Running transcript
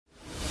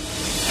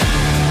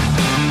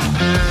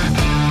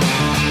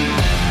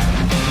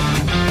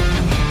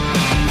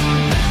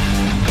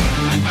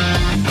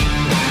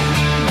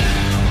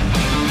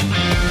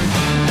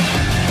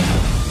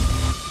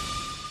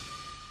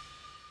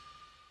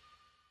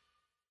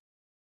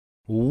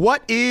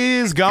What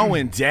is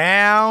going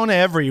down,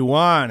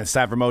 everyone? It's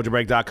time for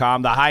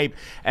MojoBreak.com. The Hype,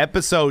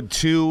 episode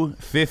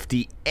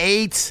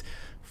 258.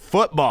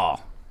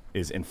 Football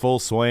is in full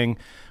swing.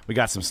 We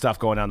got some stuff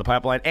going down the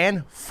pipeline,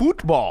 and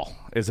football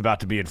is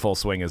about to be in full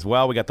swing as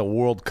well. We got the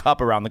World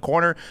Cup around the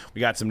corner. We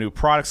got some new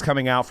products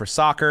coming out for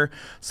soccer.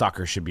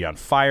 Soccer should be on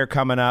fire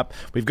coming up.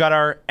 We've got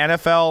our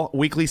NFL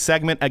weekly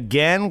segment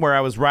again, where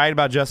I was right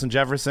about Justin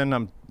Jefferson.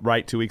 I'm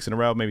right 2 weeks in a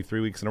row, maybe 3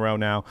 weeks in a row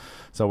now.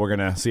 So we're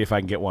going to see if I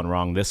can get one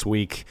wrong this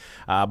week.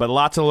 But a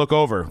lot to look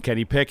over.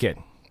 Kenny Pickett,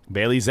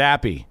 Bailey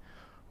Zappi.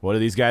 What are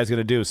these guys going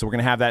to do? So we're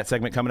going to have that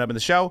segment coming up in the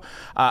show.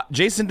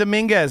 Jason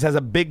Dominguez has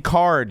a big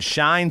card.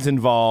 Shine's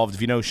involved.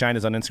 If you know Shine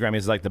is on Instagram,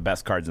 he's like the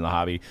best cards in the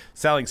hobby,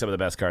 selling some of the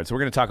best cards. So we're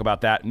going to talk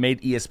about that.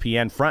 Made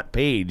ESPN front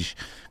page.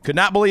 Could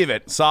not believe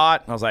it. Saw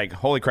it. I was like,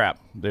 holy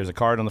crap. There's a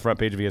card on the front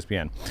page of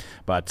ESPN.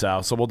 But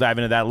so we'll dive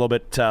into that a little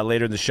bit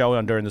later in the show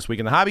and during this week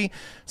in the hobby.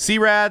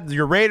 C-Rad,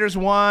 your Raiders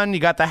won. You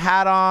got the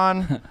hat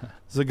on.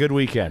 It's a good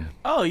weekend.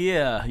 Oh,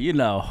 yeah.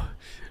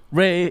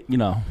 Ray,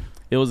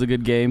 it was a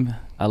good game.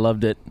 I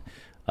loved it.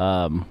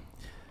 We're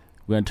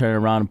going to turn it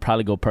around and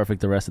probably go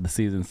perfect the rest of the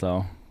season.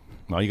 So,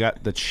 Well, you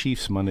got the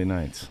Chiefs Monday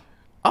nights.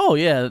 Oh,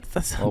 yeah.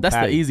 That's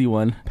the easy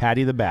one.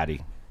 Patty the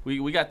Batty.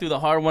 We got through the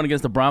hard one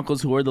against the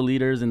Broncos, who are the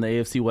leaders in the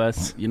AFC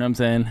West. You know what I'm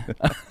saying?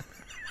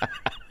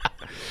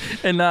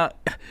 And, I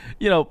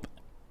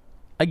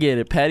get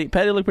it.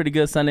 Patty looked pretty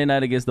good Sunday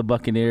night against the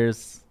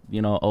Buccaneers.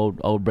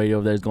 Old Brady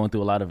over there is going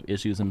through a lot of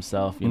issues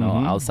himself,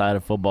 outside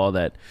of football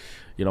that,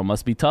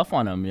 must be tough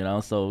on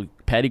him, So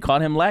Patty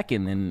caught him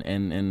lacking.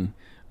 And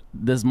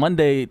this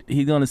Monday,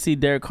 he's going to see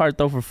Derek Carr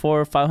throw for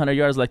 400 or 500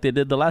 yards like they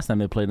did the last time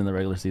they played in the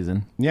regular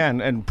season. Yeah,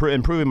 and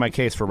proving my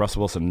case for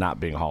Russell Wilson not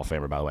being a Hall of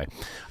Famer, by the way,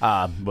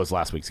 was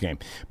last week's game.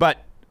 But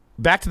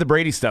back to the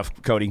Brady stuff,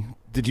 Cody.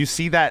 Did you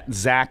see that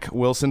Zach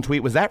Wilson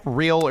tweet? Was that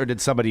real, or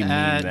did somebody mean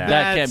that?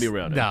 That can't be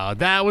real. No,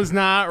 that was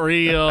not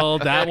real.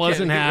 That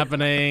wasn't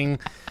happening.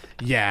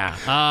 Yeah,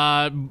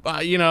 a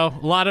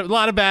lot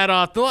of bad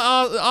off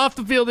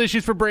the field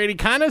issues for Brady.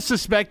 Kind of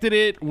suspected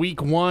it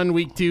week 1,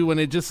 week 2, when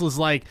it just was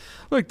like,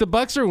 look, the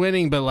Bucs are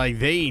winning, but like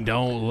they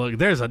don't look.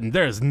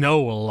 There's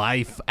no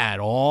life at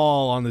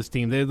all on this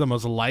team. They're the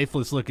most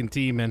lifeless looking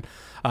team, and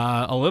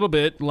a little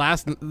bit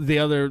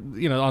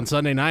on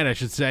Sunday night, I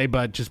should say,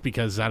 but just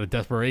because out of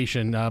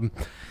desperation,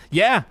 not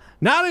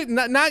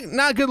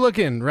good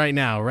looking right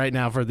now. Right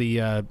now for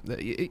the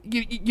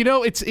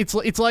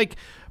it's like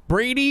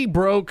Brady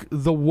broke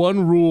the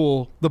one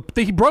rule.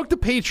 He broke the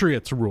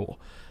Patriots rule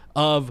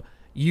of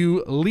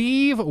you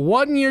leave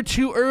 1 year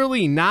too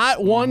early,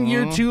 not 1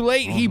 year too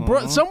late. He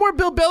broke somewhere.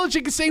 Bill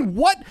Belichick is saying,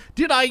 "What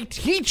did I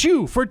teach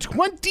you for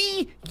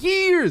 20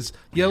 years?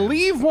 You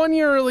leave 1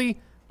 year early,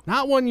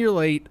 not 1 year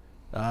late."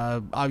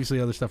 Obviously,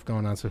 other stuff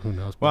going on, so who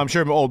knows? Well, I'm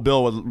sure old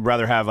Bill would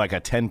rather have like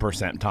a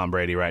 10% Tom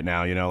Brady right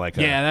now.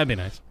 That'd be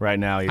nice. Right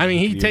now,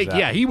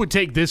 he would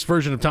take this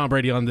version of Tom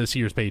Brady on this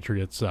year's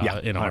Patriots. In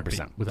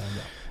 100%. Without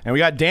that. And we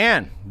got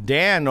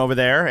Dan over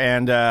there,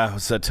 and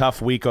it's a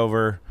tough week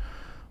over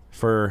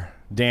for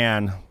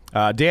Dan.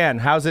 Dan,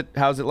 how's it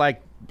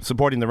like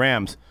supporting the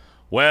Rams?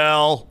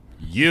 Well,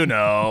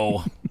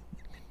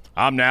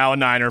 I'm now a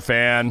Niner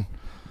fan.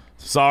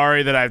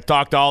 Sorry that I've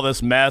talked all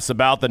this mess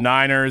about the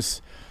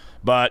Niners.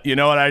 But you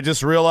know what? I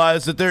just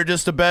realized that they're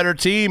just a better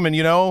team,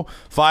 and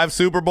 5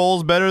 Super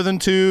Bowls better than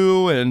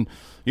 2, and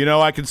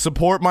I can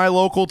support my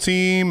local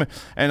team,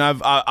 and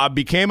I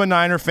became a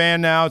Niner fan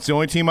now. It's the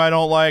only team I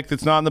don't like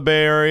that's not in the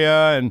Bay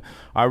Area, and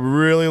I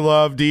really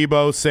love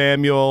Deebo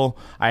Samuel.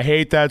 I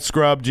hate that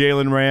scrub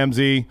Jalen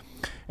Ramsey,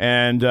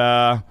 and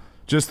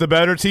just the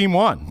better team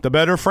won. The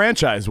better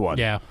franchise won.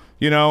 Yeah.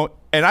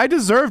 And I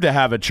deserve to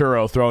have a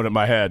churro thrown at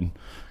my head.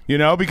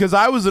 Because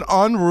I was an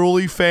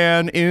unruly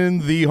fan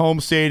in the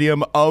home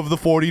stadium of the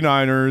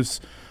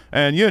 49ers.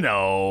 And,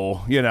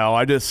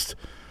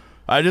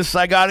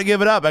 I got to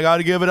give it up. I got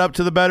to give it up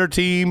to the better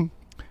team.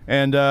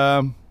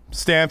 And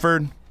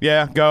Stanford,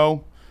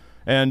 go.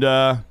 And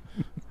I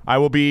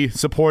will be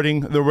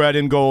supporting the red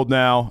and gold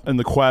now in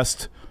the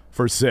quest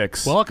for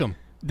 6. Welcome.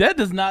 That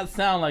does not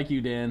sound like you,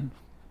 Dan.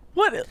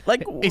 What?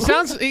 Like, whose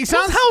house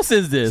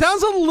is this?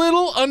 Sounds a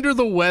little under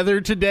the weather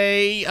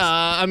today.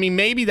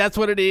 Maybe that's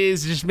what it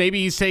is. Just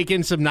maybe he's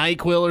taking some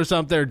NyQuil or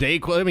something, or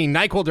Dayquil.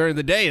 NyQuil during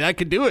the day, that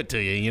could do it to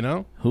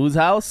you, Whose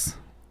house?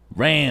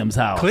 Rams'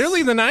 house.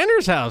 Clearly the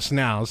Niners' house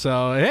now.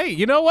 So, hey,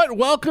 you know what?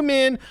 Welcome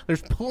in.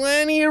 There's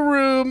plenty of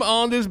room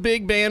on this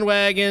big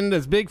bandwagon,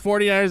 this big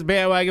 49ers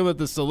bandwagon with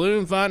the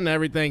saloon font and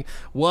everything.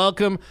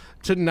 Welcome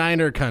to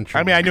Niner country.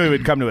 I knew he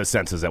would come to his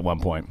senses at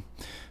one point.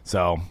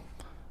 So,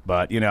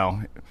 but,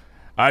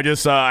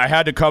 I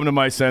had to come to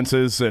my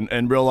senses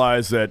and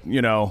realize that,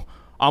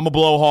 I'm a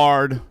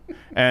blowhard,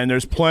 and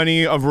there's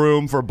plenty of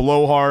room for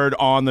blowhard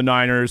on the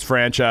Niners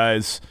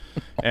franchise.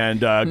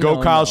 And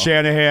Kyle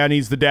Shanahan.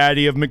 He's the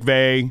daddy of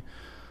McVay.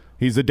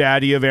 He's the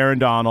daddy of Aaron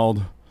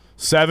Donald.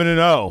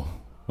 7-0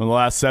 in the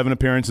last 7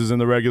 appearances in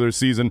the regular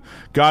season.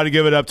 Got to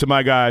give it up to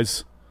my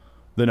guys.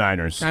 the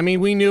Niners. I mean,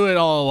 we knew it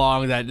all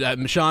along that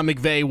Sean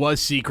McVay was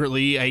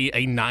secretly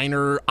a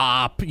Niner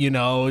op,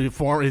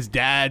 for his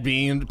dad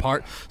being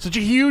such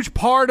a huge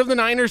part of the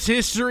Niners'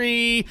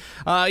 history.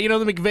 The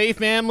McVay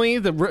family,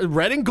 the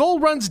red and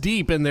gold runs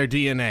deep in their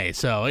DNA.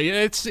 So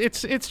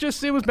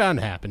it was bound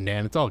to happen,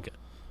 Dan. It's all good.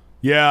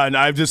 Yeah, and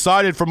I've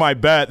decided for my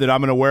bet that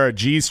I'm going to wear a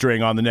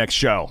G-string on the next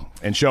show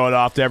and show it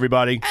off to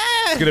everybody.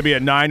 It's going to be a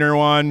Niner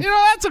one.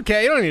 That's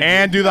okay. You don't need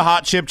and do the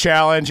hot chip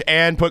challenge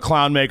and put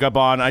clown makeup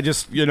on. I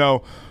just,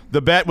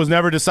 the bet was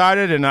never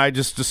decided, and I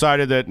just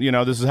decided that,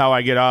 this is how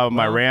I get out of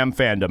my Ram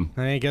fandom.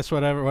 I guess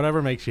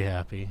whatever makes you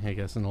happy. I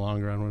guess in the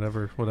long run,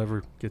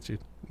 whatever gets you.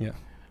 Yeah.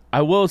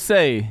 I will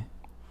say,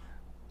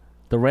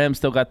 the Rams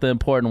still got the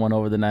important one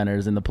over the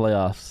Niners in the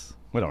playoffs.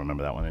 We don't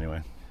remember that one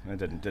anyway. It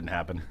didn't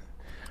happen.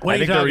 What I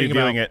think they're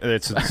reviewing it.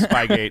 It's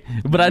Spygate.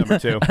 But number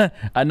 2.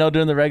 I know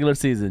during the regular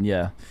season,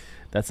 yeah,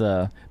 that's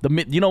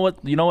you know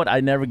what I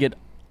never get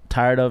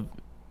tired of,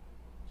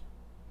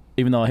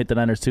 even though I hate the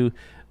Niners too.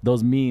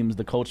 Those memes,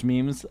 the coach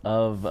memes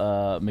of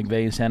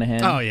McVay and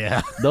Shanahan. Oh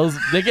yeah,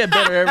 they get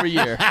better every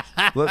year.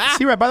 Let's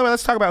see. Right. By the way,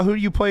 let's talk about who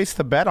you placed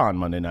the bet on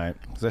Monday night,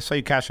 because I saw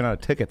you cashing out a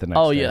ticket the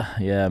next day.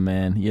 Yeah,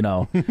 man.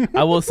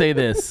 I will say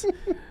this: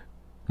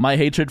 my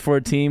hatred for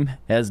a team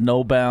has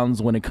no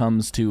bounds when it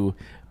comes to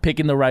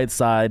picking the right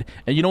side.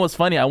 And you know what's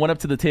funny? I went up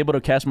to the table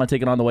to cash my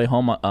ticket on the way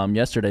home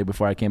yesterday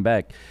before I came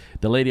back.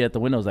 The lady at the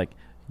window was like,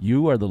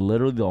 "You are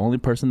literally the only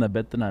person that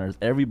bet the Niners.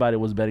 Everybody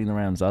was betting the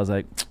Rams." I was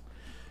like,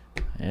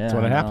 yeah, that's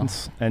what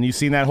happens. And you've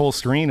seen that whole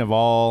screen of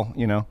all,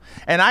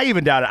 And I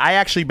even doubted. I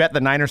actually bet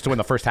the Niners to win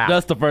the first half.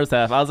 Just the first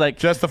half. I was like,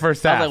 just the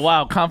first half. I was like,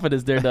 wow,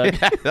 confidence there, Doug.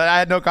 I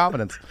had no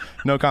confidence.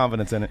 No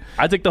confidence in it.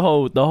 I took the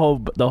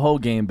whole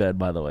game bet,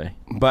 by the way.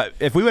 But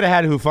if we would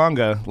have had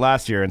Hufanga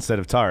last year instead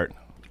of Tart,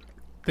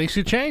 things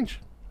should change.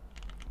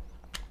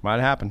 Might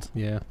have happened.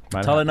 Yeah.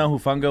 That's all I know.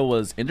 Hufanga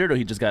was injured, or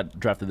he just got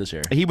drafted this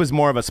year? He was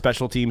more of a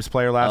special teams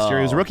player last year.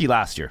 He was a rookie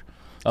last year.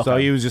 Okay. So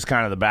he was just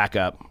kind of the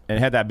backup, and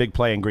had that big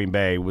play in Green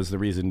Bay was the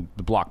reason,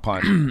 the block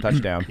punt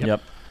touchdown.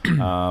 Yep.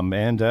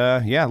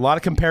 A lot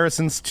of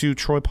comparisons to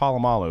Troy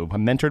Polamalu.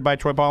 I'm mentored by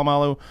Troy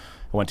Polamalu.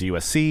 I went to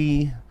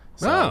USC.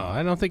 So.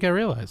 I don't think I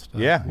realized.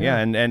 Yeah,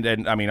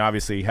 and I mean,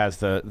 obviously he has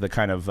the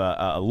kind of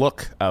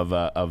look of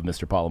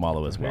Mr.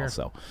 Polamalu as well.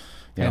 So,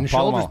 Head and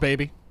shoulders,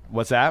 baby.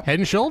 What's that? Head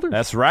and shoulders.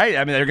 That's right.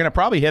 I mean, they're going to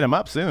probably hit him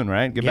up soon,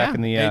 right? Get back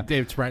in the.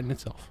 It's right in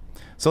itself.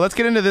 So let's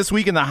get into this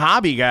week in the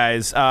hobby,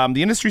 guys. The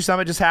Industry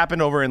Summit just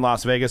happened over in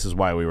Las Vegas, is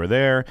why we were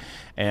there.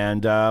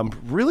 And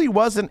really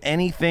wasn't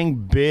anything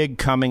big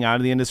coming out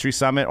of the Industry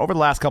Summit. Over the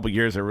last couple of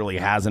years, there really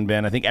hasn't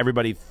been. I think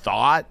everybody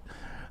thought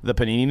the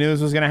Panini news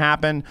was going to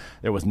happen.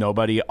 There was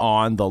nobody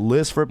on the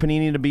list for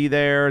Panini to be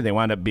there. They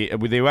wound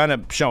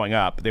up showing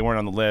up. They weren't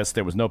on the list.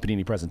 There was no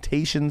Panini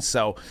presentations.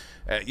 So,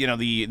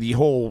 the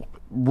whole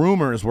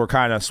rumors were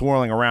kind of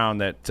swirling around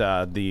that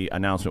the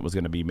announcement was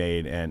going to be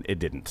made, and it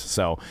didn't.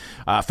 So,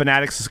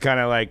 Fanatics is kind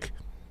of like,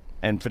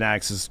 and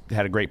Fanatics has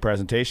had a great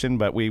presentation,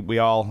 but we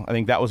all, I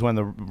think that was when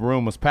the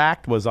room was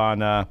packed, was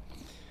on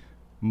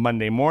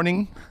Monday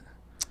morning,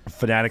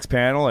 Fanatics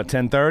panel at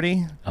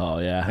 10:30. Oh,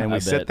 yeah. And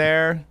we sit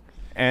there,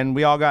 and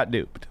we all got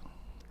duped.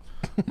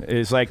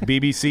 It's like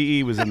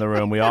BBCE was in the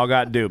room. We all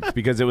got duped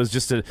because it was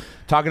just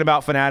talking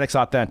about Fanatics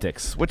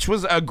Authentics, which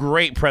was a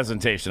great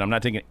presentation. I'm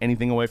not taking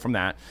anything away from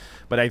that.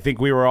 But I think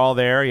we were all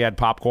there. You had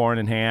popcorn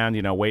in hand,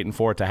 waiting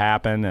for it to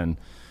happen, and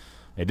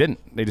it didn't.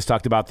 They just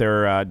talked about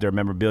their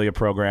memorabilia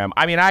program.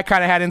 I mean, I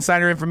kind of had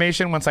insider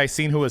information once I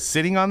seen who was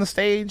sitting on the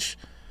stage.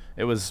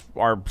 It was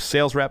our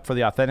sales rep for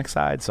the Authentic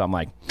side. So I'm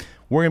like,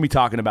 we're going to be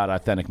talking about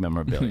authentic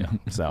memorabilia.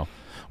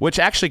 Which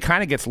actually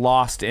kind of gets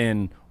lost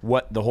in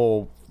what the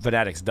whole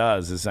Fanatics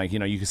does. Is like, you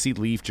can see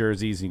Leaf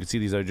jerseys and you can see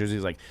these other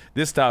jerseys. Like,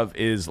 this stuff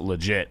is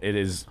legit. It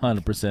is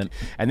 100%.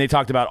 And they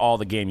talked about all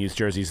the game use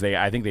jerseys.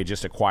 I think they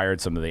just acquired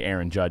some of the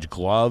Aaron Judge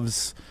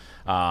gloves,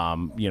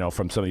 from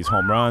some of these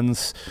home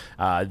runs.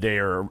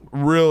 They're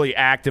really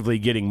actively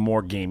getting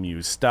more game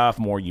use stuff,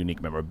 more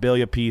unique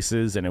memorabilia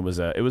pieces, and it was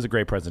a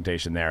great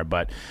presentation there.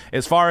 But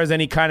as far as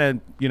any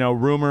kind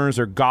of rumors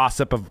or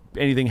gossip of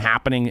anything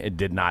happening, it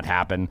did not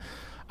happen.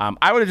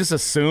 I would have just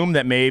assumed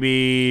that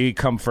maybe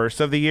come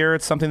first of the year,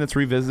 it's something that's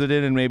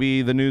revisited and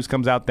maybe the news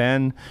comes out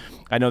then.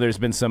 I know there's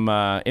been some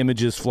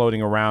images floating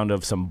around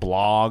of some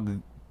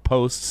blog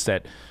posts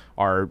that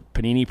are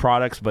Panini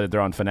products, but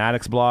they're on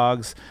Fanatics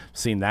blogs.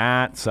 Seen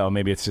that. So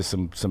maybe it's just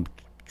some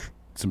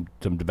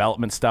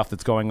development stuff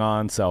that's going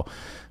on. So,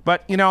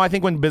 but I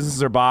think when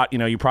businesses are bought,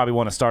 you probably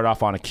want to start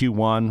off on a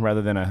Q1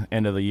 rather than a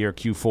end of the year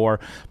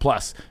Q4.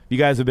 Plus, you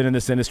guys have been in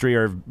this industry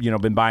or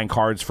been buying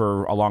cards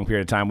for a long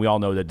period of time. We all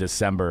know that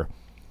December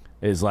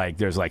is like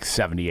there's like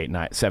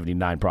 79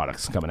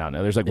 products coming out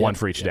now. There's like one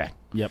for each day.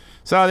 Yep.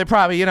 So they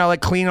probably,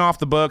 like clean off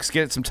the books,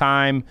 get some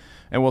time,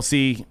 and we'll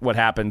see what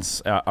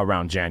happens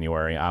around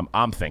January.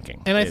 I'm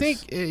thinking. And I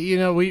think,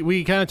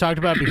 we kind of talked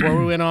about it before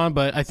we went on,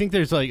 but I think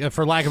there's like,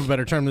 for lack of a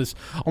better term, this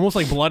almost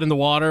like blood in the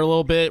water a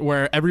little bit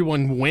where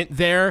everyone went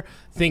there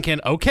thinking,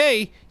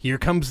 okay, here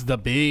comes the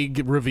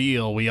big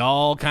reveal. We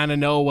all kind of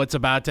know what's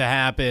about to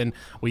happen.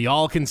 We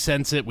all can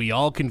sense it. We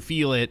all can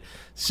feel it.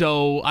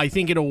 So I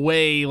think in a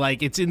way,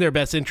 like it's in their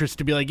best interest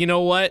to be like, you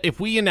know what?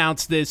 If we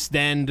announce this,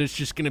 then we're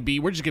just gonna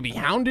be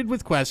hounded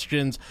with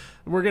questions.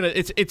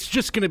 It's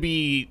just gonna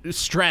be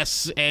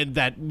stress, and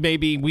that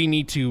maybe we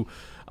need to.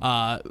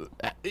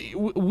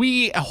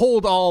 We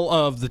hold all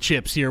of the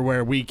chips here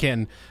where we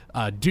can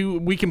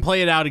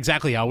play it out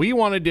exactly how we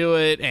want to do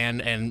it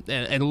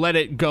and let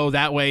it go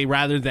that way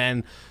rather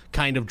than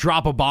kind of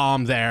drop a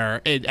bomb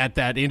there at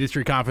that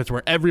industry conference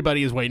where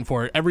everybody is waiting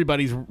for it.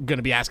 Everybody's going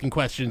to be asking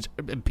questions.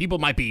 People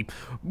might be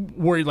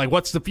worried, like,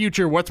 what's the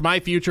future? What's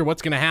my future?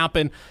 What's going to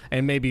happen?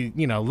 And maybe,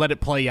 let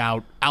it play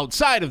out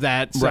outside of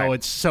that. So Right.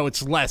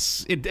 it's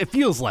less, it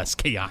feels less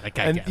chaotic,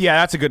 I guess. Yeah,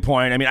 that's a good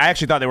point. I mean, I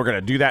actually thought they were going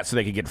to do that so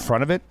they could get in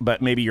front of it,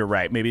 but maybe you're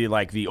right. Maybe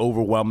like the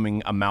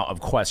overwhelming amount of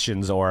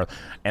questions, or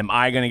am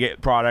I going to get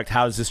product?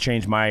 How does this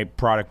change my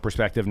product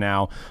perspective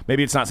now?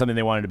 Maybe it's not something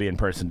they wanted to be in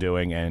person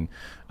doing. And,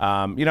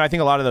 I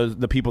think a lot of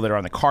the people that are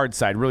on the card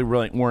side really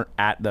weren't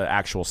at the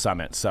actual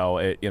summit. So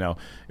it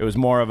was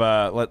more of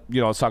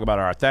let's talk about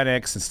our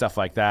authentics and stuff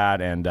like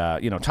that. And,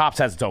 Topps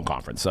has its own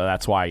conference. So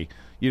that's why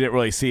you didn't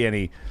really see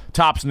any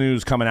Topps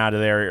news coming out of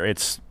there.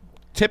 It's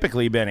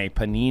typically been a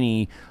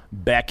Panini,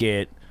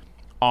 Beckett,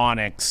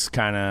 Onyx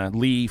kind of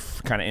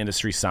Leaf kind of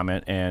industry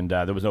summit, and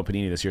there was no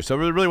Panini this year. So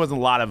there really wasn't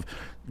a lot of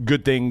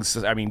good things,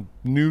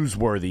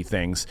 newsworthy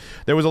things.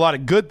 There was a lot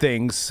of good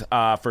things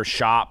for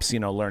shops,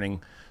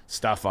 learning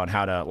stuff on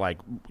how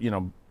to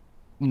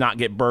not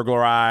get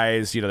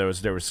burglarized.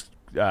 There was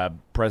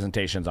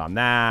presentations on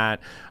that.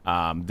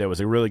 There was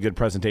a really good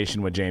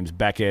presentation with James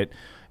Beckett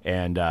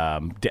and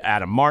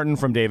Adam Martin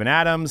from Dave and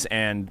Adams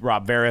and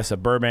Rob Veras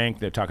of Burbank.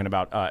 They're talking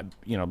about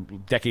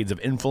decades of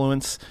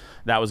influence.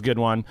 That was a good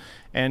one,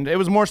 and it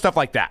was more stuff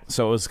like that.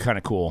 So it was kind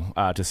of cool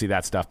to see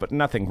that stuff, but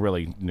nothing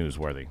really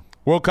newsworthy.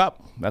 World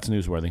Cup, that's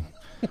newsworthy.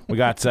 We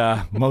got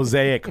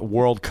Mosaic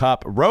World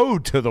Cup,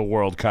 Road to the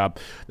World Cup,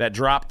 that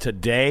dropped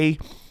today.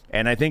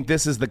 And I think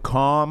this is the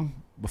calm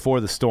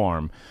before the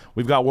storm.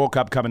 We've got World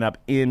Cup coming up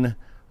in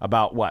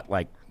about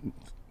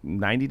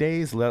 90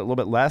 days? A little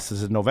bit less?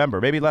 This is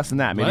November. Maybe less than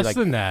that. Maybe Less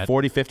than that.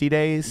 40, 50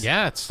 days?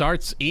 Yeah, it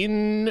starts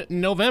in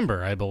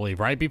November, I believe,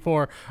 right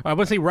before, I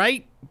would say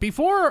right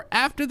before or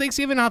after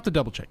Thanksgiving. I'll have to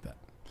double check that.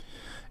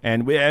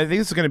 And I think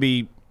this is going to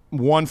be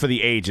one for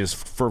the ages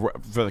for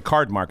the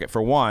card market.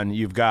 For one,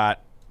 you've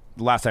got,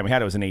 the last time we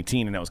had it was in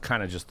 18, and that was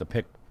kind of just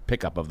the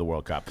pickup of the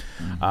World Cup.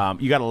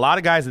 You got a lot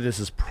of guys that this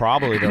is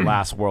probably their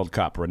last World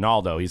Cup.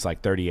 Ronaldo, he's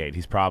like 38.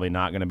 He's probably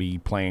not going to be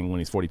playing when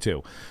he's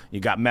 42. You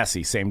got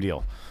Messi, same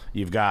deal.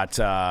 You've got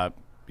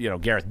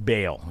Gareth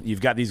Bale.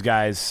 You've got these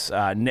guys.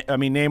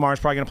 Neymar's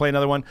probably going to play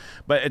another one,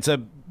 but it's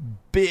a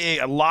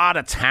lot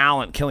of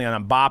talent.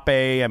 Kylian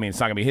Mbappe. It's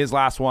not going to be his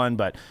last one,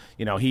 but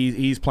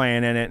he's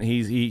playing in it.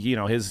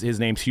 His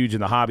name's huge in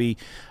the hobby.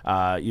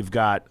 You've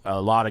got a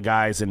lot of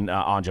guys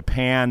on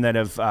Japan that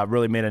have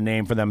really made a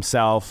name for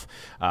themselves.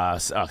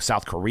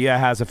 South Korea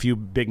has a few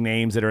big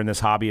names that are in this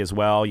hobby as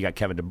well. You got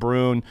Kevin De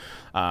Bruyne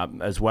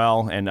as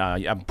well, and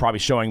I'm probably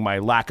showing my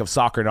lack of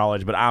soccer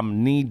knowledge, but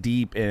I'm knee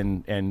deep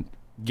in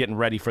getting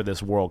ready for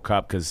this World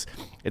Cup because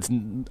it's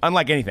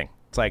unlike anything.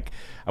 It's like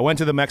I went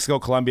to the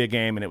Mexico-Colombia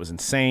game, and it was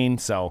insane.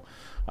 So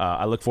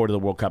I look forward to the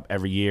World Cup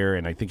every year,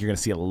 and I think you're going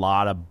to see a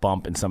lot of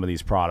bump in some of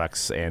these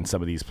products and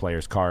some of these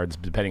players' cards,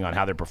 depending on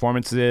how their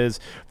performance is.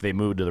 If they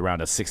move to the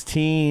round of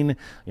 16,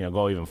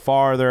 go even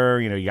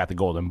farther. You got the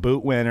Golden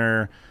Boot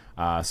winner.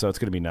 So it's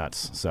going to be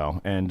nuts.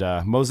 So, and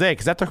Mosaic,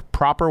 is that the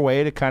proper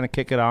way to kind of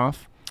kick it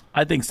off?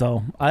 I think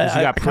so. You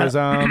got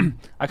Prism.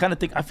 I kind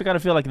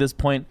of feel like at this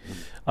point,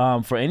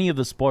 for any of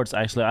the sports,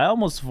 actually, I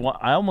almost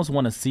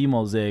want to see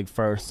Mosaic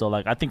first. So,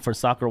 I think for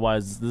soccer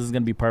wise, this is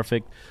gonna be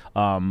perfect.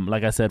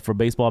 Like I said, for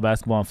baseball,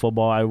 basketball, and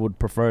football, I would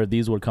prefer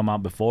these would come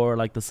out before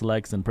the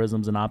selects and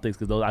prisms and optics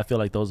because I feel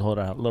like those hold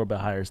a little bit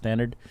higher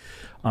standard.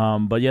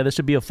 But yeah, this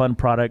should be a fun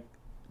product.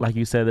 Like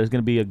you said, there's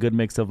going to be a good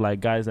mix of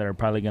guys that are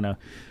probably going to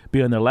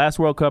be on their last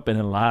World Cup and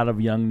a lot of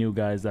young new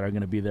guys that are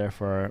going to be there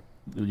for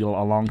a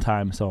long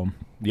time. So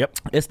yep,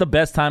 it's the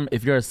best time.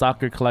 If you're a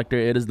soccer collector,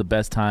 it is the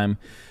best time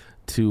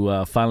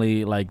to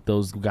finally,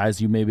 those guys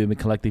you maybe have been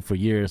collecting for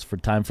years, for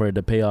time for it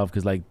to pay off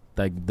because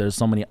there's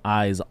so many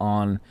eyes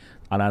on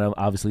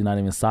obviously not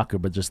even soccer,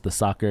 but just the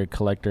soccer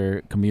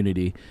collector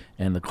community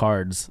and the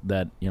cards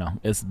that,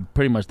 it's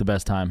pretty much the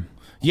best time.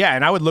 Yeah,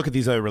 and I would look at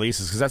these other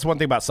releases because that's one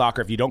thing about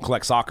soccer. If you don't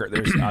collect soccer,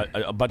 there's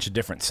a bunch of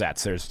different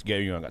sets. There's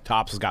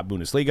Topps has got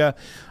Bundesliga,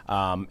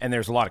 and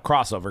there's a lot of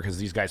crossover because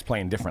these guys play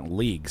in different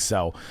leagues.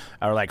 So,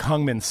 or like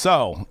Heung-min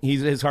So,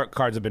 his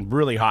cards have been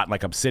really hot,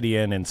 like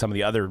Obsidian and some of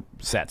the other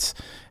sets,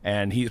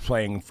 and he's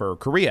playing for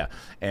Korea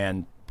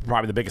and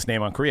probably the biggest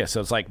name on Korea.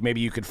 So it's like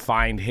maybe you could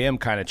find him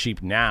kind of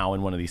cheap now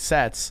in one of these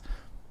sets.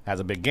 has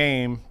a big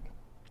game.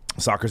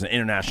 Soccer's an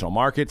international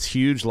market. It's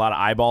huge. A lot of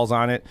eyeballs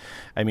on it.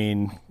 I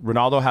mean,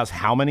 Ronaldo has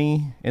how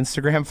many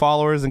Instagram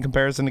followers in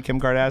comparison to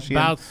Kim Kardashian?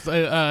 About,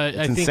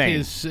 I think insane.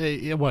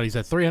 he's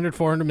at 300,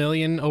 400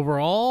 million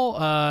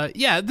overall.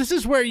 Yeah, this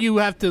is where you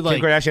have to, like...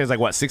 Kim Kardashian has, like,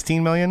 what,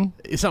 16 million?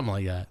 Something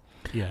like that.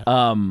 Yeah.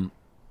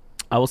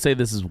 I will say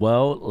this as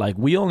well. Like,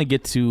 we only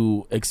get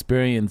to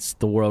experience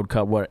the World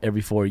Cup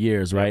every 4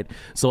 years, right?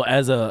 So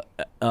as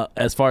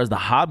far as the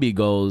hobby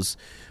goes,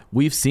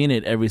 we've seen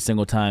it every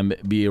single time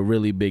be a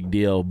really big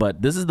deal.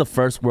 But this is the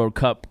first World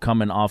Cup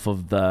coming off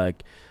of our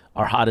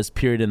hottest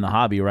period in the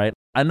hobby, right?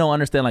 I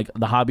understand like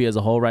the hobby as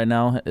a whole right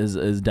now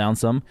is down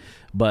some,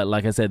 but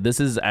like I said, this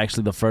is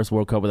actually the first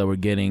World Cup that we're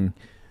getting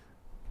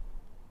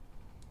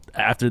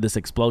after this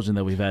explosion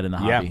that we've had in the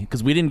hobby,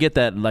 because we didn't get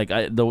that. Like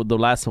the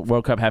last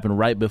World Cup happened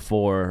right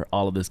before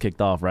all of this kicked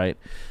off, right?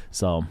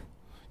 So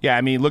yeah,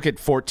 I mean, look at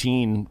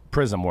 14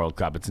 Prism World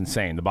Cup. It's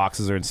insane. The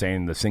boxes are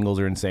insane. The singles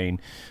are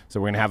insane. So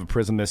we're going to have a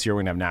Prism this year.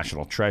 We're going to have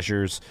National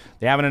Treasures.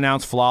 They haven't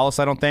announced Flawless,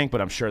 I don't think,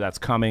 but I'm sure that's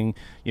coming.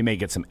 You may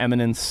get some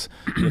Eminence,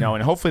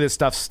 and hopefully this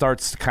stuff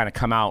starts to kind of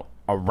come out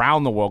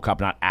around the World Cup,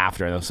 not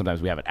after. I know sometimes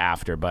we have it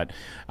after, but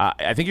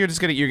I think it's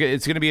going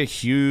to be a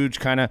huge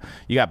kind of,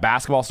 you got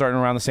basketball starting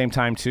around the same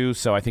time too,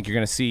 so I think you're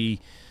going to see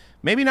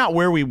maybe not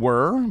where we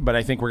were, but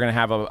I think we're going to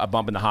have a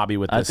bump in the hobby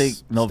with this. I think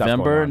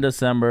November and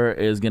December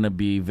is going to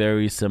be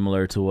very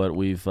similar to what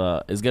we've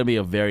it's going to be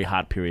a very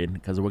hot period,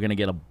 because we're going to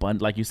get a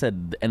bunch, like you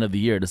said, the end of the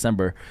year,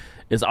 December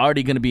is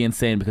already going to be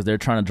insane because they're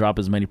trying to drop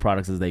as many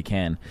products as they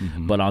can.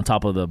 But on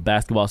top of the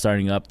basketball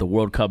starting up, the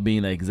World Cup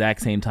being the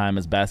exact same time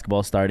as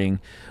basketball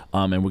starting,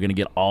 and we're going to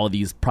get all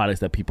these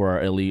products that people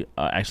are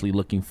actually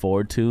looking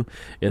forward to.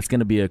 It's going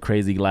to be a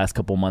crazy last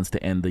couple months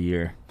to end the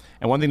year.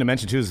 And one thing to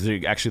mention, too, is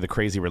actually the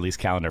crazy release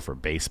calendar for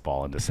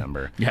baseball in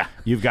December. Yeah.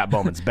 You've got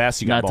Bowman's Best.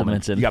 You got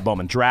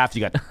Bowman Draft.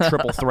 You got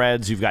Triple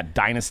Threads. You've got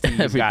Dynasty.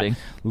 You've got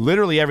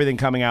literally everything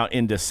coming out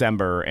in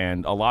December,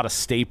 and a lot of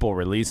staple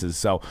releases.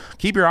 So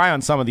keep your eye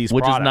on some of these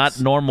products. Which is not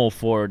normal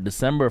for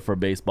December for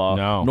baseball.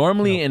 No.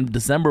 Normally in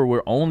December,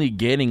 we're only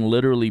getting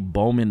literally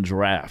Bowman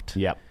Draft.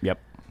 Yep.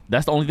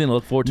 That's the only thing to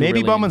look forward to.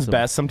 Maybe really, Bowman's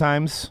Best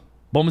sometimes.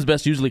 Bowman's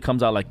Best usually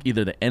comes out like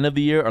either the end of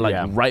the year or like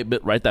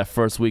right that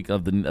first week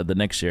of the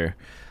next year.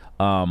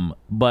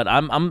 But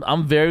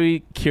I'm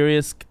very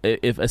curious,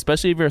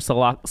 especially if you're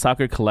a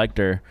soccer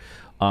collector,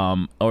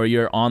 or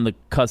you're on the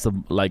cusp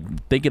of like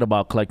thinking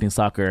about collecting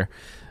soccer.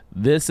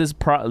 This is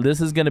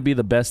going to be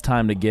the best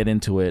time to get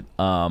into it,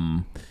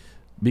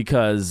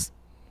 because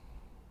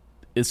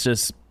it's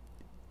just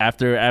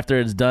after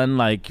it's done,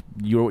 like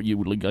we're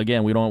not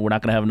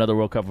going to have another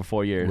World Cup for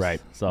 4 years,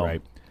 right? So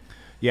right,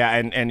 yeah,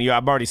 and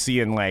I'm already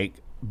seeing like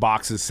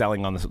boxes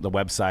selling on the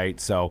website,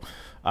 so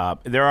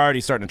they're already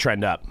starting to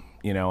trend up.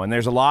 And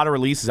there's a lot of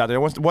releases out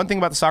there. One thing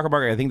about the soccer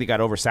market, I think they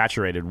got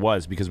oversaturated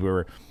was because we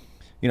were,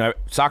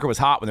 soccer was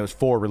hot when there was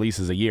 4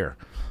 releases a year.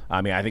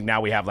 I mean, I think now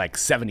we have like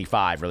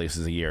 75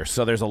 releases a year.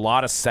 So there's a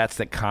lot of sets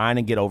that kind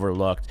of get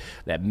overlooked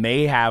that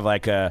may have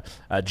like a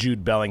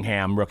Jude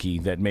Bellingham rookie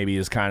that maybe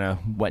is kind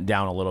of went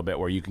down a little bit,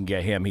 where you can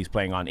get him. He's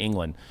playing on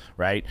England,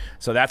 right?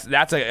 So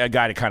that's a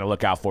guy to kind of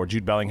look out for.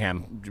 Jude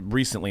Bellingham,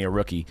 recently a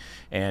rookie,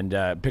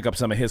 and pick up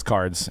some of his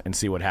cards and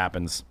see what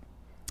happens.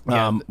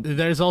 Yeah,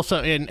 there's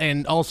also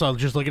and also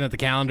just looking at the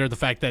calendar, the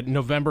fact that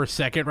November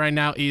 2nd right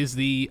now is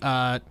the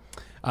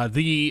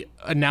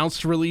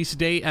announced release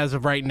date as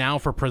of right now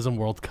for Prism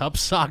World Cup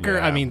Soccer.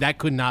 Yeah. I mean, that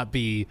could not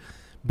be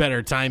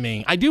better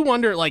timing. I do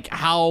wonder, like,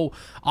 how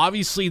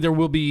obviously there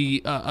will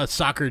be a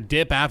soccer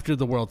dip after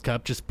the World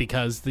Cup, just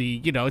because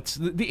it's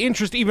the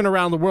interest even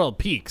around the world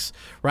peaks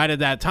right at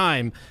that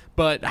time.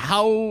 But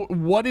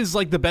what is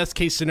like the best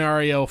case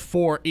scenario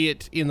for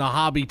it in the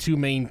hobby to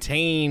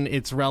maintain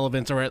its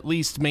relevance, or at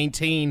least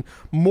maintain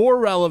more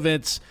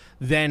relevance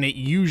than it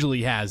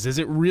usually has? Is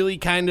it really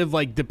kind of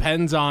like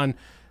depends on,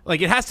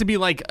 like, it has to be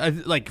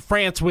like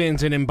France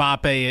wins and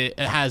Mbappe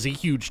has a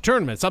huge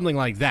tournament, something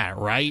like that,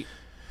 right?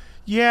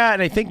 Yeah,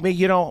 and I think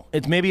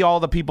it's maybe all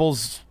the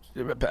people's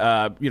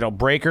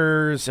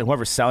breakers and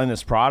whoever's selling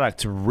this product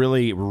to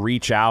really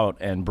reach out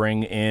and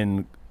bring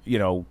in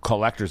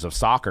collectors of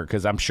soccer,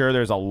 because I'm sure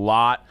there's a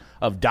lot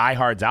of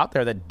diehards out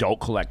there that don't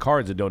collect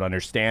cards, that don't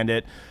understand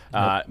it,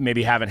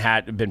 maybe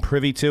haven't been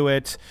privy to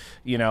it.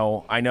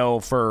 I know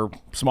for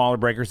smaller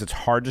breakers it's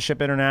hard to ship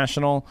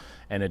international,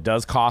 and it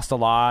does cost a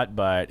lot,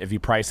 but if you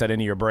price that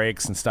into your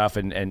breaks and stuff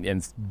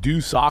and do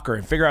soccer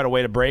and figure out a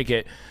way to break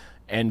it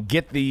and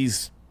get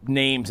these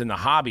names in the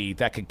hobby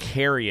that could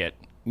carry it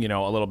a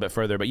little bit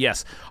further. But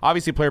yes,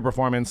 obviously player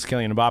performance,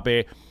 Kylian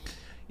Mbappe,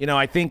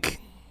 I think,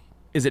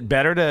 is it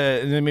better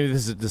to, maybe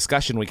this is a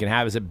discussion we can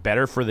have, is it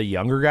better for the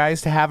younger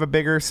guys to have a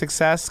bigger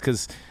success?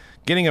 Because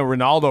getting a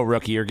Ronaldo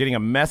rookie or getting a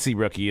Messi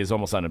rookie is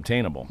almost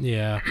unobtainable.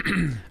 Yeah,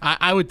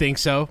 I would think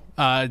so.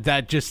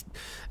 That just,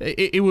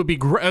 it would be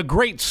a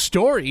great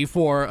story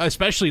for,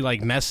 especially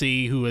like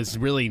Messi, who has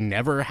really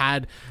never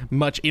had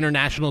much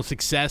international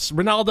success.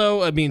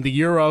 Ronaldo, I mean,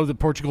 the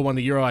Portugal won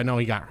the Euro. I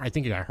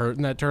think he got hurt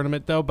in that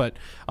tournament though, but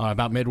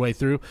about midway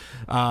through.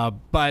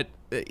 But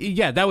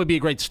that would be a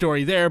great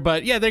story there.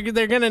 But yeah,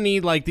 they're gonna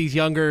need like these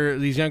younger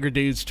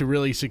dudes to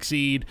really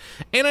succeed.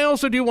 And I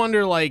also do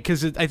wonder, like,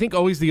 because I think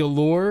always the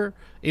allure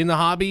in the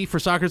hobby for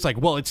soccer is like,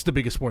 well, it's the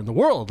biggest sport in the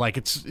world.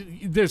 Like,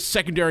 there's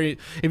secondary.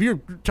 If you're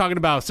talking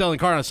about selling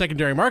car on a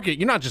secondary market,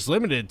 you're not just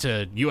limited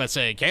to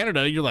USA,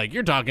 Canada.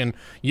 You're talking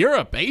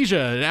Europe,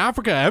 Asia,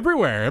 Africa,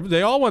 everywhere.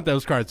 They all want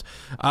those cards.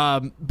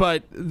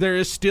 But there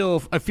is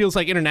still, it feels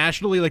like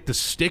internationally, like the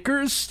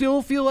stickers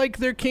still feel like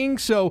they're king.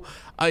 So,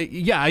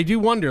 I do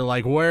wonder,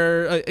 like,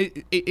 where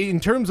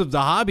in terms of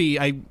the hobby,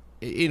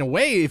 in a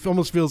way, it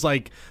almost feels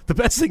like the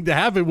best thing to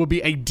happen would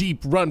be a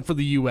deep run for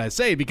the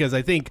USA, because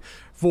I think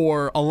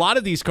for a lot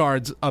of these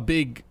cards, I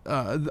think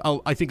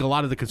a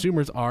lot of the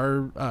consumers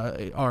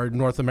are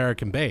North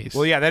American based.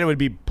 Well, yeah, then it would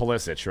be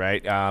Pulisic,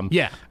 right?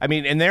 Yeah. I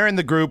mean, and they're in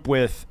the group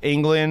with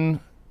England,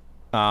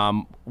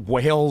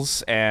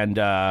 Wales, and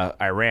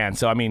Iran.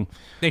 So, I mean,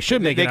 they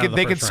should make it.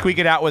 They could squeak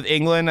it out with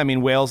England. I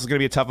mean, Wales is going to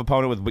be a tough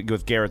opponent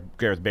with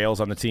Gareth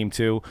Bale's on the team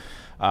too.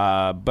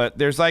 But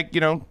there's like,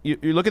 you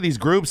look at these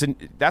groups, and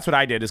that's what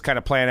I did, is kind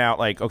of plan out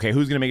like, okay,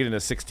 who's going to make it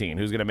into 16?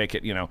 Who's going to make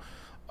it,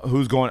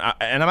 who's going?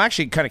 And I'm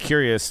actually kind of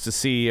curious to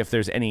see if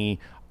there's any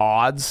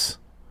odds.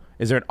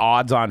 Is there an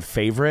odds-on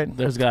favorite?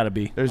 There's got to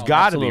be. There's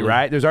got to be,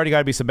 right? There's already got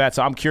to be some bets.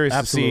 So I'm curious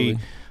to see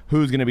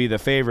who's going to be the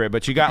favorite.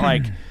 But you got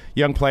like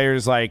young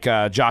players like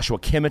Joshua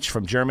Kimmich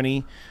from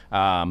Germany.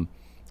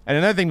 And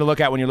another thing to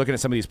look at when you're looking at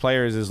some of these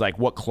players is like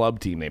what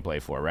club team they play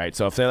for, right?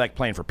 So if they're like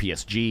playing for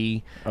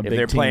PSG, if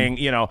they're playing,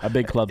 a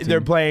big club team,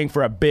 they're playing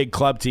for a big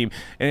club team.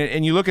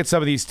 And you look at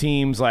some of these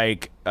teams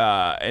like,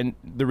 and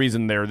the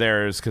reason they're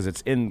there is because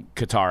it's in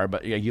Qatar,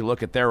 but you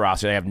look at their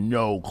roster, they have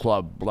no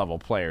club level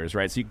players,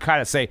 right? So you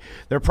kind of say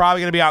they're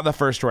probably going to be out in the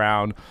first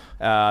round.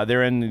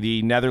 They're in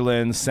the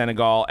Netherlands,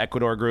 Senegal,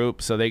 Ecuador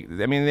group. So they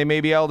may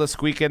be able to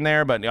squeak in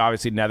there, but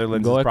obviously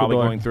Netherlands is probably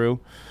going through.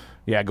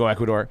 Yeah, go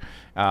Ecuador.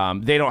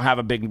 They don't have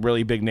a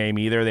really big name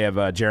either. They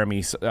have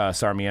Jeremy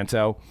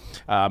Sarmiento.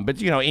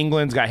 But,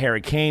 England's got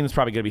Harry Kane. It's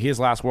probably going to be his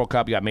last World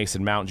Cup. You got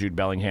Mason Mount, Jude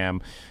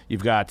Bellingham.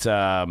 You've got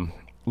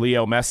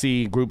Leo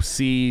Messi, Group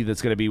C,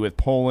 that's going to be with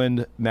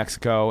Poland,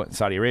 Mexico, and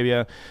Saudi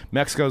Arabia.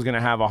 Mexico's going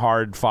to have a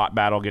hard-fought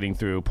battle getting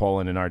through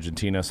Poland and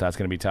Argentina, so that's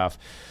going to be tough.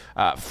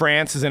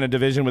 France is in a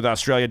division with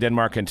Australia,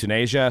 Denmark, and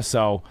Tunisia,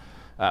 so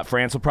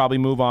France will probably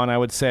move on, I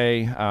would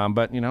say.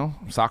 But,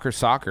 soccer's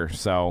soccer.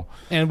 So.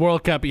 And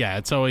World Cup, yeah,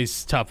 it's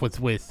always tough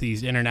with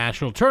these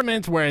international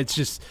tournaments where it's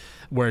just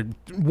where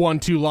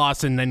 1-2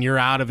 loss and then you're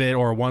out of it,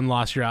 or 1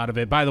 loss, you're out of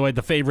it. By the way,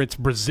 the favorites,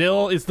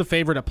 Brazil is the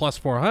favorite at plus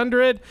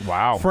 400.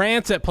 Wow.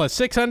 France at plus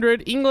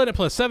 600. England at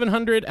plus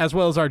 700, as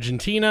well as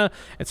Argentina,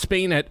 and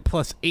Spain at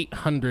plus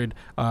 800.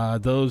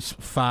 Those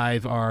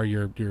 5 are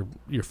your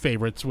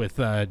favorites, with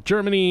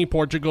Germany,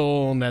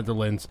 Portugal,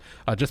 Netherlands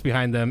just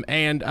behind them.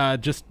 And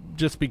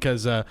just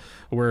because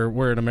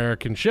we're an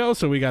American show,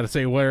 so we got to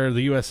say where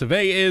the US of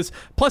A is.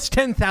 Plus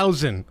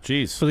 10,000.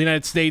 Jeez. For the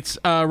United States,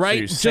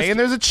 right? So you're saying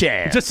there's a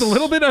chance. Just a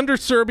little bit under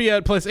Serbia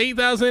at plus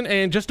 8,000,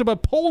 and just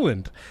above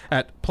Poland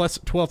at plus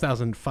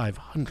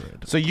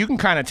 12,500. So you can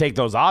kind of take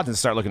those odds and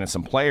start looking at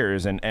some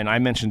players. And I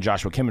mentioned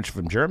Joshua Kimmich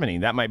from Germany.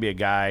 That might be a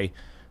guy.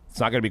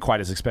 It's not going to be quite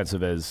as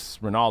expensive as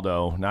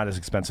Ronaldo, not as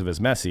expensive as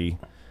Messi,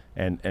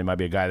 and might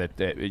be a guy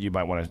that you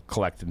might want to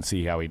collect and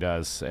see how he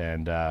does.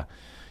 And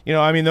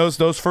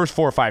those first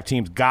 4 or 5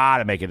 teams got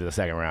to make it to the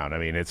second round. I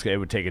mean, it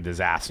would take a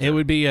disaster. It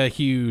would be a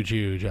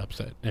huge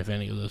upset if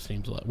any of those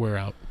teams were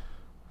out.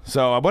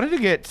 So I wanted to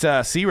get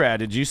C-Rad.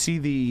 Did you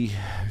see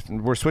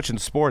we're switching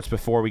sports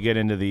before we get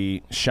into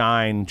the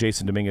Shine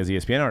Jason Dominguez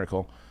ESPN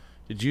article.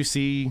 Did you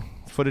see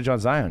footage on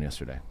Zion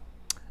yesterday?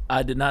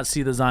 I did not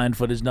see the Zion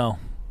footage. No,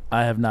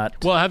 I have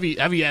not. Well, have you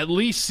at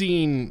least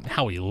seen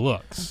how he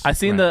looks? I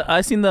seen the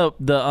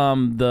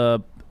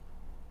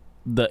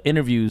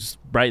interviews,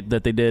 right,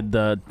 that they did,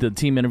 the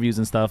team interviews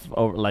and stuff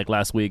over the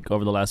last week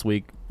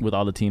with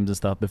all the teams and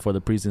stuff before the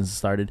preseason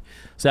started.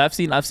 So I've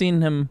seen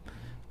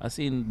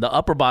the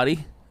upper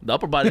body. The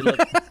upper body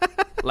looked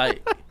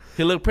like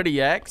he looked pretty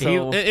yak.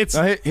 So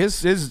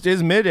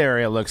his mid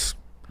area looks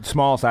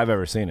smallest I've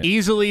ever seen it.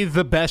 Easily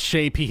the best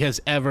shape he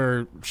has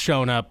ever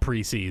shown up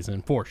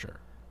preseason, for sure.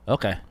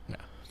 Okay.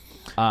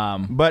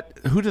 Yeah. But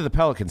who do the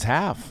Pelicans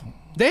have?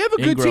 They have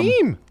a good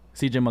team.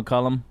 CJ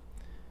McCollum.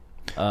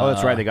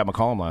 That's right. They got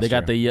McCollum last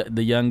year. They got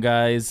the young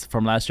guys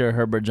from last year,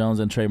 Herbert Jones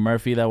and Trey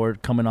Murphy, that were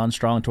coming on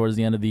strong towards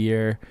the end of the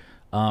year.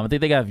 I think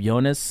they got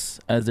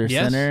Jonas as their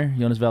center,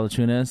 Jonas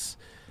Valanciunas.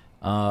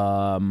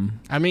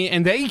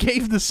 And they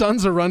gave the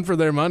Suns a run for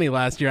their money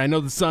last year. I know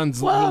the Suns.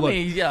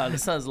 The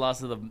Suns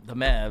lost to the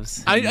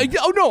Mavs. I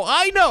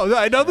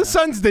know the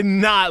Suns did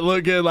not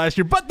look good last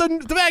year. But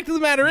the fact of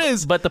the matter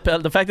is, but the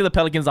fact that the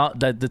Pelicans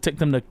that took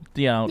them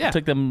to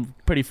took them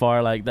pretty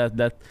far, like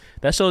that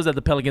shows that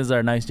the Pelicans are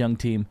a nice young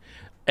team,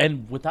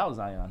 and without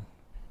Zion.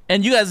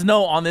 And you guys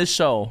know on this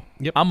show,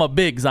 I'm a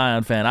big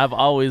Zion fan. I've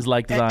always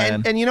liked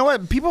Zion. And you know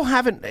what? People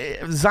haven't.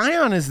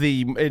 Zion is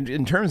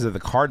in terms of the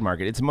card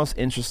market, it's the most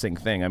interesting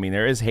thing. I mean,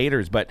 there is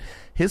haters, but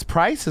his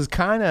price has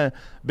kind of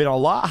been a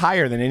lot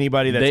higher than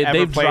anybody that's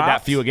ever played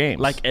that few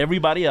games. Like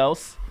everybody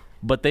else,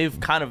 but they've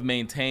kind of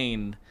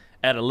maintained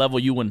at a level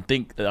you wouldn't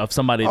think of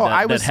somebody Oh,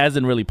 that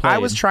hasn't really played. I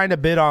was trying to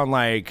bid on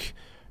like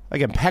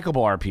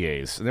impeccable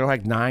RPAs. And they're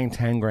like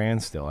 9-10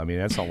 grand still. I mean,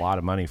 that's a lot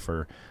of money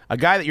for a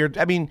guy that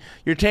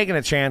you're taking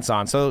a chance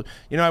on. So,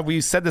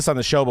 we said this on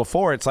the show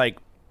before. It's like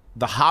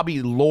the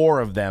hobby lore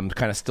of them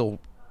kind of still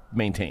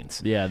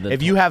maintains. Yeah.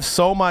 If you have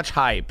so much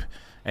hype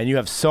and you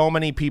have so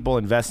many people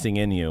investing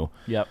in you,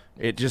 Yep.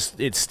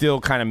 it still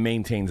kind of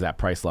maintains that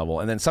price level.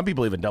 And then some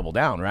people even double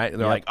down, right?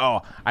 They're like,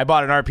 oh, I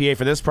bought an RPA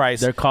for this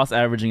price. They're cost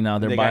averaging now.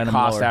 They're They buying got them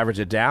cost lower. average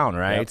it down,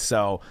 right? Yep.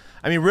 So,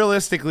 I mean,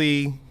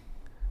 realistically,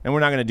 and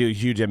we're not going to do a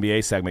huge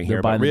NBA segment They're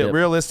here, but buying the dip.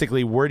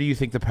 realistically, where do you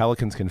think the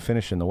Pelicans can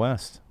finish in the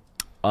West?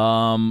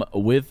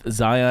 With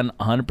Zion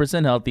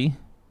 100% healthy,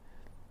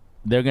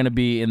 they're going to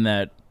be in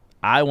that.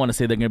 I want to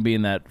say they're going to be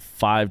in that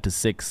 5 to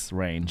 6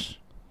 range.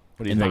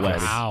 What do you in think? the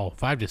West. Wow,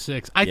 5 to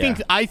 6. Yeah.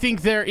 I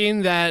think they're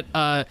in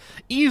that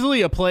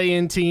easily a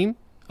play-in team.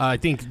 I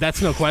think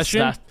that's no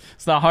question.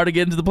 It's not hard to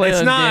get into the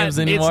playoff games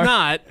anymore.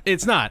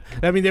 It's not.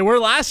 I mean, they were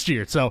last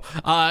year, so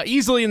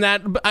easily in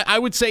that. I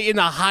would say in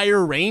the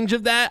higher range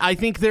of that. I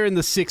think they're in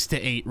the 6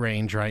 to 8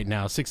 range right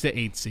now, 6 to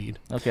 8 seed.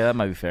 Okay, that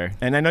might be fair.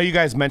 And I know you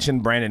guys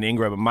mentioned Brandon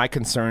Ingram, but my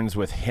concerns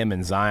with him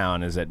and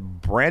Zion is that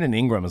Brandon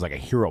Ingram is like a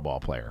hero ball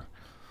player.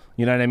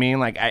 You know what I mean?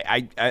 Like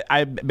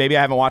I maybe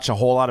I haven't watched a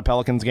whole lot of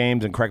Pelicans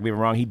games, and correct me if I'm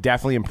wrong. He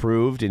definitely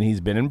improved, and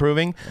he's been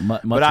improving.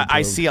 But I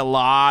improved. see a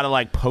lot of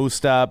like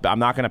post up. I'm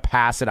not going to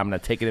pass it. I'm going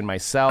to take it in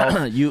myself.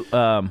 And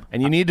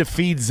you need to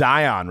feed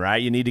Zion,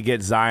 right? You need to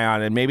get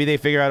Zion, and maybe they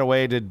figure out a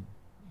way to.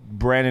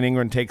 Brandon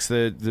Ingram takes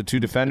the two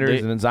defenders,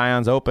 and then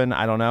Zion's open.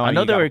 I don't know. I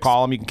know they were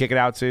call him. You can kick it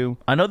out too.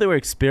 I know they were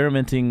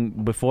experimenting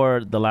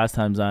before the last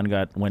time Zion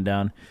went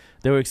down.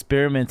 They were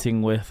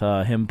experimenting with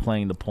him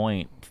playing the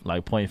point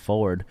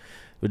forward,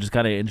 which is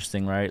kind of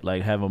interesting, right?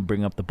 Like have him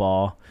bring up the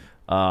ball.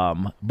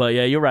 But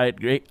yeah, you're right.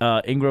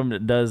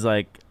 Ingram does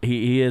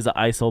he is an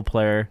ISO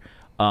player,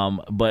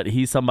 but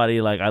he's somebody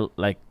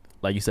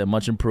like you said,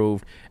 much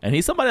improved. And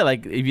he's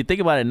somebody if you think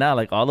about it now,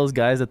 all those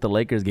guys that the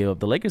Lakers gave up,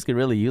 the Lakers could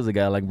really use a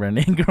guy like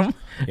Brandon Ingram.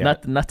 Yeah.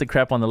 Not to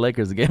crap on the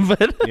Lakers again,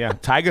 but Yeah,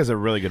 Tyga's a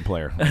really good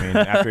player. I mean,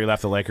 after he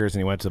left the Lakers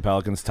and he went to the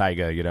Pelicans,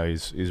 Tyga,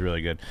 he's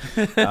really good.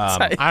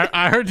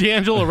 I heard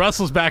D'Angelo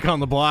Russell's back on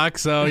the block,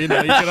 so you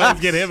can always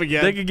get him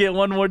again. they could get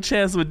one more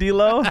chance with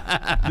D'Lo,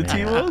 the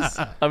T-Wolves.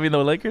 I mean,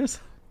 the Lakers.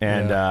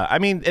 And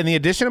and the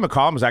addition of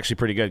McCollum is actually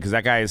pretty good because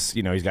that guy's,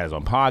 he's got his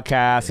own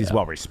podcast. He's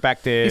well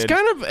respected. He's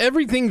kind of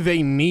everything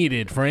they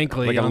needed,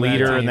 frankly. like a on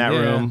leader that in that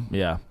team. room.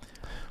 Yeah.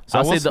 So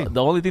I'll we'll say see.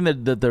 the only thing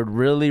that they're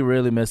really,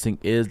 really missing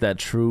is that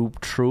true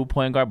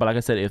point guard. But like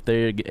I said, if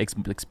they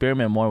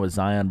experiment more with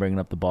Zion bringing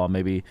up the ball,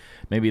 maybe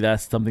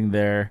that's something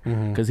there.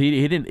 Because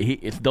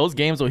if those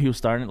games where he was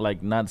starting,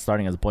 not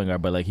starting as a point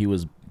guard, but he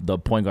was the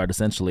point guard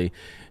essentially,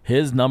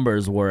 his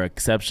numbers were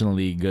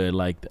exceptionally good.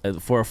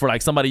 For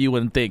somebody you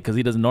wouldn't think, because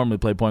he doesn't normally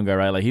play point guard,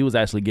 right? He was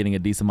actually getting a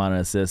decent amount of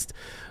assists.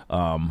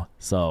 Well,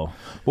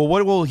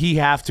 what will he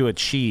have to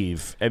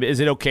achieve? Is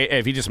it okay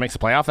if he just makes the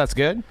playoff? That's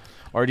good.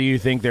 Or do you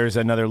think there's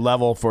another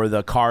level for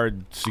the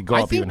card to go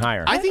up even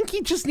higher? I think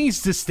he just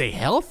needs to stay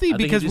healthy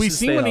think he because just we've needs to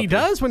seen stay what he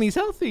healthy. does when he's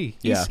healthy.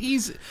 Yeah.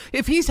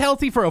 If he's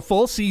healthy for a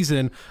full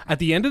season, at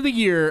the end of the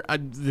year,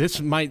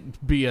 this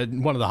might be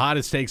one of the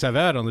hottest takes I've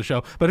had on the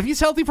show, but if he's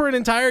healthy for an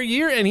entire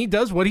year and he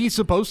does what he's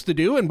supposed to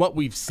do and what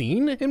we've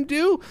seen him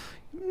do,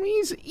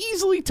 he's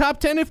easily top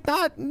 10, if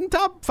not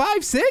top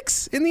 5,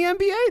 6 in the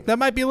NBA. That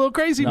might be a little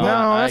crazy, No, but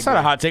No, I that's not a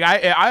agree. hot take.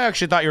 I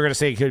actually thought you were going to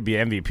say he could be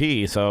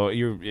MVP. So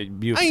you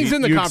he's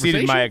in the exceeded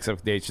conversation. my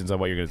expectations of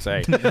what you're going to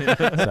say.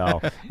 So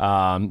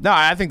no,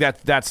 I think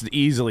that's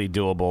easily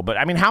doable. But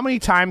I mean, how many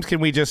times can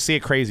we just see a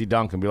crazy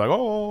dunk and be like,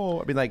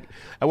 oh? I mean,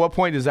 at what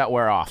point does that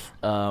wear off?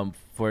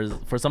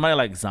 for somebody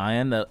like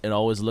Zion, that it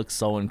always looks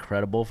so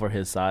incredible for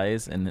his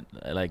size and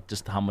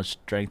just how much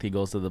strength he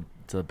goes to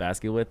the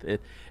basket with.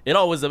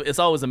 It's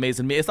always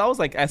amazing to me. It's always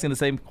asking the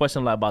same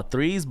question about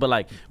threes,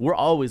 but we're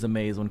always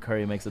amazed when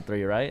Curry makes a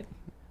three, right?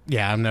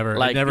 yeah, I'm never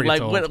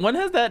gets old. when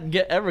has that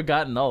ever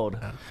gotten old?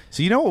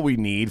 So you know what we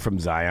need from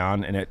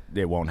Zion, and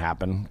it won't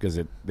happen because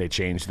they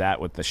changed that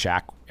with the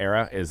Shaq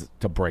era, is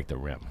to break the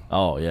rim.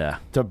 Oh yeah,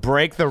 To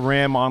break the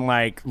rim on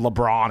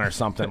LeBron or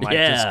something.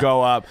 Yeah. Just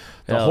go up.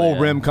 The Hell whole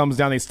yeah. rim comes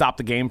down. They stop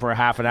the game for a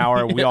half an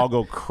hour. We all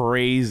go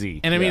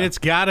crazy. And I mean, it's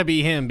got to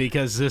be him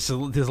because this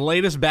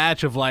latest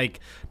batch of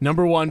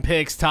number one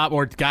picks, top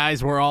or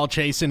guys we're all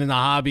chasing in the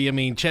hobby. I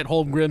mean, Chet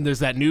Holmgren. There's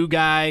that new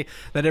guy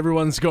that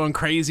everyone's going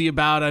crazy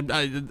about,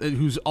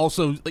 who's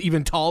also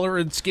even taller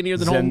and skinnier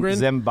than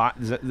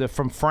Holmgren.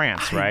 From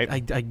France,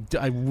 right?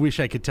 I wish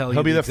I could tell you.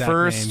 He'll be the exact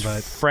first name,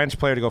 but French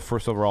player to go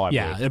first overall. I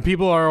yeah, believe. and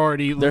people are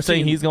already. they're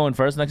saying he's going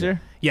first next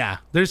year. Yeah,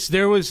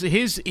 there was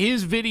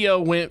his video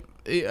went.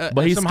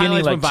 But he's some skinny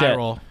highlights like went Chet.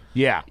 viral.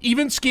 Yeah.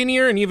 Even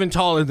skinnier and even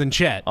taller than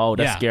Chet. Oh,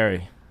 that's Yeah.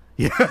 scary.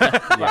 Yeah.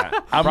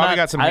 Probably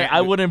got some.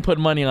 I wouldn't put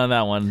money on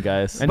that one,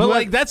 guys. And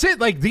But that's it.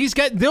 These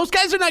guys, those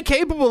guys are not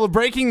capable of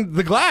breaking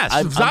the glass.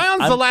 I'm-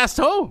 Zion's I'm- the last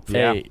hope.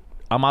 Hey,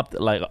 I'm up.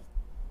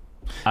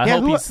 I Yeah,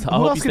 hope who I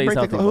hope he stays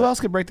healthy. who else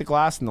could break the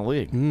glass in the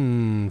league?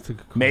 It's a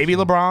good Maybe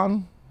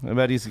LeBron. I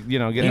bet he's getting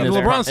In up his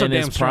there. LeBron's so in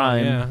damn his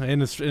strong. prime. Yeah, in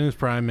his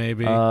prime,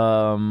 maybe.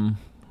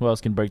 Who else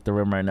can break the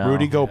rim right now?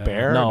 Rudy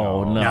Gobert?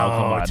 No, come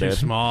on, too dude.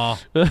 small.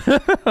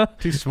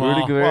 Too small.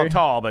 Rudy Gobert. Well,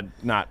 tall, but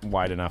not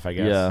wide enough, I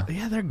guess. Yeah.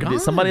 Yeah, they're gone.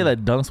 Somebody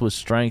that dunks with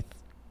strength,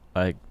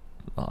 like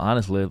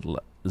honestly,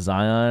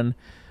 Zion.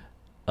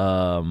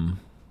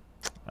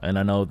 And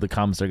I know the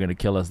comments are going to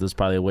kill us. There's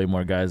probably way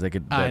more guys that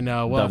could I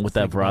know. We'll have dunk with to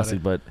that think about velocity,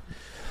 it. but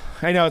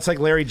I know, it's like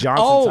Larry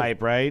Johnson Oh,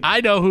 type, right?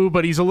 I know who,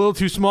 but he's a little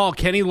too small.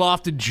 Kenny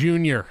Lofton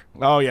Jr.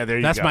 Oh, yeah, there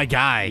you That's go. my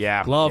guy.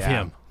 Yeah. Love yeah.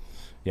 him.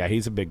 Yeah,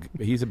 he's a big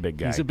guy. He's a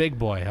big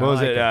boy. What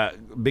was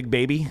it? Big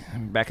Baby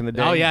back in the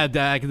day? Oh, yeah,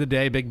 back in the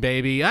day, big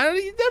baby. He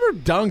never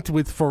dunked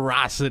with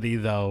ferocity,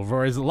 though.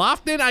 Whereas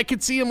Lofton, I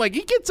could see him, like,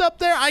 he gets up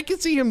there. I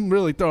could see him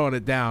really throwing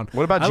it down.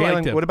 What about I liked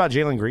Jalen? him. What about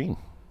Jalen Green?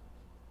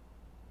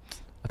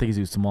 I think he's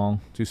too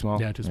small. Too small?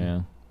 Yeah, too small.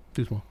 Yeah.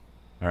 Too small.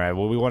 All right,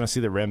 well, we want to see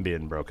the rim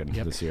being broken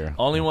Yep. this year.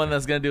 Only one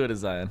that's going to do it is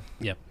Zion.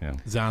 Yep. Yeah.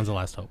 Zion's the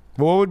last hope.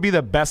 Well, what would be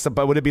the best?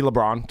 Would it be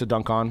LeBron to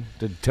dunk on?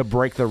 To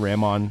break the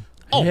rim on?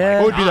 Oh, Yeah.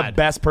 Who would be the God.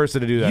 best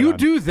person to do that You on?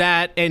 do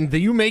that, and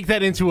you make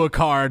that into a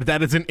card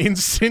that is an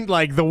instant,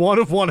 like, the one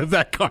of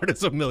that card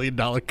is $1 million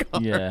card.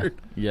 Yeah.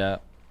 Yeah.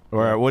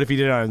 Or what if you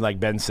did it on, like,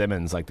 Ben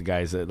Simmons, like the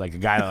guys that, like a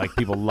guy that, like,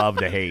 people love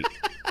to hate?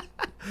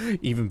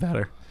 Even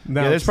better.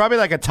 No, Yeah, there's probably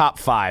like a top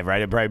 5, right?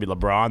 It'd probably be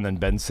LeBron, then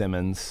Ben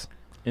Simmons.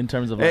 In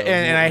terms of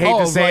And I hate Oh,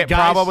 to say like it,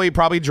 guys-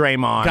 probably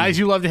Draymond. guys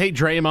you love to hate: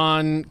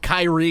 Draymond,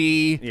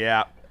 Kyrie.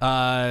 Yeah.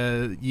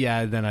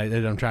 Yeah. Then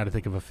I'm trying to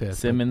think of a fifth.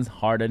 Simmons,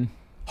 Harden.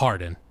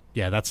 Harden.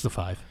 Yeah, that's the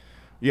 5.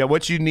 Yeah,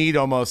 what you need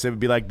almost, it would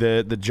be like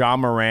the Ja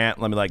Morant.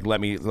 Let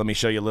me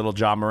show you a little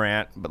Ja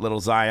Morant, but little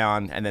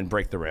Zion, and then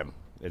break the rim.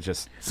 It's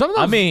just Some of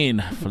those, I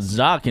mean,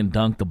 Ja can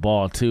dunk the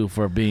ball too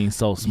for being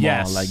so small.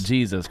 Yes. Like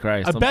Jesus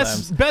Christ.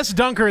 best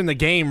dunker in the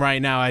game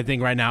right now. I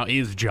think right now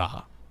is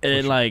Ja.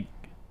 And like,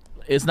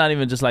 it's not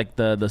even just like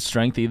the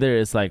strength either.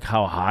 It's like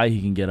how high he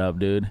can get up,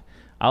 dude.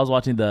 I was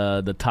watching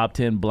the top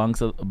 10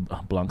 blocks of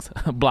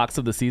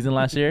the season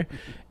last year,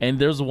 and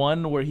there's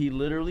one where he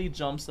literally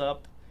jumps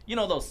up. You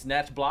know those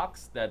snatch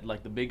blocks that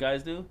like the big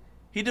guys do?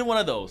 He did one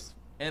of those,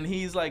 and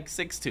he's like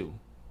 6'2".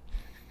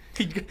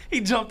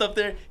 He jumped up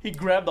there. He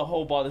grabbed the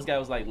whole ball. This guy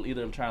was like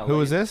either trying to. who lay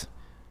was it. this?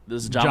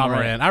 This is Ja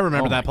Morant. I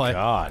remember Oh that my play.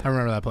 God. I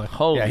remember that play.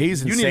 Holy, Yeah,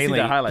 he's you need to see insanely.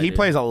 that highlight, He dude.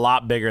 plays a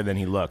lot bigger than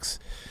he looks.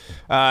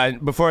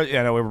 Before I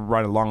know we're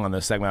running long on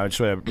this segment, I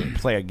just want to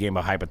play a game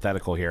of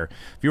hypothetical here.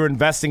 If you were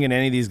investing in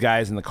any of these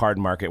guys in the card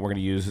market, we're going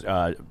to use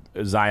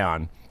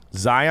Zion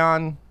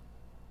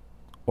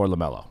or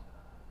LaMelo.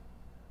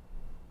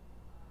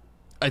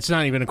 It's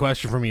not even a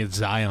question for me. It's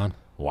Zion.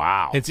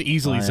 Wow, It's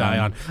easily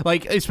Zion. Zion.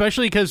 Like,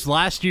 especially because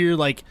last year,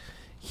 like,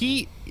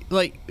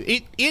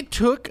 it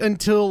took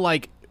until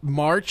like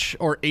March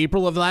or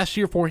April of last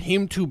year for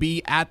him to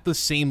be at the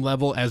same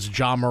level as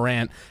Ja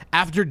Morant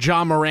after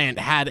Ja Morant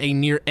had a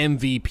near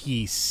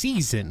MVP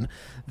season.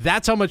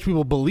 That's how much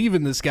people believe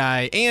in this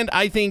guy. And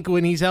I think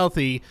when he's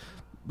healthy,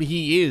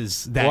 he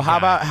is that Well,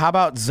 guy. how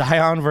about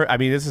Zion? I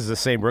mean, this is the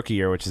same rookie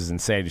year, which is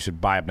insane. You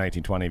should buy up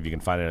 1920 if you can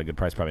find it at a good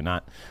price. Probably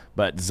not.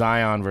 But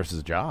Zion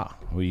versus Ja,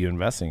 who are you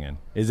investing in?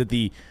 Is it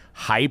the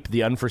hype,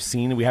 the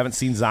unforeseen? We haven't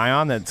seen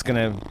Zion that's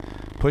going to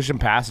push him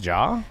past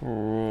Ja?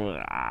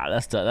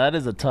 That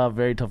is a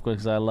very tough question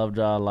because I love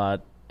Ja a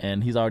lot,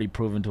 and he's already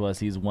proven to us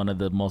he's one of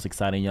the most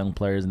exciting young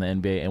players in the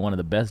NBA and one of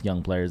the best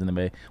young players in the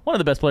NBA, one of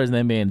the best players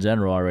in the NBA in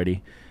general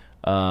already.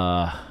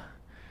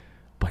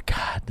 But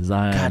God,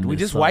 Zion. God, we is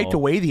just so- wiped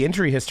away the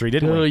injury history,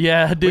 didn't we? Dude,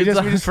 yeah, dude. We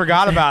just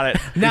forgot about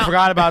it. We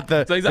forgot about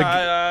the. We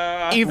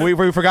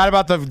forgot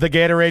about the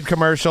Gatorade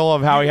commercial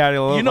of how he had a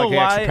little you know like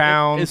why? extra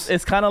pounds.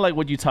 It's kind of like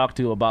what you talked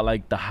to about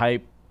like the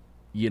hype.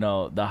 You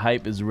know, the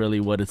hype is really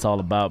what it's all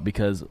about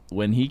because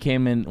when he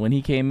came in,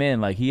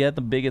 like he had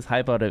the biggest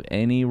hype out of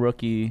any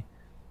rookie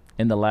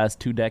in the last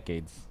 2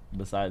 decades,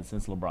 since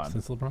LeBron.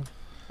 Since LeBron?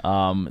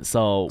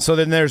 So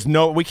then there's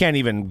we can't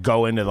even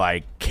go into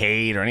like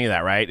Cade or any of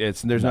that, right?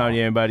 There's not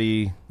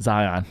anybody.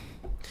 Zion.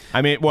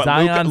 I mean, what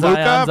Zion,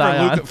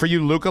 Luka for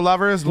you Luka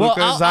lovers? Well,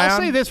 Luka, I'll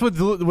Zion. say this with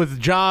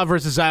Ja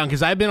versus Zion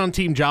because I've been on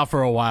Team Ja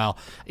for a while.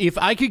 If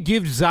I could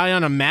give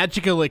Zion a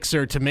magic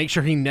elixir to make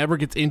sure he never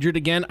gets injured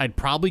again, I'd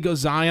probably go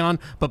Zion.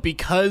 But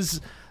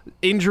because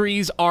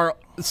injuries are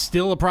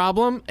still a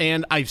problem,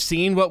 and I've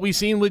seen what we've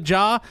seen with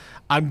Ja,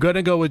 I'm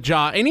gonna go with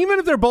Ja. And even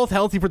if they're both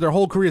healthy for their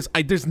whole careers,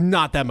 there's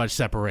not that much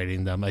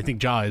separating them. I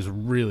think Ja is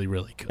really,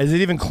 really good. Is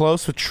it even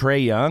close with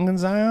Trae Young and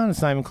Zion?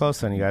 It's not even close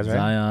to any guys, right?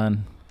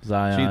 Zion.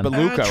 Jeez, but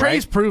Luka,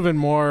 Trey's right? proven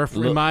more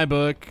in my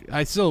book.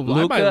 I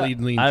might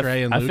lean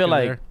Trey and Luka. I feel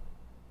like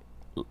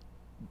there.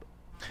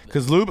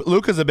 Because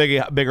Luka's a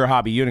bigger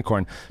hobby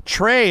unicorn.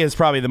 Trae is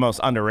probably the most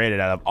underrated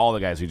out of all the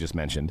guys we just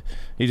mentioned.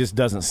 He just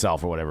doesn't sell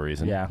for whatever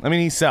reason. Yeah. I mean,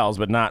 he sells,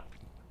 but not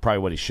probably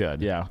what he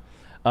should. Yeah.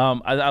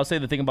 I'll say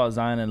the thing about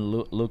Zion and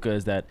Luka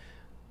is that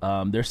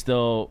they're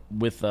still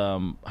with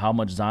how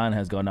much Zion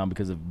has gone down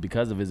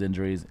because of his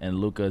injuries, and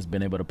Luka has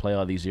been able to play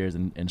all these years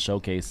and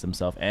showcase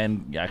himself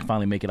and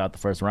finally make it out the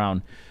first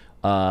round.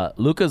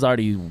 Luka's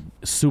already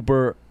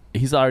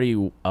he's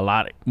already a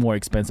lot more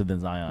expensive than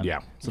Zion.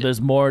 Yeah. So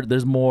there's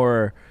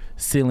more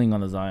ceiling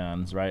on the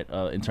Zions, right?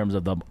 In terms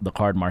of the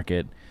card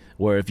market,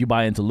 where if you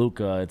buy into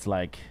Luka, it's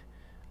like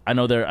I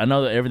know that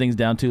everything's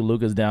down too.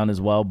 Luka's down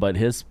as well, but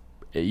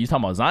you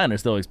talking about Zion are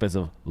still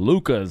expensive.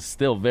 Luka is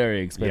still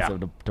very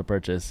expensive to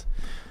purchase.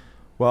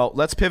 Well,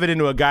 let's pivot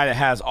into a guy that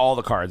has all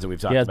the cards that we've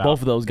talked about. He has both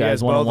of those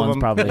guys, one-on-ones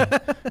probably.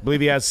 I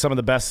believe he has some of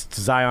the best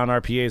Zion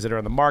RPAs that are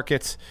on the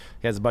market.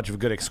 He has a bunch of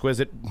good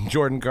exquisite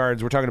Jordan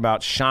cards. We're talking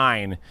about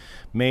Shine,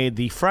 made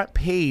the front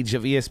page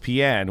of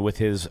ESPN with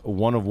his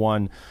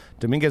one-of-one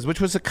Dominguez, which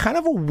was a kind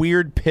of a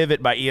weird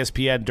pivot by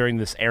ESPN during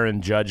this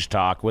Aaron Judge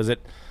talk. Was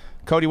it?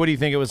 Cody, what do you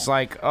think? It was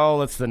like,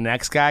 oh, it's the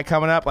next guy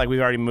coming up? Like, we've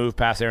already moved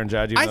past Aaron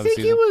Judge. I think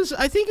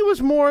it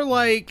was more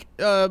like,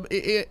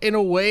 in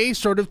a way,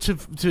 sort of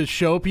to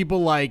show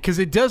people, like, because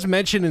it does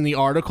mention in the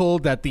article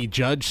that the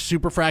Judge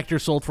Superfractor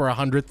sold for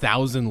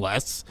 $100,000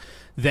 less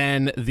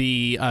than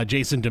the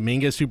Jason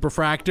Dominguez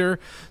Superfractor.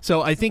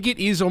 So I think it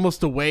is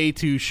almost a way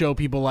to show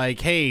people,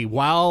 like, hey,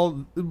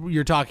 while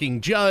you're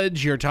talking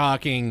Judge, you're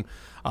talking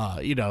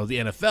the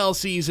NFL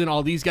season,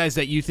 all these guys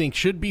that you think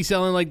should be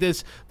selling like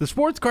this. The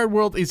sports card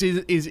world is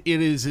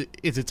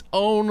its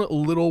own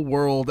little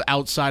world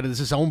outside of this,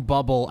 its own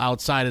bubble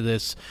outside of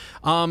this.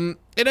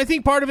 And I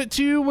think part of it,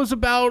 too, was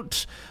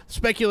about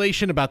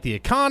speculation about the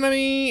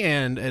economy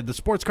and the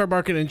sports card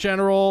market in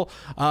general,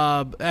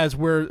 as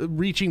we're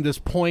reaching this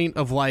point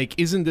of, like,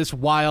 isn't this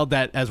wild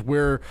that as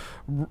we're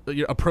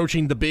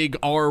approaching the big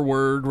R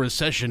word,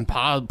 recession,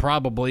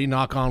 probably,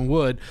 knock on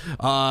wood,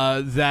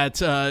 that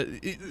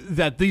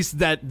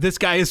this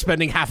guy is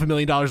spending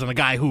 $500,000 on a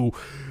guy who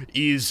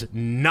is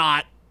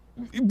not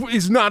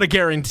a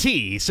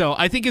guarantee. So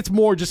I think it's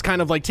more just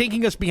kind of like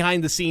taking us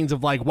behind the scenes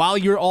of, like, while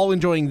you're all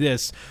enjoying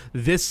this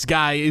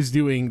guy is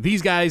doing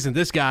these guys and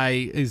this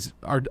guy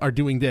are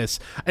doing this.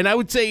 And I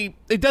would say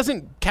it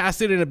doesn't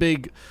cast it in a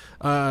big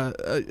it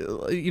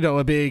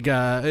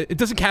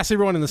doesn't cast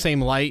everyone in the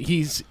same light.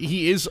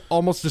 He is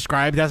almost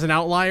described as an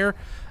outlier,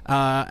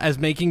 as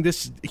making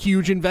this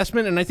huge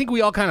investment, and I think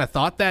we all kind of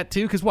thought that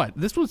too, because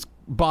this was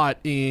bought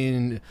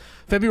in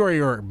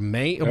February or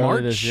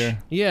March this year.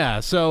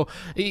 Yeah, so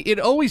it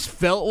always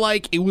felt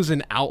like it was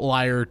an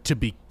outlier to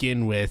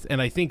begin with,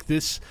 and I think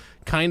this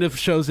kind of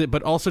shows it,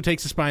 but also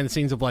takes us behind the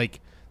scenes of,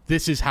 like,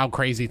 this is how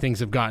crazy things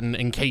have gotten,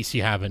 in case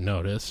you haven't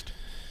noticed.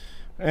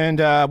 And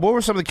what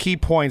were some of the key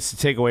points to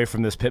take away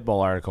from this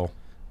Pitbull article?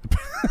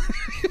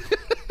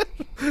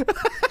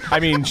 I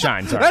mean,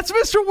 Shine, sorry. That's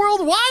Mr.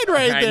 Worldwide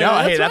right there.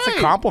 I know. That's a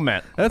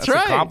compliment. That's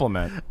right. a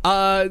compliment.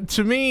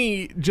 To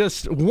me,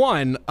 just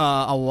one,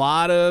 a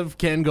lot of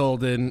Ken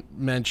Golden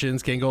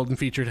mentions. Ken Golden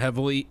featured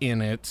heavily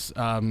in it.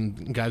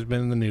 Guy's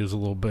been in the news a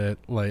little bit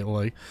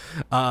lately.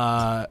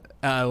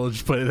 We'll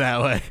just put it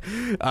that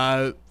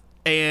way.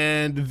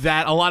 And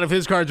that a lot of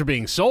his cards are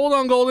being sold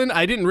on Golden.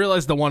 I didn't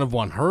realize the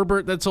one-of-one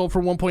Herbert that sold for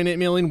 $1.8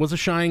 million was a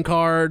Shine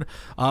card.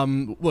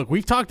 Look,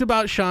 we've talked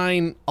about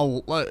Shine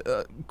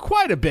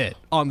quite a bit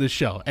on this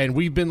show, and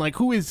we've been like,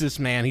 who is this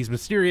man? He's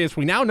mysterious.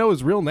 We now know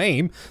his real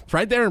name. It's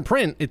right there in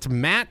print. It's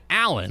Matt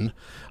Allen.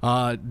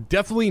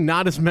 Definitely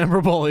not as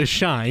memorable as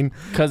Shine.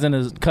 Cousin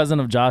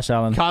of Josh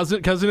Allen.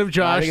 Cousin of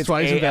Josh. I think it's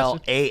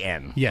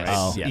A-L-A-N. Yes. Right?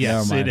 Oh,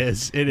 yes, it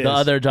is. The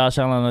other Josh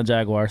Allen on the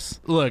Jaguars.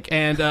 Look,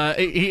 and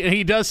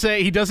he does say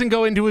he doesn't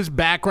go into his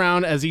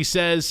background, as he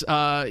says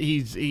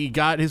he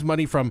got his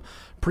money from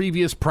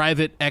previous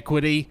private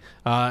equity,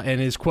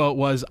 and his quote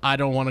was, "I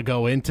don't want to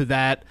go into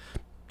that.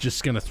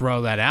 Just going to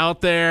throw that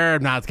out there.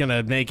 I'm not going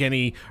to make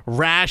any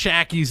rash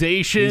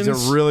accusations."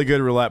 He's a really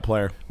good roulette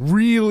player.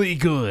 Really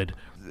good.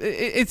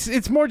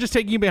 It's more just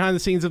taking you behind the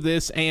scenes of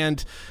this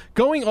and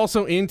going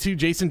also into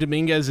Jason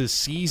Dominguez's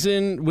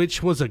season,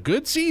 which was a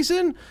good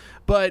season,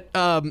 but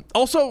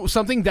also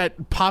something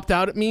that popped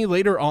out at me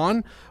later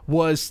on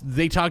was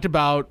they talked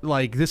about,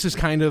 like, this is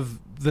kind of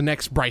the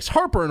next Bryce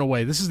Harper in a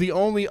way. This is the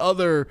only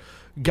other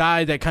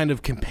guy that kind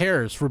of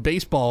compares for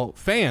baseball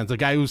fans. A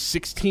guy who was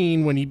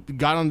 16 when he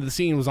got onto the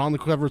scene, was on the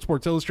cover of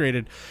Sports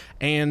Illustrated,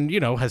 and,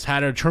 has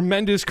had a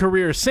tremendous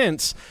career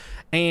since.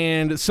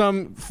 And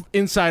some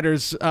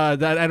insiders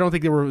that I don't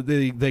think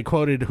they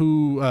quoted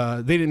who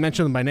they didn't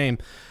mention them by name,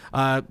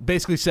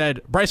 basically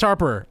said Bryce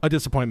Harper a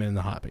disappointment in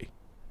the hobby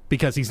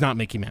because he's not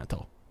Mickey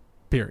Mantle.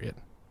 Period.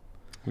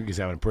 I think he's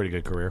having a pretty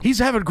good career. He's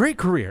having a great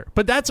career,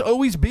 but that's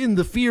always been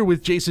the fear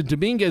with Jason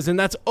Dominguez, and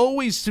that's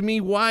always to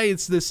me why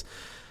it's this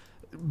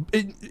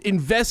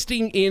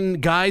investing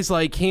in guys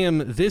like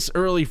him this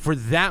early for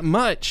that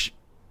much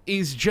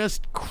is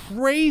just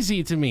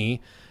crazy to me.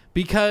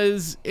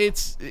 Because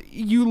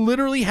you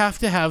literally have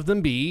to have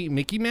them be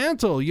Mickey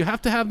Mantle. You have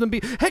to have them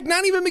be, heck,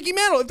 not even Mickey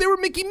Mantle. If they were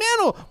Mickey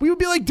Mantle, we would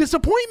be like,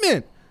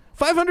 disappointment.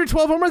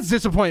 512 home runs,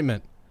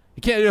 disappointment.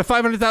 You can't,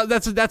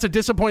 500,000, that's a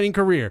disappointing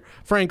career,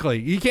 frankly.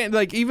 You can't,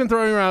 like, even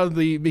throwing around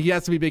he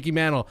has to be Mickey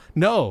Mantle.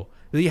 No,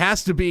 he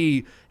has to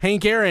be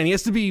Hank Aaron. He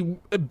has to be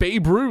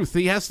Babe Ruth.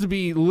 He has to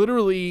be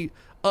literally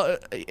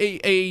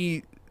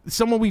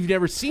someone we've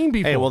never seen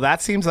before. Hey, well,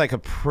 that seems like a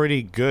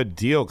pretty good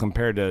deal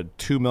compared to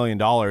 $2 million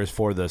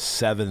for the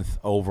 7th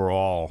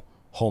overall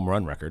home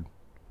run record.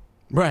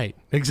 Right.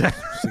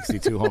 Exactly.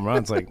 62 home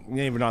runs. Like you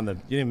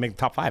didn't even make the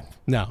top 5.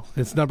 No,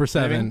 it's number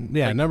 7. I mean,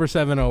 yeah, number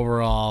 7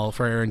 overall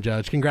for Aaron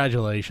Judge.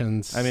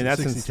 Congratulations. I mean,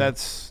 that's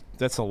 62.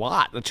 that's a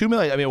lot. The $2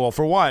 million. I mean, well,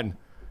 for one,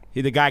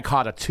 the guy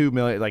caught a $2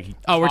 million. Like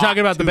we're talking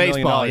about the $2 million.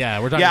 baseball. Yeah,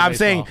 we're talking. Yeah, about I'm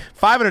saying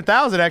baseball.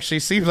 $500,000 actually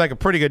seems like a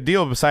pretty good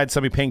deal. Besides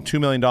somebody paying $2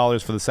 million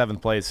for the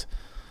 7th place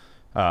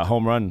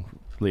home run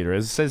leader.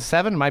 It says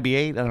 7, might be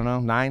 8. I don't know,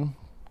 9.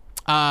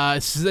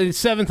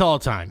 7th all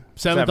time. 7th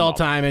Seventh all all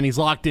time, and he's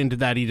locked into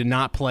that. He did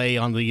not play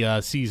on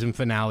the season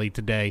finale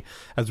today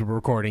as we're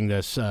recording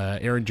this.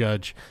 Aaron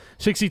Judge,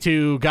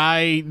 62.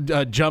 Guy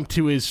jumped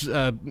to his,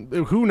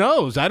 who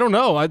knows? I don't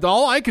know.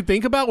 All I could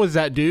think about was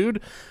that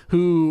dude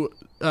who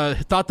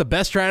thought the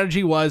best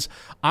strategy was,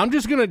 I'm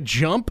just going to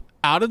jump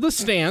out of the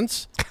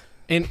stands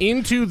and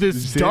into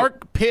this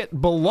dark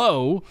pit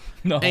below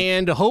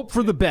and hope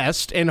for the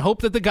best and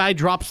hope that the guy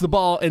drops the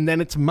ball and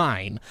then it's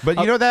mine. But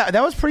you know that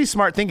was pretty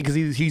smart thinking because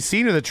he's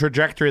seen the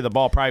trajectory of the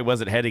ball probably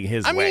wasn't heading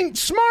his way. I mean,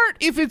 smart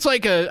if it's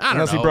like I don't know.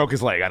 Unless he broke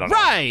his leg. I don't know.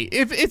 Right.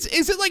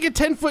 Is it like a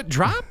 10-foot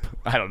drop?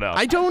 I don't know.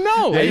 I don't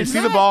know. Yeah, you It's see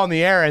the not- ball in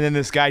the air and then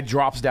this guy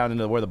drops down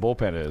into where the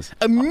bullpen is.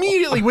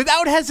 Immediately,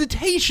 without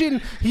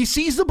hesitation, he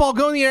sees the ball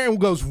go in the air and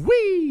goes,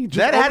 wee! just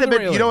That over had to the been,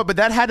 railing. you know what? But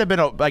that had to been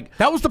like.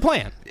 That was the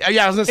plan.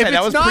 Yeah, I was gonna say If that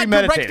it's was not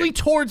premeditated. directly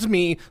towards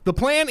me, the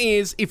plan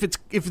is if it's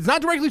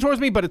not directly towards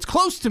me, but it's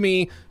close to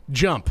me,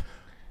 jump.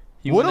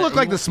 Would have looked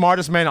like the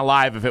smartest man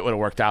alive if it would have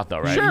worked out, though,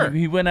 right? Sure.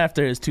 He went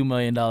after his $2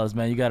 million,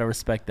 man. You got to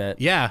respect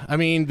that. Yeah, I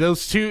mean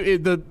those two.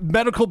 The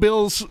medical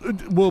bills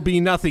will be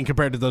nothing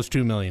compared to those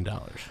 $2 million.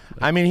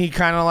 I mean, he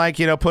kind of like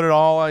put it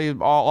all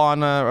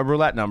on a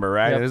roulette number,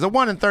 right? Yep. There's a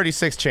 1 in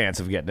 36 chance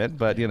of getting it,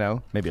 but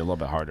maybe a little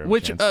bit harder.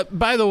 Which, chance.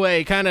 by the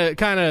way, kind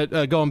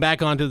of going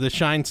back onto the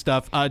Shine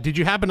stuff. Did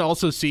you happen to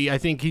also see? I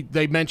think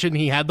they mentioned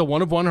he had the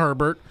 1-of-1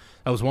 Herbert.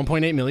 That was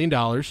 $1.8 million.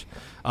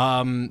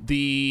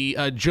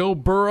 The Joe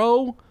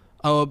Burrow.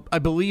 I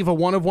believe a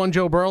 1-of-1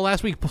 Joe Burrow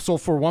last week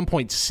sold for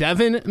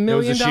 $1.7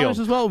 million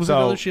as well. It was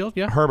another Shield.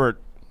 Yeah,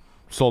 Herbert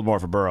sold more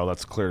for Burrow.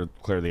 Let's clear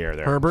the air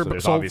there. Herbert so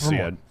there's sold obviously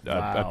for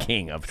a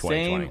king of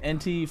 2020.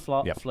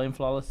 Same Yep. Flame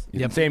Flawless.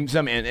 Yep.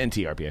 Some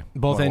NT RPA.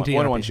 Both NT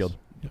 1-1 RPAs. Shield.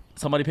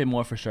 Somebody paid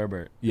more for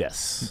Sherbert.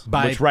 Yes,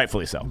 By- which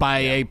rightfully so. by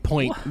a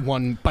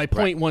 $0.1 by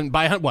 $0.1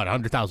 by what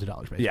 $100,000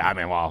 basically. Yeah, I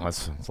mean, wow,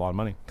 that's a lot of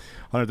money.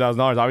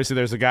 $100,000. Obviously,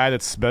 there's a guy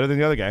that's better than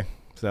the other guy.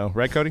 So,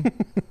 right, Cody?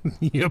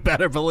 You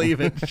better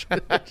believe it.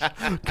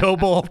 Go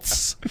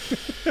Bolts.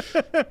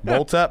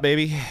 Bolt up,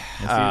 baby.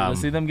 Let's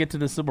see them get to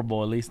the Super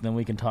Bowl at least, then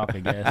we can talk, I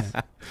guess.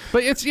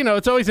 But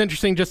it's always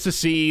interesting just to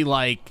see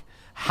like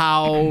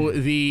how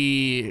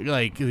the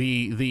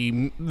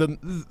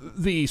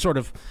sort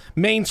of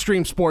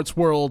mainstream sports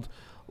world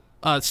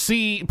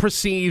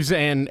perceives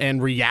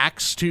and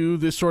reacts to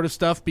this sort of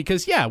stuff,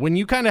 because when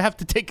you kind of have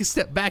to take a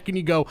step back and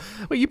you go,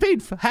 well, you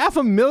paid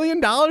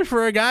 $500,000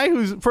 for a guy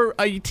who's for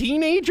a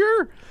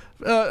teenager's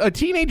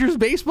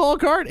baseball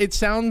card. It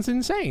sounds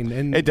insane,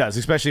 and It does,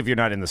 especially if you're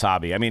not in this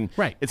hobby. I mean,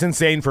 Right. it's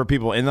insane for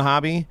people in the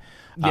hobby.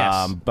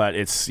 Yes. But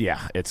it's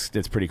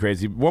pretty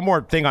crazy. One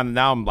more thing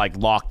now I'm like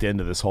locked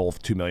into this whole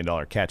 $2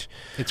 million catch.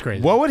 It's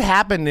crazy. What would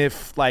happen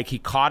if like he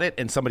caught it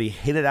and somebody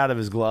hit it out of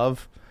his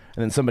glove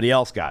and then somebody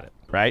else got it?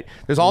 Right?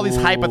 There's all these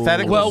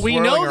hypotheticals. Well, we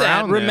know swirling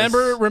that. around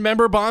this.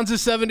 Remember Bonds'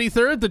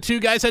 73rd. The two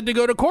guys had to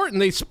go to court,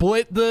 and they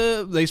split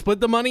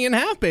the money in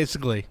half,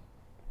 basically.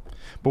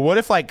 But what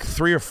if like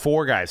 3 or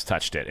 4 guys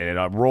touched it and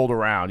it rolled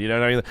around? You know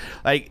what I mean?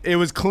 Like it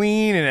was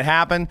clean and it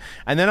happened.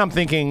 And then I'm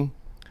thinking,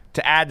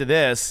 to add to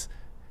this,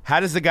 how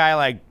does the guy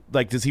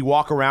like does he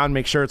walk around,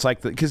 make sure it's like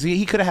because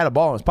he could have had a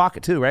ball in his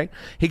pocket too, right?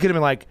 He could have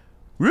been like,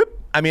 whoop.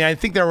 I mean, I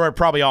think they were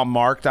probably all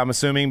marked. I'm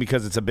assuming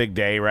because it's a big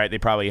day, right? They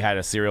probably had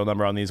a serial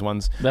number on these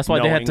ones. That's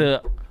why they had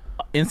knowing- to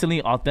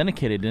instantly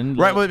authenticate it, didn't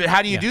Right, but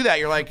how do you do that?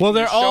 You're like, Well,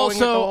 they're you're showing it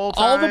the also whole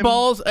all the time?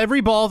 balls, every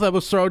ball that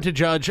was thrown to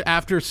Judge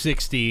after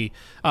 60.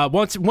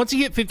 Once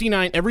he hit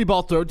 59, every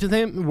ball thrown to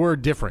them were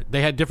different.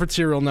 They had different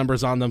serial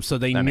numbers on them, so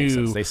they That makes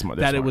knew sense. They're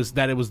that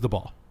smart. it was the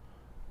ball.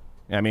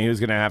 I mean, he was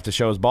going to have to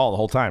show his ball the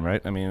whole time,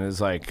 right? I mean,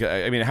 it's like,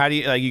 how do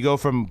you go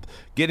from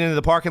getting into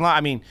the parking lot?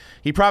 I mean,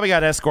 he probably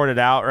got escorted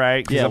out,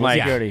 right? Yeah, I'm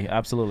like, security,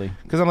 absolutely.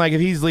 because I'm like, if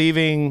he's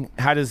leaving,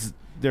 how does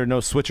there no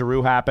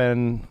switcheroo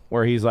happen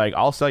where he's like,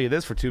 I'll sell you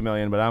this for $2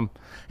 million,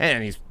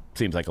 and he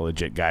seems like a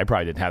legit guy.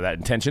 Probably didn't have that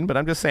intention, but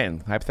I'm just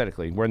saying,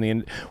 hypothetically, we're in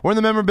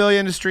the memorabilia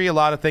industry. A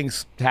lot of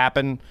things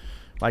happen.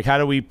 Like, how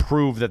do we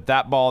prove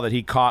that ball that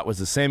he caught was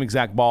the same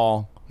exact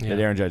ball that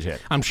Aaron Judge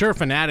hit? I'm sure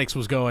Fanatics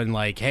was going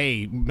like,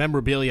 hey,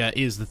 memorabilia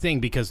is the thing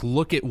because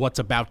look at what's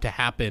about to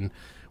happen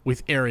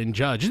with Aaron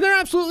Judge. And they're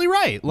absolutely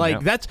right.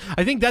 Like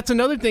I think that's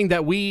another thing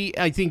that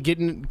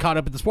getting caught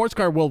up in the sports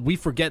card world, we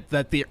forget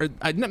that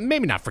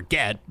maybe not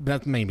forget,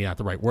 that's maybe not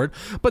the right word,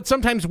 but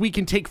sometimes we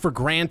can take for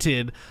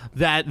granted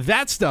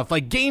that stuff,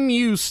 like game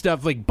use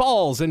stuff, like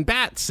balls and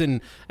bats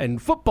and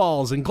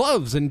footballs and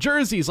gloves and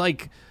jerseys,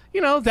 like,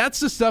 that's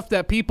the stuff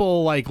that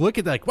people like look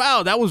at, like,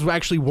 wow, that was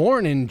actually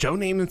worn in Joe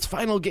Namath's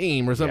final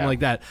game or something like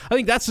that. I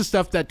think that's the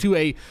stuff that to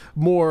a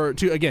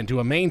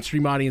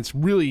mainstream audience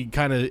really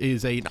kind of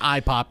is an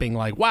eye-popping,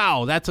 like,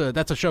 wow, that's a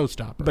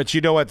showstopper. But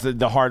you know what?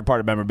 The hard part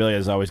of memorabilia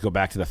is always go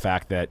back to the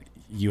fact that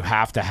you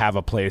have to have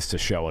a place to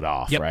show it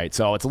off, right?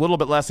 So it's a little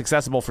bit less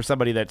accessible for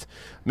somebody that's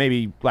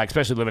maybe, like,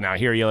 especially living out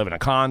here, you live in a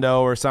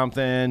condo or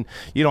something,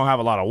 you don't have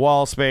a lot of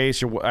wall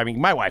space. I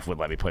mean, my wife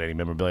wouldn't let me put any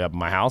memorabilia up in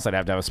my house. I'd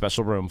have to have a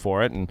special room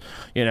for it, and,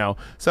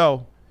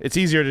 so it's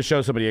easier to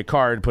show somebody a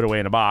card put away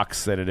in a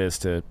box than it is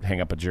to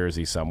hang up a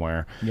jersey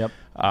somewhere. Yep.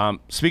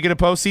 Speaking of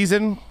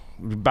postseason,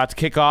 about to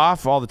kick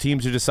off, all the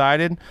teams are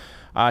decided.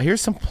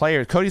 Here's some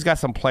players. Cody's got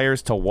some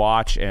players to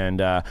watch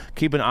and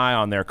keep an eye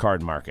on their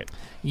card market.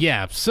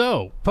 Yeah,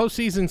 so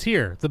postseason's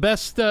here.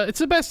 It's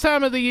the best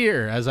time of the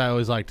year, as I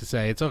always like to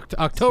say. It's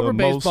October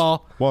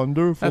baseball.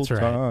 Wonderful That's right.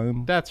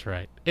 time. That's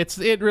right.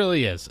 It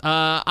really is.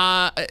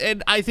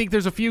 And I think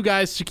there's a few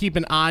guys to keep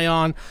an eye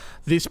on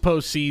this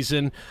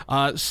postseason.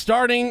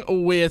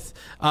 Starting with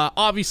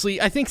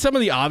obviously, I think some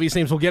of the obvious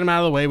names. We'll get them out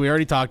of the way. We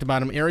already talked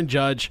about him. Aaron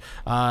Judge.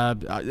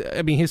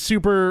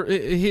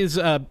 His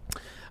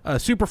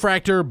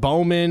Superfractor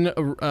Bowman,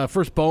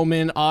 first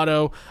Bowman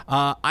auto.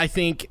 I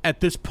think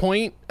at this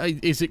point,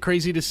 is it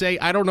crazy to say?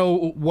 I don't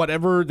know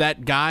whatever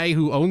that guy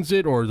who owns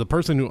it or the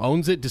person who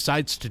owns it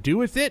decides to do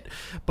with it,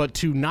 but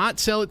to not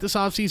sell it this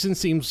offseason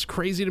seems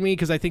crazy to me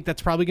because I think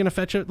that's probably going to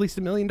fetch at least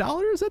 $1 million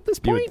at this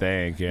point. You would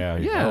think, yeah.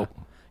 Yeah.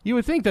 You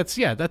would think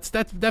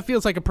that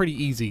feels like a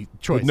pretty easy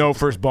choice. With no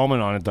first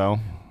Bowman on it, though.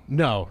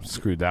 No,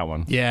 screwed that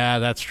one. Yeah,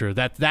 that's true.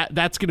 That's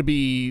going to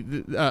be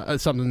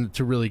something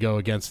to really go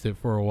against it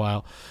for a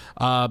while.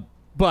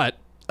 But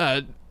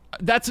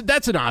that's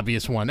an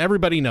obvious one.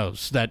 Everybody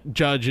knows that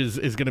Judge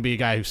is going to be a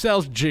guy who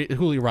sells.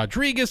 Julio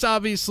Rodriguez,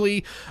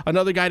 obviously,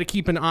 another guy to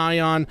keep an eye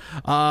on.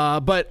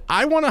 But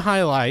I want to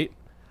highlight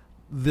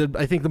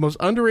I think the most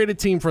underrated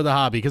team for the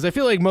hobby, because I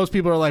feel like most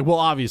people are like, well,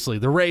 obviously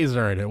the Rays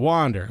are in it,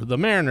 Wander, the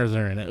Mariners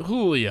are in it,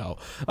 Julio,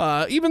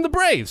 even the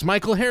Braves.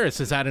 Michael Harris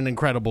has had an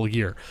incredible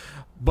year.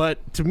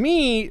 But to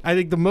me, I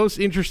think the most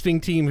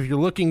interesting team, if you're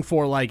looking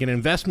for like an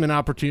investment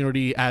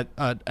opportunity at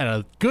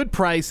a good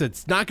price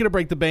that's not going to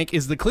break the bank,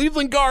 is the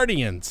Cleveland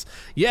Guardians.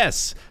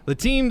 Yes, the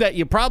team that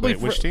you probably...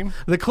 Wait, which team?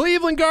 The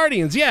Cleveland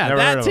Guardians. Yeah, Never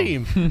that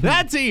team.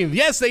 That team.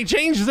 Yes, they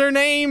changed their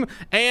name,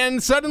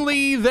 and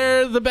suddenly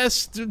they're the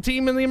best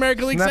team in the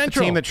American League Isn't that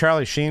Central. the team that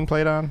Charlie Sheen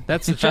played on?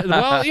 That's the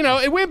well,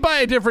 it went by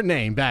a different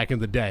name back in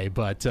the day,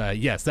 but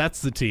yes,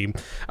 that's the team.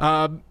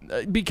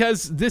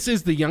 Because this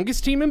is the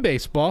youngest team in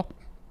baseball.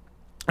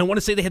 I want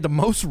to say they had the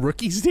most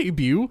rookies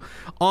debut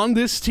on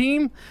this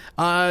team.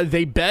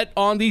 They bet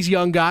on these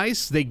young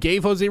guys. They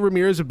gave Jose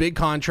Ramirez a big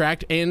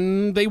contract,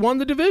 and they won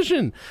the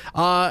division.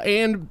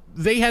 And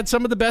they had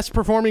some of the best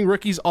performing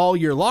rookies all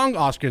year long.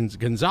 Oscar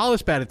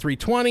Gonzalez batted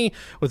 .320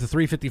 with a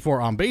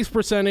 .354 on-base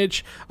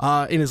percentage.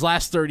 In his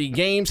last 30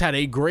 games, had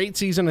a great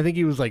season. I think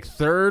he was like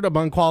third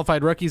among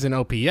qualified rookies in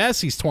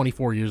OPS. He's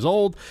 24 years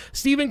old.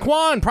 Steven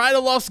Kwan, pride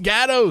of Los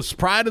Gatos,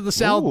 pride of the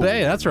South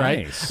Bay. That's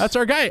right. Nice. That's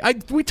our guy. I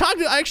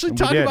actually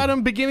talked about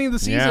him beginning of the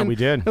season. Yeah, we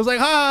did. It was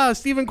like,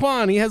 Steven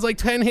Kwan. He has like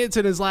 10 hits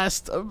in his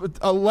last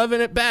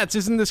 11 at-bats.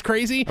 Isn't this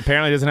crazy?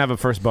 Apparently doesn't have a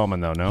first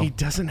Bowman, though, no? He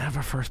doesn't have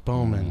a first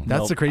Bowman.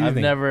 That's the crazy I've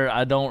thing.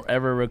 I don't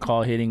ever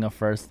recall hitting a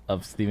first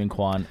of Steven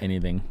Kwan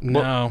anything.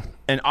 No.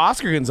 And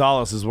Oscar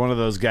Gonzalez is one of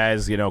those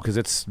guys, because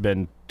it's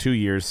been 2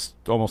 years,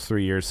 almost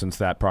 3 years since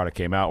that product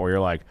came out, where you're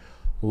like,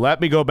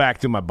 let me go back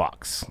to my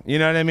Bucks. You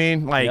know what I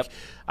mean? Like, Yep.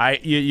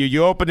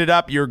 You opened it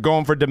up, you're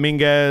going for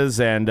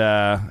Dominguez, and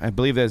I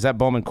believe is that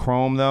Bowman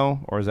Chrome, though?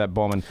 Or is that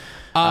Bowman?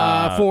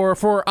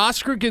 For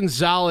Oscar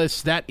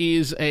Gonzalez, that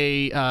is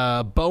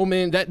a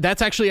Bowman.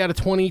 That's actually out of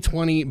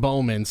 2020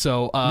 Bowman.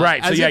 So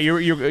right. So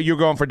you're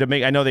going for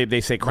Dominguez. I know they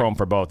say Chrome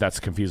for both. That's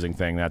a confusing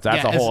thing. That's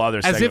a whole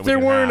other. As if there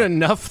weren't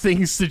enough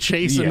things to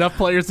chase, Yeah. enough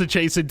players to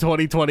chase in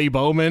 2020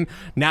 Bowman.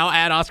 Now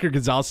add Oscar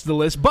Gonzalez to the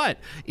list. But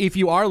if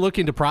you are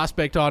looking to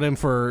prospect on him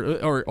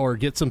or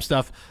get some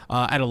stuff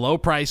at a low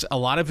price, a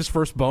lot of his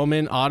first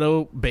Bowman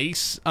auto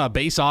base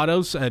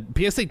autos,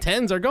 PSA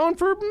 10s are going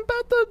for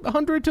about the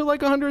 100 to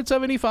like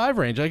 175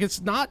 range. Like, it's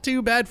not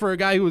too bad for a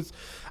guy who is,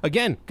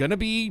 again, going to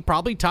be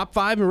probably top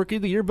 5 in Rookie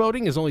of the Year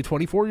voting, is only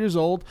 24 years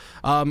old.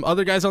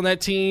 Other guys on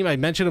that team, I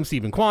mentioned him,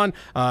 Steven Kwan.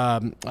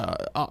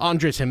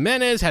 Andres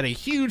Jimenez had a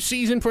huge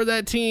season for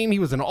that team. He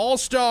was an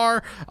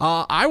all-star.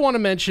 I want to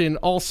mention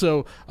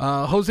also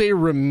Jose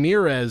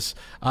Ramirez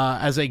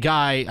as a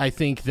guy I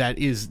think that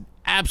is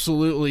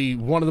absolutely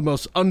one of the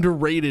most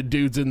underrated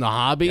dudes in the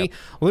hobby. Yep.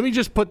 Let me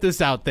just put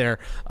this out there.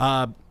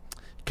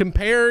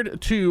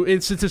 Compared to,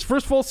 since his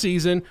first full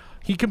season,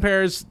 he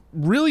compares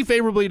really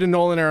favorably to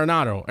Nolan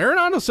Arenado.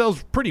 Arenado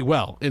sells pretty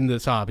well in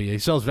this hobby. He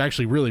sells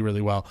actually really,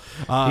 really well.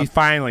 He's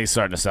finally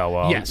starting to sell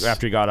well. Yes.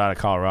 After he got out of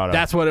Colorado.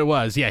 That's what it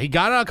was. Yeah, he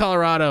got out of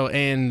Colorado,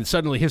 and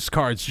suddenly his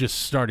cards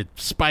just started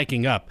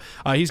spiking up.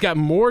 He's got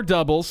more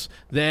doubles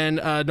than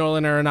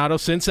Nolan Arenado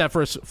since that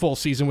first full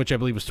season, which I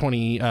believe was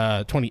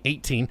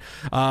 2018.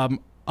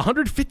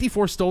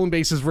 154 stolen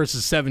bases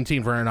versus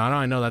 17 for Arenado.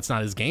 I know that's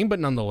not his game, but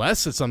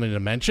nonetheless, it's something to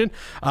mention.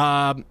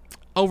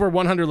 Over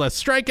 100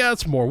 less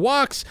strikeouts, more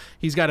walks.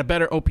 He's got a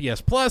better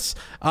OPS plus.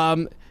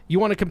 You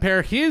want to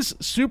compare his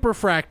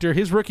superfractor,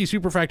 his rookie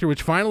superfractor,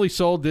 which finally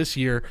sold this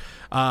year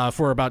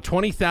for about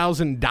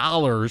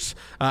 $20,000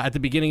 at the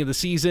beginning of the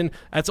season.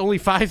 That's only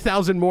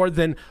 $5,000 more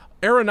than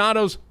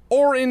Arenado's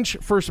orange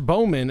first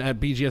Bowman at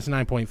BGS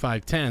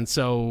 9.510.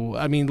 So,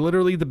 I mean,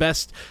 literally the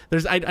best.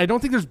 I don't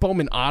think there's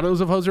Bowman autos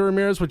of Jose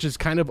Ramirez, which has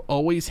kind of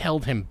always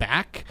held him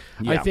back,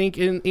 I think,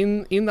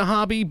 in the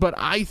hobby. But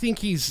I think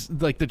he's,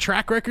 like, the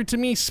track record to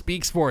me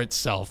speaks for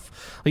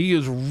itself. Like, he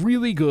is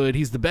really good.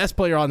 He's the best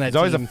player on that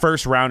team. He's always a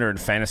first rounder in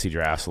fantasy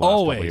drafts the last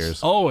couple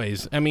years.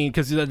 Always. I mean,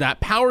 because that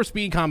power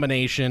speed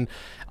combination,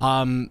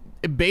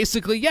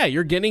 basically, yeah,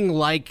 you're getting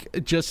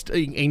like just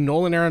a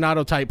Nolan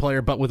Arenado type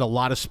player, but with a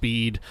lot of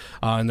speed,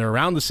 and they're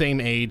around the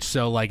same age.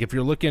 So, like, if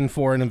you're looking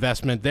for an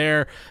investment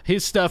there,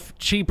 his stuff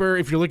cheaper.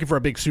 If you're looking for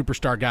a big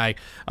superstar guy,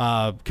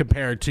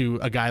 compared to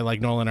a guy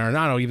like Nolan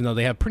Arenado, even though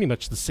they have pretty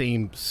much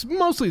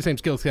mostly the same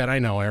skill set. I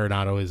know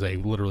Arenado is a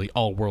literally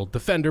all-world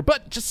defender,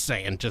 but just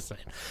saying.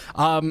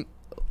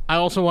 I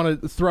also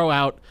want to throw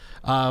out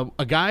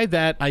a guy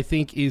that I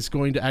think is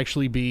going to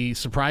actually be,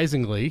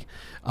 surprisingly,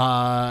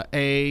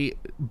 a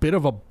bit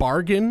of a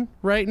bargain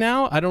right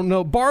now. I don't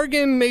know.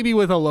 Bargain maybe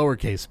with a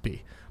lowercase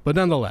b. But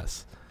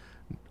nonetheless,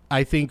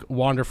 I think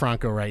Wander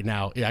Franco right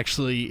now,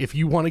 actually, if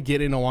you want to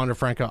get into Wander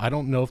Franco, I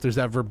don't know if there's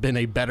ever been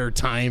a better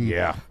time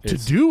to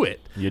do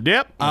it. You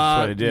dip? That's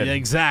what he did.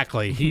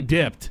 Exactly. He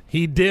dipped.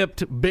 He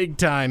dipped big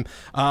time.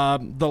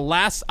 The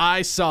last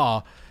I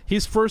saw,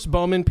 his first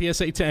Bowman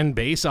PSA 10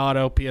 base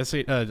auto,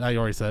 I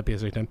already said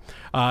PSA 10,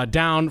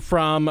 down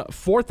from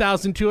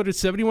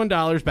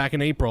 $4,271 back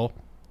in April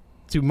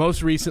to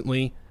most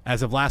recently,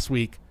 as of last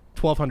week,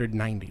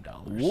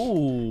 $1,290.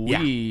 Ooh,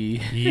 yeah.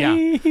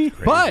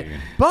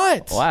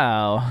 But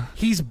wow,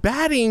 he's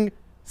batting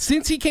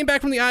since he came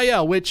back from the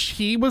IL, which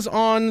he was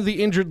on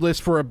the injured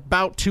list for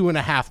about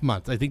 2.5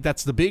 months. I think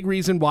that's the big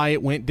reason why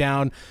it went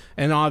down.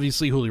 And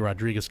obviously, Julio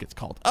Rodriguez gets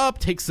called up,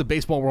 takes the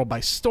baseball world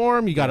by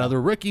storm. You got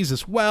other rookies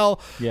as well.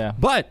 Yeah.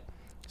 But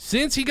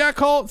since he got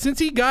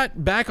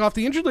back off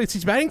the injured list,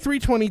 he's batting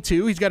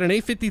 .322. He's got an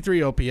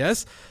 .853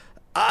 OPS.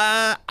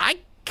 I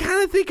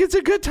kind of think it's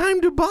a good time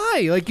to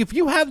buy. Like, if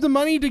you have the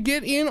money to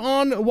get in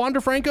on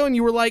Wander Franco and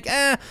you were like,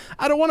 I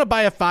don't want to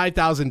buy a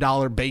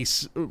 $5,000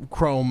 base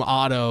chrome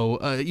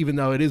auto, even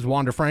though it is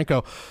Wander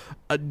Franco,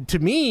 to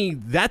me,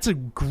 that's a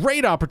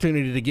great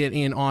opportunity to get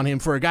in on him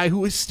for a guy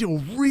who is still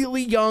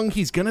really young.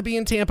 He's going to be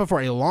in Tampa for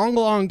a long,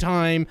 long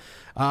time.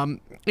 I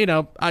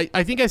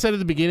think I said at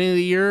the beginning of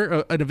the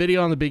year, in a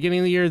video on the beginning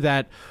of the year,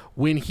 that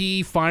when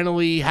he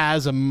finally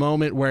has a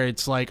moment where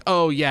it's like,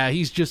 oh yeah,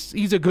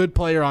 he's a good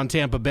player on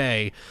Tampa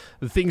Bay,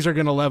 things are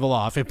going to level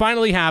off. It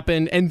finally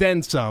happened, and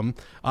then some.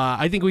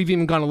 I think we've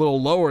even gone a little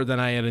lower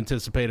than I had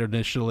anticipated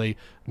initially.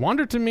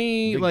 Wander, to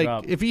me, big like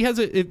drop. if he's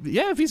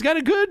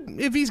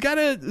got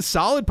a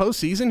solid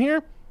postseason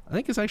here, I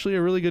think it's actually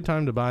a really good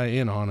time to buy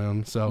in on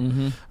him. So,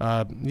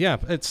 like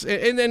I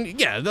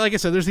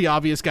said, there's the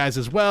obvious guys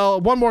as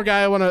well. One more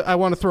guy I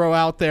want to throw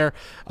out there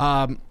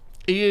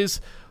is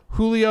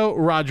Julio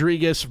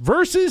Rodriguez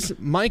versus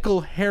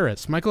Michael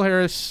Harris. Michael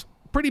Harris,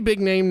 pretty big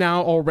name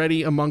now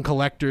already among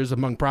collectors,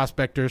 among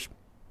prospectors.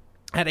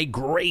 Had a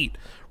great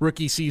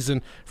rookie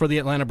season for the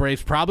Atlanta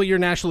Braves. Probably your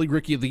National League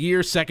Rookie of the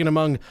Year, second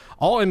among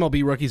all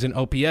MLB rookies in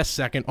OPS,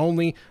 second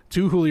only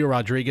to Julio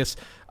Rodriguez.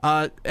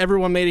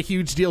 Everyone made a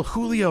huge deal.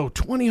 Julio,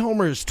 20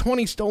 homers,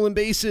 20 stolen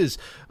bases.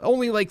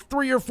 Only like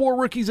 3 or 4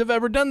 rookies have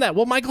ever done that.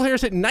 Well, Michael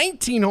Harris hit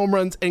 19 home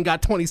runs and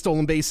got 20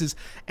 stolen bases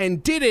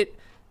and did it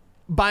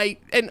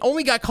and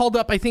only got called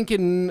up, I think,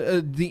 in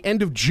the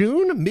end of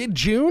June,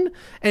 mid-June,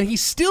 and he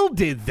still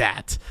did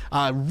that.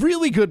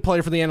 Really good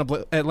player for the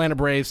Atlanta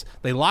Braves.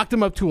 They locked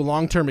him up to a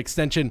long-term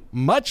extension,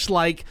 much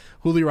like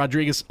Julio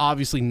Rodriguez.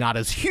 Obviously not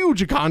as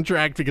huge a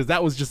contract because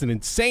that was just an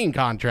insane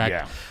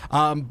contract.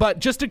 Yeah. But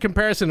just a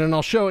comparison, and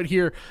I'll show it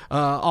here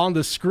on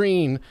the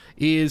screen,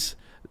 is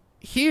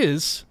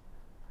his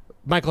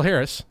Michael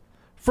Harris.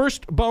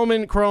 First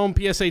Bowman Chrome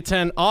PSA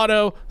 10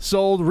 auto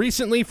sold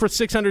recently for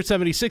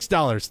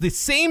 $676. The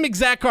same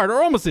exact card,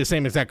 or almost the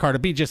same exact card, a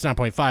BGS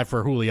 9.5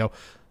 for Julio,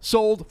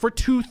 sold for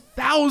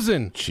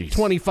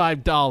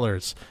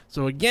 $2,025.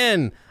 So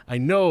again, I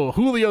know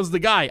Julio's the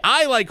guy.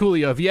 I like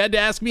Julio. If you had to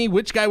ask me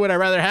which guy would I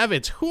rather have,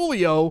 it's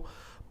Julio.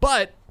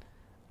 But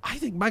I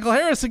think Michael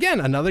Harris, again,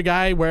 another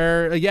guy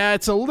where,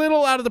 it's a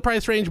little out of the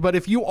price range, but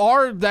if you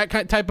are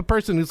that type of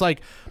person who's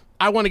like,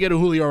 I want to get a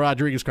Julio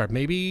Rodriguez card,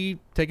 maybe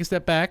take a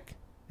step back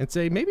and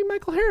say maybe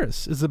Michael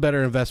Harris is the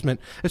better investment,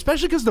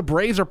 especially because the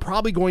Braves are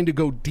probably going to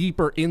go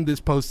deeper in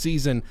this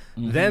postseason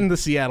than the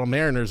Seattle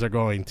Mariners are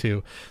going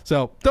to.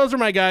 So those are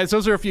my guys.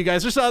 Those are a few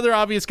guys. There's other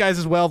obvious guys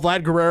as well.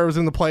 Vlad Guerrero's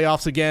in the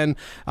playoffs again.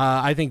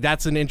 I think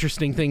that's an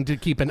interesting thing to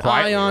keep an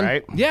eye on.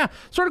 Right? Yeah,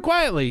 sort of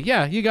quietly.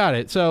 Yeah, you got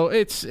it. So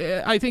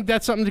I think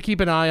that's something to keep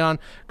an eye on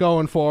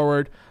going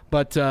forward.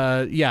 But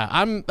yeah,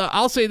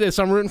 I'll say this: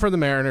 I'm rooting for the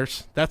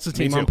Mariners. That's the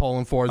team I'm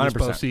pulling for this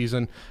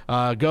 100%.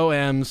 postseason. Go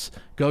M's,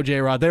 go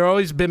J-Rod. They've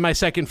always been my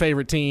second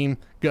favorite team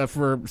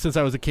since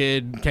I was a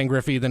kid. Ken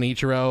Griffey, then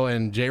Ichiro,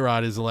 and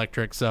J-Rod is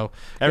electric. So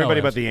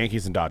Everybody but the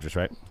Yankees and Dodgers,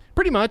 right?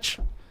 pretty much.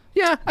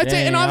 Yeah, I'd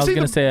say. And I was obviously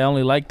gonna say I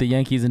only like the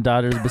Yankees and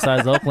Dodgers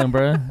besides Oakland,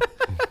 bro.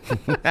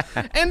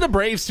 and the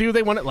Braves too.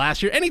 They won it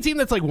last year. Any team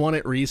that's like won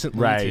it recently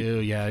Right.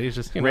 too. Yeah, it's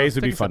just Rays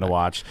would be fun to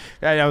watch.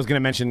 I was going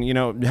to mention,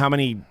 how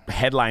many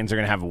headlines are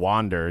going to have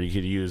Wander? You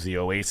could use the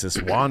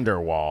Oasis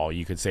Wander Wall.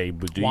 You could say,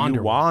 "Do Wander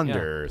you Wall,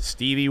 wander?"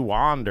 Stevie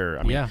Wander.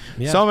 I mean,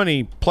 Yeah. so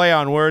many play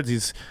on words.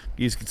 These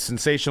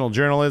sensational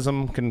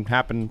journalism can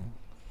happen,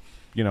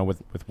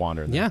 with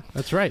Wander. Yeah,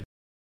 that's right.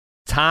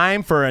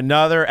 Time for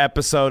another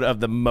episode of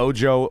the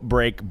Mojo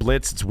Break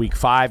Blitz. It's week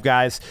 5,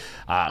 guys.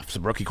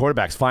 Some rookie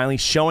quarterbacks finally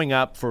showing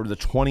up for the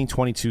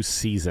 2022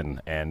 season.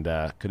 And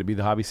could it be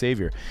the hobby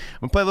savior?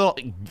 I'm going to play a little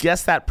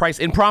Guess That Price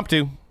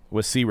impromptu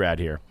with C-Rad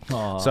here.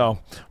 Aww. So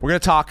we're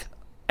going to talk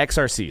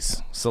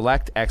XRCs,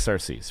 select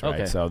XRCs, right?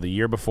 Okay. So the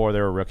year before they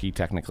were a rookie,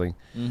 technically.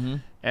 Mm-hmm.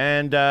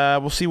 And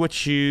we'll see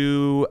what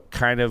you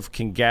kind of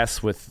can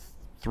guess with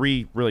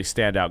 3 really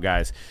standout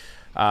guys.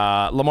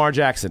 Lamar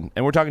Jackson,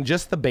 and we're talking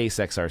just the base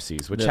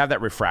XRCs, which have that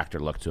refractor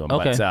look to them.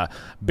 Okay. But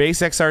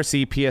base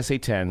XRC PSA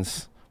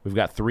 10s, we've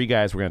got 3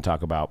 guys we're going to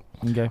talk about.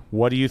 Okay.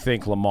 What do you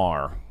think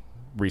Lamar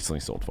recently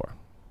sold for?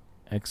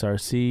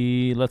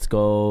 XRC, let's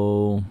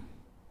go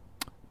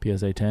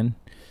PSA 10.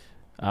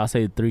 I'll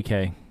say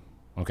 $3K.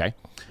 Okay.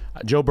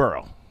 Joe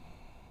Burrow,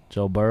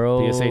 Joe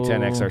Burrow. PSA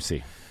 10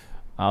 XRC.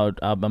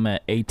 I'm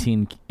at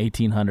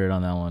 1,800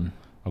 on that one.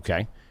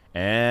 Okay.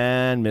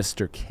 And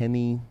Mr.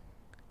 Kenny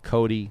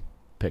Cody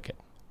Pickett.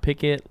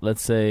 Pickett,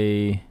 let's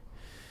say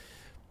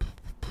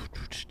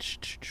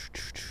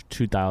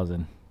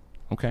 2,000.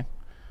 Okay.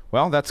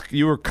 Well,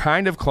 you were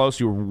kind of close.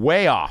 You were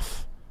way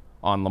off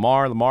on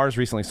Lamar. Lamar's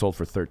recently sold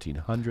for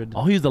 1,300.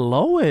 Oh, he's the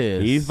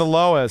lowest. He's the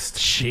lowest.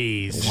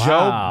 Jeez.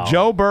 Wow.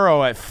 Joe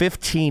Burrow at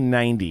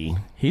 1,590.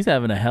 He's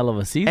having a hell of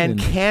a season. And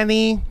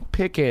Kenny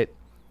Pickett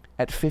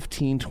at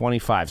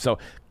 1,525. So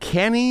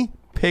Kenny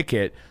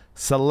Pickett,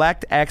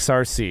 select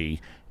XRC,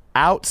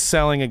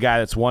 outselling a guy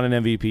that's won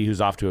an MVP who's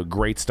off to a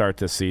great start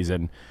this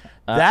season.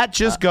 That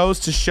just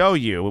goes to show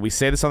you, we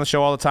say this on the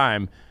show all the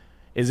time,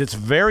 is it's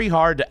very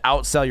hard to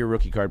outsell your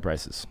rookie card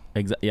prices.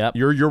 Yep.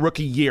 Your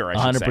rookie year,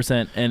 I should 100%.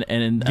 say.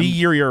 And The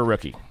year you're a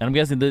rookie. And I'm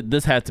guessing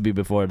this had to be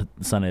before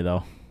Sunday,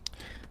 though.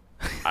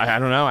 I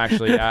don't know,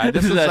 actually.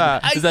 This Does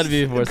was that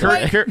be before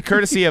Sunday?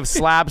 courtesy of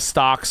Slab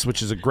Stocks,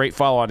 which is a great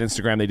follow on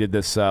Instagram. They did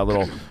this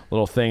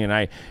little thing,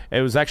 and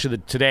it was actually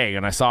today,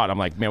 and I saw it. I'm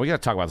like, man, we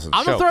got to talk about this on the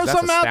I'm show. going to throw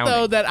something out, astounding.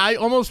 though, that I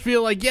almost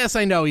feel like, yes,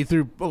 I know he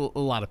threw a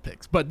lot of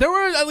picks, but there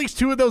were at least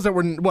 2 of those that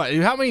were,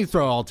 how many did you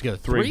throw all together?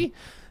 3?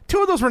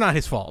 2 of those were not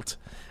his fault.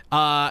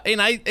 And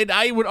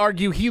I would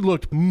argue he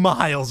looked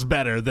miles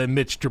better than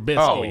Mitch Trubisky.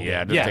 Oh,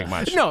 yeah, it didn't take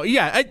much. No,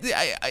 yeah.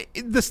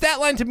 The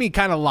stat line to me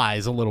kind of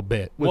lies a little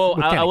bit. With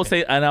I will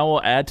Kenny say, and I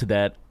will add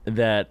to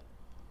that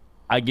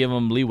I give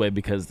him leeway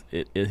because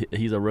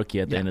he's a rookie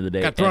at the end of the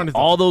day. Got thrown And into-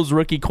 all those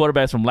rookie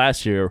quarterbacks from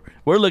last year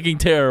were looking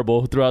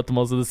terrible throughout the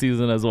most of the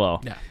season as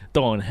well. Yeah.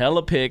 Throwing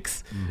hella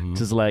picks,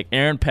 just like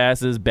errant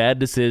passes, bad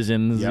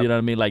decisions. Yep. You know what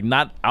I mean? Like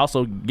not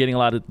also getting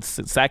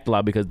sacked a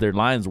lot because their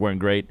lines weren't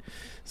great.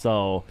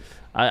 So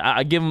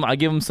I give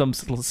him some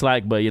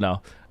slack, but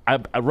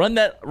I run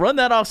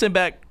that option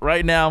back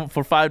right now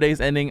for 5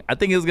 days ending. I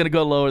think it's going to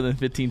go lower than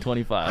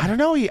 1525. I don't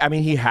know.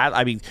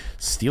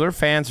 Steeler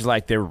fans are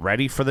like, they're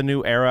ready for the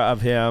new era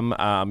of him.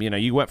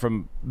 You went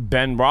from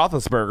Ben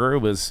Roethlisberger, who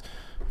was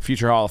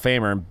future Hall of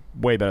Famer and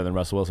way better than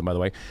Russell Wilson, by the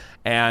way.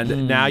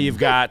 And now you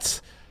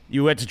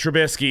went to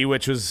Trubisky,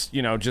 which was,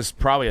 just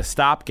probably a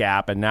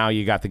stopgap, and now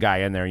you got the guy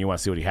in there and you want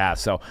to see what he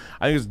has. So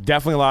I think there's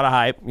definitely a lot of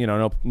hype,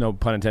 no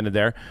pun intended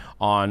there,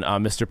 on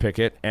Mr.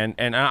 Pickett. And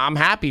I'm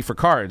happy for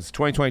cards.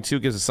 2022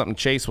 gives us something to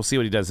chase. We'll see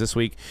what he does this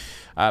week.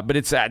 But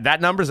it's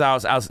that number's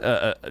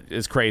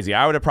is crazy.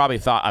 I would have probably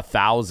thought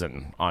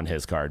 1,000 on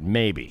his card,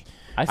 maybe.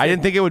 I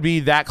didn't think it would be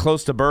that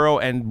close to Burrow,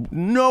 and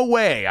no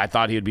way I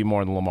thought he would be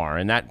more than Lamar.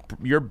 And that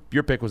your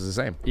pick was the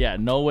same. Yeah,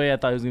 no way I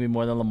thought he was going to be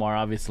more than Lamar,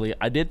 obviously.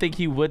 I did think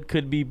he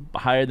could be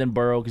higher than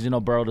Burrow because,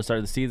 Burrow to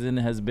start the season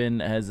has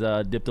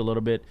dipped a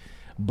little bit.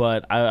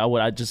 But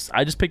I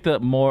just picked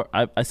up more.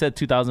 I said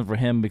 2,000 for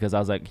him because I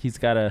was like,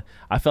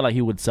 I felt like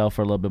he would sell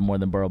for a little bit more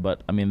than Burrow,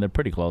 but I mean, they're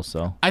pretty close.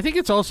 So I think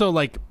it's also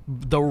like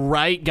the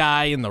right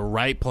guy in the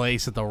right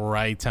place at the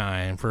right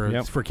time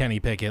for Kenny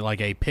Pickett,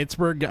 like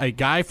a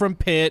guy from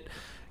Pitt,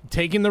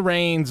 taking the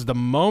reins the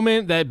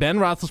moment that Ben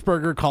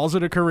Roethlisberger calls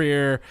it a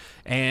career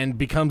and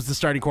becomes the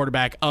starting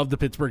quarterback of the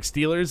Pittsburgh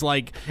Steelers.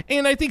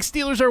 And I think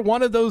Steelers are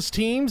one of those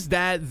teams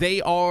that they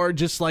are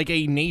just like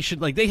a nation.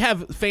 Like they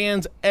have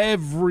fans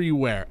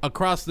everywhere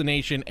across the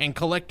nation, and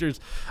collectors.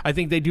 I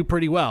think they do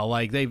pretty well.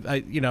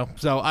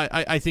 So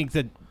I think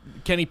that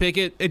Kenny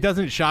Pickett, it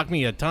doesn't shock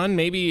me a ton.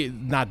 Maybe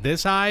not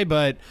this high,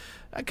 but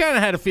I kind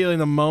of had a feeling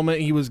the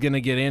moment he was going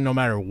to get in, no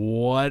matter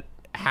what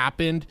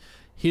happened,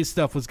 his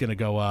stuff was going to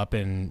go up,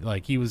 and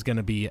like he was going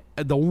to be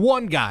the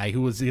one guy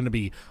who was going to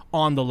be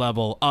on the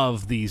level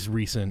of these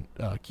recent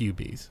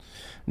QBs.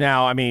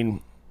 Now, I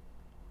mean,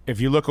 if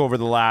you look over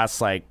the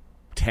last like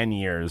 10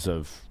 years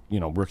of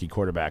rookie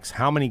quarterbacks,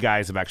 how many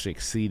guys have actually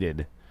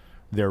exceeded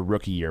their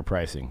rookie year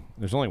pricing?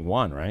 There's only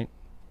one, right?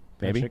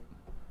 Maybe.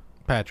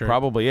 Patrick.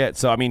 Probably it.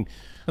 So I mean,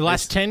 the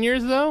last 10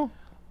 years though.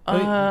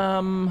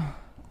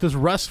 Does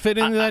Russ fit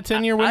into that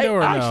 10-year window or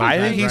no? I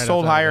think he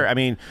sold higher. I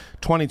mean,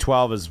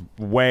 2012 is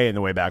way in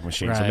the Wayback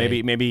Machine, Right. so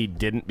maybe he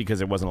didn't because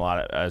there wasn't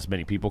as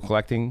many people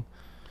collecting.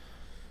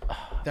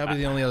 That would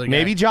be the only other guy.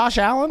 Maybe Josh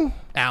Allen.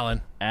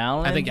 Allen.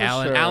 Allen. I think for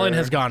Allen. sure. Allen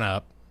has gone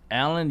up.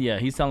 Allen, yeah,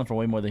 he's selling for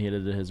way more than he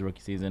did his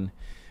rookie season.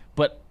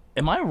 But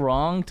am I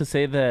wrong to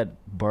say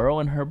that Burrow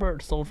and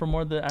Herbert sold for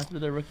more after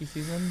their rookie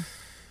season?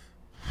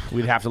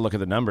 We'd have to look at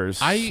the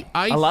numbers. A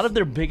lot of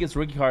their biggest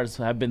rookie cards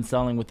have been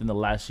selling within the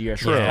last year,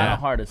 so True. it's kind of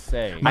hard to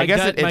say. I guess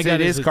gut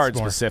it is it's card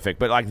more. specific,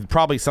 but like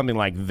probably something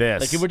like this,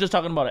 Like if we're just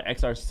talking about an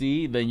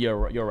XRC, then you're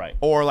right.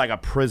 or like a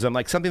Prism,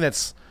 like something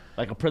that's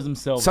Like a Prism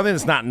Silver. something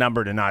that's not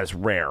numbered and not as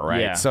rare,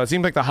 right? Yeah. So it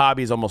seems like the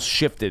hobby is almost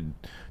shifted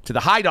to the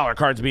high dollar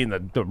cards being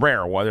the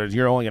rare, whether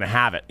you're only going to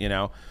have it,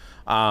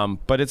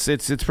 But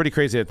it's pretty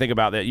crazy to think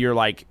about that. You're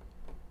like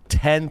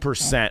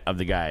 10% of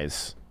the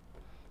guys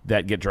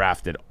that get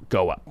drafted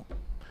go up.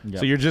 Yep.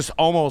 So you're just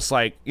almost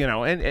like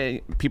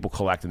and people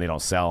collect and they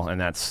don't sell, and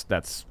that's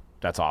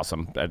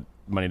awesome. That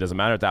money doesn't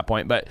matter at that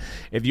point. But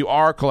if you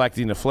are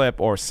collecting to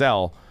flip or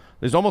sell,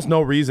 there's almost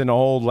no reason to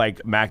hold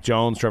like Mac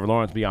Jones, Trevor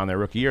Lawrence beyond their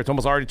rookie year. It's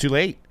almost already too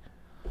late.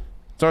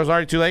 Or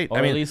at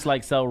least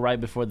like sell right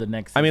before the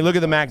next. I mean, look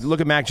at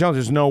Mac Jones.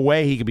 There's no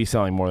way he could be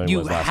selling more than he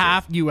was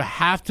last year. You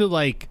have to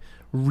like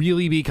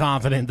really be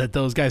confident that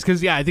those guys,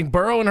 because I think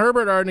Burrow and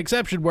Herbert are an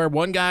exception where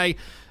one guy,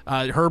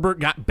 Herbert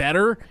got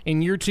better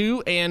in year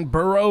 2 and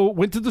Burrow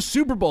went to the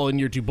Super Bowl in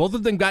year 2. Both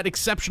of them got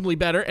exceptionally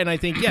better, and I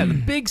think the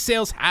big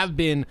sales have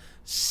been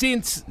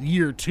since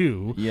year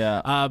 2.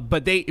 Yeah.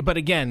 But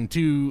again,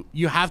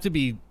 you have to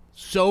be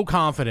so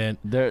confident.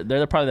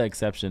 They're probably the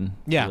exception.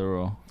 Yeah. To the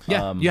rule.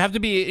 Yeah, you have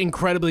to be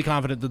incredibly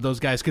confident that those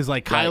guys, because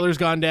like Kyler's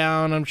gone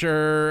down, I'm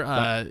sure.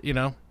 I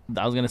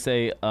was gonna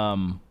say,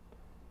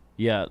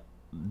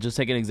 just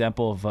take an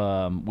example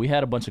of we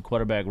had a bunch of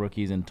quarterback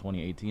rookies in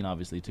 2018,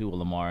 obviously too, with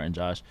Lamar and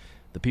Josh.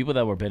 The people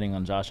that were bidding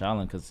on Josh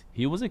Allen, because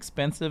he was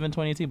expensive in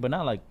 2018, but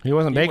not like He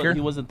wasn't Baker.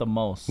 He wasn't the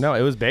most. No,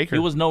 it was Baker. He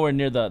was nowhere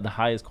near the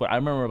highest. I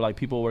remember like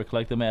people were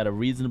collecting him at at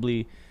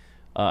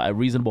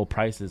reasonable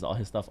prices, all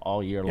his stuff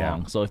all year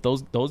long. So if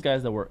those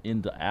guys that were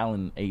into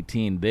Allen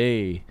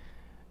 18,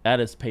 that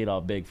has paid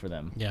off big for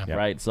them. Yeah. Yep.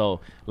 Right.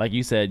 So like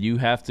you said, you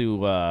have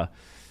to.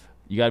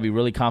 You got to be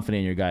really confident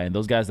in your guy. And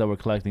those guys that were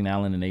collecting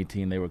Allen in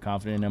 18, they were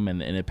confident in him,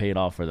 and it paid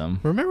off for them.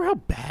 Remember how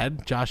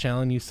bad Josh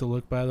Allen used to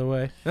look, by the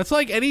way? That's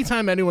like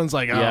anytime anyone's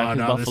like, oh,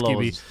 no, this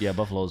QB. Yeah,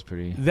 Buffalo's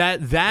pretty.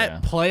 That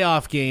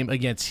playoff game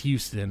against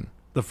Houston,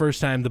 the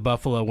first time the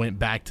Buffalo went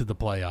back to the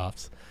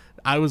playoffs,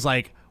 I was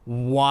like,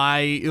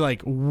 why?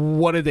 Like,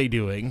 what are they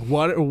doing?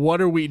 What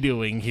are we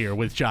doing here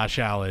with Josh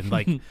Allen?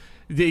 Like,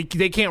 they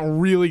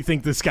can't really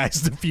think this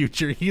guy's the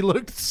future. He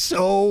looked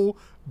so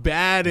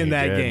bad in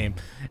that game.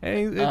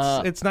 And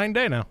it's night and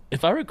day now.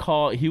 If I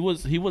recall, he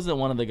wasn't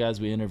one of the guys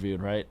we interviewed,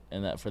 right?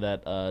 For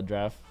that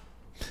draft.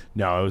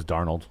 No, it was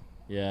Darnold.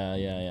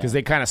 Yeah. Because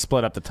they kind of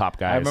split up the top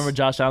guys. I remember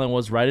Josh Allen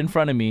was right in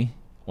front of me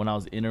when I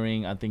was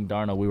entering. I think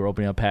Darnold. We were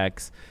opening up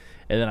packs,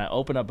 and then I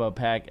opened up a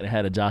pack and it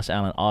had a Josh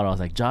Allen auto. I was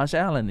like, Josh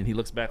Allen, and he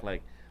looks back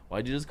like,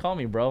 why'd you just call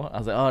me, bro? I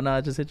was like, oh no,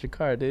 I just hit your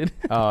card, dude.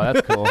 Oh,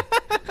 that's cool.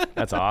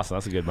 That's awesome.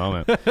 That's a good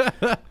moment.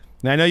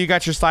 Now, I know you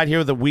got your slide here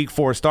with the week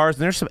 4 stars,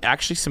 and there's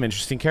actually some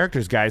interesting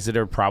characters, guys that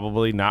are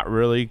probably not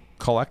really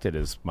collected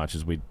as much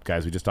as we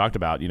just talked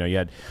about. You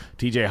had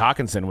T.J.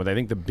 Hawkinson with, I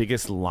think, the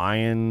biggest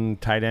Lion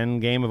tight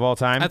end game of all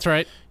time. That's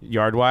right.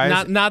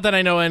 Yard-wise. Not that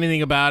I know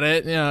anything about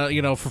it,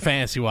 for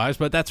fantasy-wise,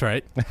 but that's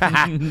right.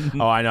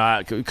 Oh, I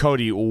know.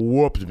 Cody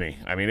whooped me.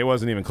 I mean, it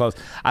wasn't even close.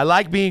 I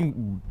like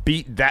being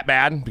beat that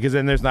bad because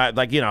then there's not,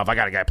 if I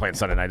got a guy playing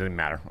Sunday night, it doesn't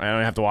matter. I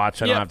don't have to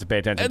watch. I don't have to pay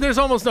attention. There's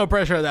almost no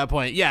pressure at that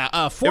point. Yeah.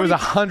 It was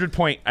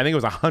 100-point. I think it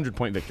was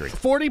 100-point victory.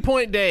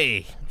 40-point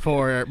day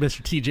for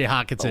Mr. T.J.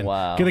 Hawkinson. Oh,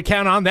 wow. Going to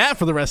count on that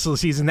for the rest of the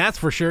season. That's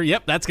for sure.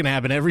 Yep, that's going to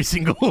happen every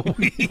single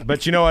week.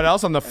 But you know what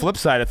else? On the flip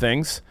side of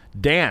things,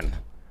 Dan.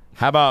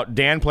 How about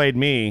Dan played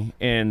me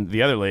in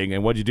the other league,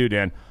 and what'd you do,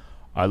 Dan?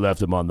 I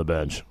left him on the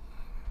bench.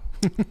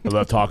 I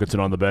left Hawkinson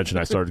on the bench, and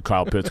I started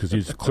Kyle Pitts because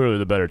he's clearly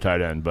the better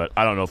tight end. But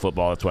I don't know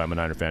football. That's why I'm a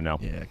Niner fan now.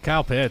 Yeah,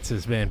 Kyle Pitts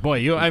has been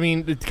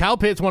Kyle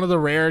Pitts, one of the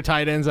rare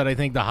tight ends that I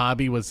think the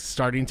hobby was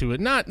starting to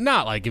not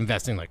like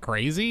investing like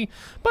crazy,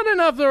 but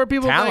enough there are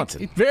people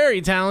talented,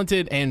 very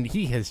talented, and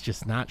he has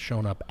just not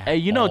shown up. At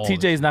all.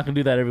 TJ's not gonna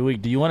do that every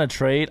week. Do you want to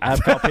trade? I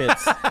have Kyle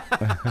Pitts.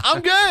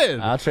 I'm good.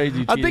 I'll trade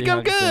you. I think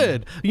I'm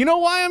good. You know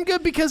why I'm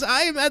good? Because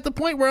I am at the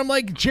point where I'm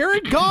like,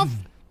 Jared Goff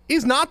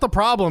is not the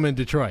problem in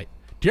Detroit.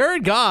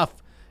 Jared Goff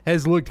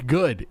has looked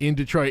good in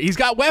Detroit. He's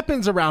got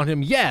weapons around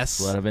him,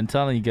 yes. What I've been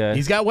telling you guys.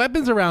 He's got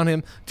weapons around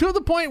him to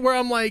the point where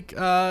I'm like,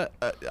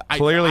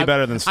 Clearly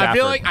better than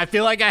Stafford. I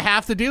feel like I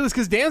have to do this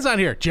because Dan's on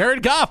here.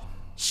 Jared Goff,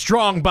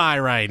 strong buy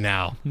right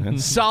now.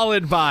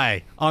 Solid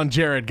buy on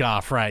Jared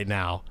Goff right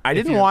now. I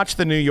didn't watch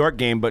the New York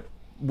game, but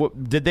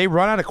did they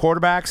run out of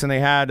quarterbacks and they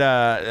had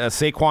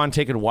Saquon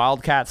taking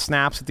Wildcat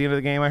snaps at the end of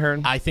the game, I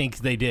heard? I think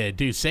they did.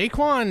 Dude,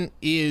 Saquon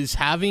is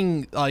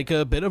having like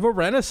a bit of a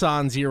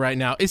renaissance year right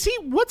now.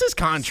 What's his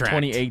contract?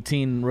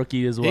 2018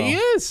 rookie as well. He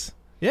is.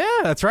 Yeah,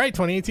 that's right.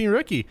 2018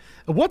 rookie.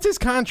 What's his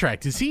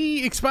contract? Is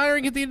he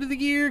expiring at the end of the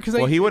year?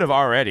 Well, he would have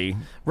already.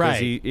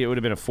 Right. It would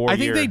have been a 4-year. I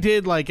think they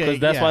did like a.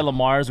 That's why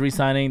Lamar's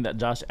re-signing. That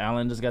Josh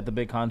Allen just got the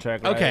big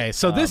contract. Right? Okay,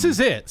 so this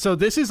is it. So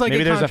this is like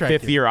maybe a there's a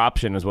contract 5th-year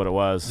option is what it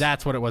was.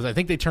 That's what it was. I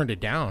think they turned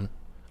it down.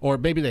 Or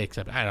maybe they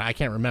accepted it. I don't know. I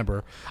can't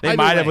remember. They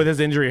might have with his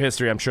injury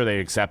history. I'm sure they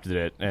accepted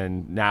it,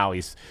 and now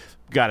he's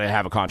got to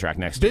have a contract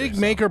next year. Big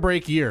make or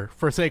break year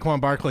for Saquon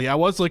Barkley. I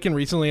was looking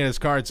recently at his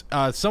cards.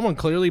 Someone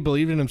clearly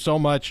believed in him so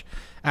much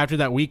after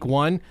that week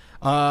 1.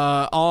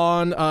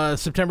 On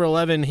September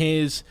 11,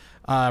 his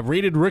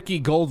rated rookie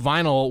gold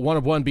vinyl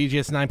 1/1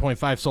 BGS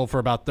 9.5 sold for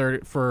about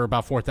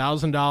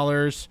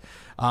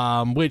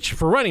 $4,000. Which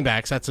for running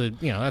backs, that's a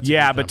that's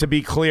but to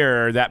be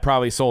clear, that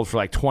probably sold for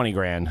like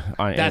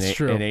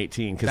 $20,000 in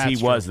 18 because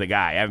he was the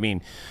guy. I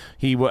mean,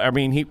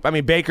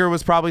 Baker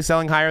was probably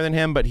selling higher than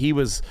him, but he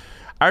was.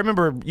 I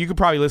remember you could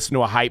probably listen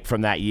to a hype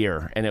from that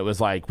year, and it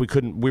was like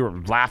we were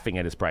laughing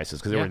at his prices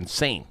because they were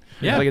insane.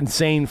 Yeah. It was like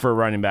insane for a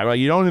running back. Like,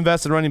 you don't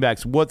invest in running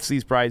backs. What's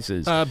these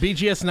prices?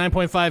 BGS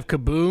 9.5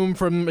 Kaboom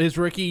from his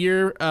rookie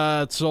year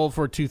sold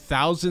for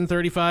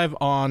 $2,035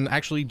 on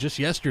actually just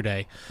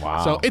yesterday.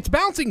 Wow. So it's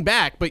bouncing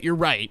back, but you're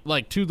right.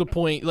 Like to the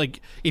point,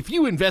 like if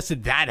you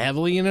invested that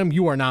heavily in him,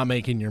 you are not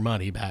making your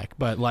money back.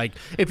 But like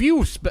if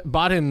you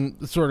bought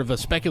him sort of a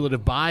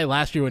speculative buy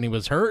last year when he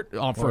was hurt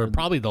for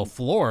probably the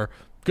floor,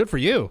 good for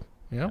you.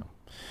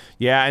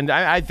 Yeah, and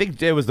I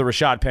think it was the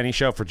Rashad Penny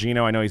show for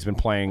Geno. I know he's been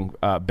playing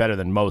better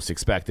than most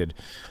expected.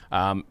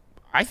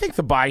 I think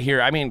the buy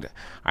here, I think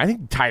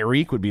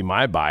Tyreek would be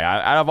my buy.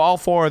 Out of all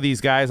 4 of these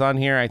guys on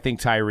here, I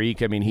think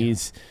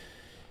Tyreek,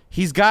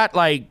 he's got,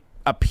 like,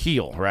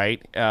 appeal,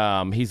 right?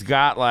 He's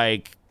got,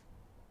 like,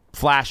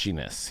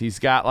 flashiness. He's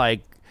got,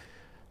 like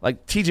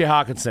T.J.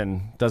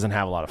 Hawkinson doesn't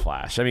have a lot of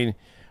flash.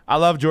 I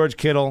love George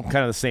Kittle, kind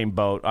of the same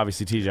boat.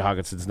 Obviously, T.J.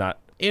 Hawkinson's not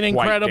an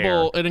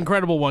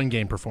incredible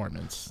one-game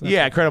performance.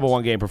 Incredible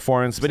one-game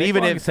performance. But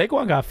even if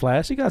Saquon got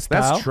flash, he got style.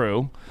 That's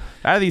true.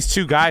 Out of these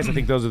 2 guys, I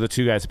think those are the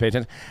 2 guys to pay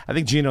attention. I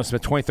think Geno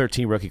Smith,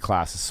 2013 rookie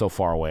class, is so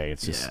far away.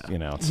 It's just,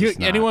 it's just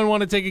not. Anyone want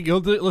to take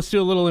let's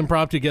do a little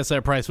impromptu guess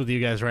that price with you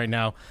guys right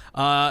now.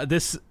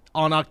 This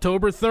on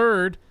October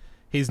 3rd,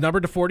 he's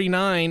numbered to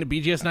 49,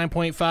 BGS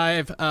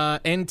 9.5,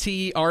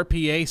 NT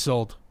RPA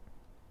sold.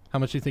 How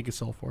much do you think it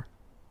sold for?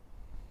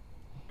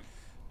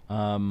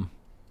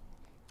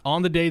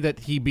 On the day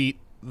that he beat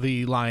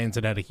the Lions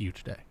and had a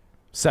huge day.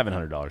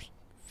 $700.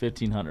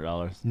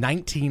 $1,500.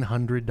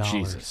 $1,900.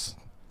 Jesus.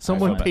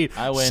 Someone paid.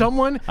 I win.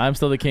 Someone I'm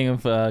still the king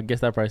of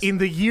guess that price. in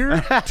the year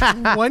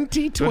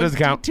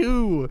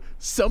 2022,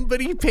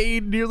 somebody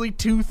paid nearly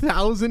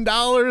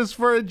 $2,000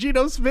 for a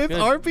Geno Smith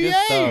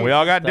RPA. We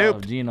all got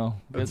duped. Geno.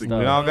 Good stuff.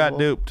 We all got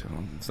duped.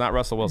 It's not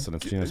Russell Wilson.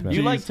 It's Geno Smith.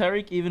 You like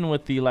Tyreek even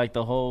with the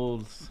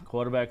whole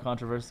quarterback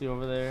controversy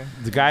over there?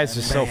 The guy's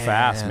just so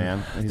fast,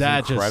 man. He's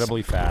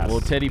incredibly fast.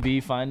 Will Teddy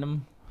B find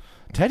him?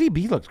 Teddy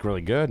B looked really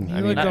good.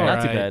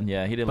 Not too bad.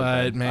 Yeah, he did look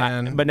good. But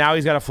man, but now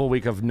he's got a full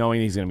week of knowing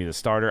he's going to be the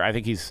starter. I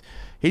think he's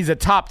a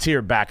top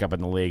tier backup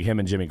in the league. Him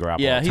and Jimmy Garoppolo.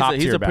 Yeah,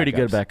 he's a pretty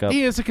good backup.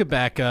 He is a good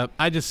backup.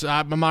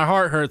 My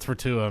heart hurts for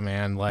Tua,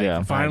 man.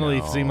 Like finally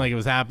it seemed like it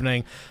was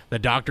happening. The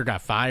doctor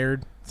got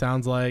fired.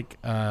 Sounds like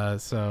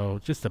so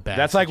just a bad.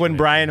 That's like when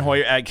Brian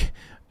Hoyer.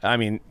 I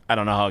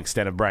don't know how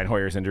extent of Brian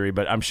Hoyer's injury,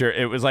 but I'm sure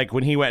it was like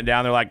when he went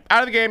down, they're like,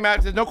 out of the game,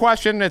 no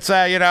question. It's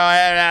we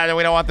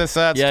don't want this.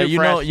 It's too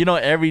fresh.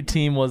 Every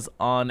team was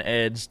on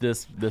edge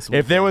this week.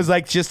 If there was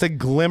like just a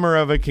glimmer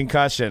of a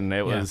concussion,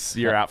 it was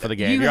you're out for the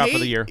game. You're out for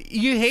the year.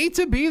 You hate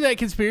to be that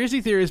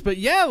conspiracy theorist, but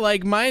yeah,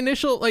 like my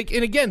initial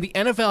and again, the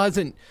NFL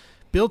hasn't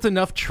built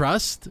enough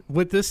trust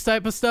with this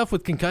type of stuff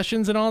with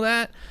concussions and all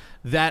that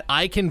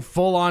I can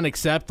full on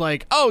accept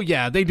like, oh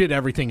yeah, they did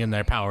everything in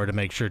their power to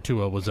make sure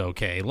Tua was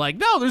okay. Like,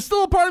 no, there's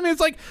still a part of me that's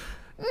like,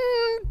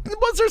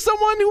 was there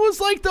someone who was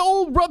like the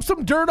old rub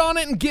some dirt on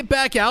it and get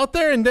back out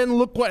there, and then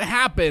look what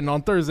happened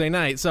on Thursday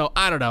night. So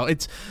I don't know.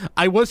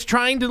 I was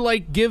trying to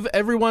like give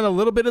everyone a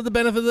little bit of the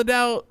benefit of the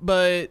doubt,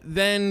 but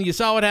then you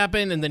saw what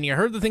happened, and then you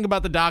heard the thing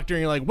about the doctor,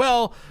 and you're like,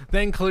 well,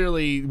 then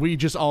clearly we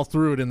just all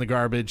threw it in the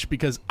garbage,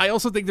 because I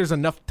also think there's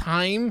enough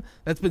time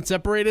that's been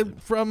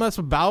separated from us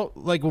about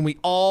like when we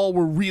all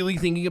were really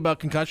thinking about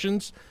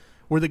concussions,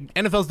 where the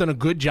NFL's done a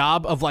good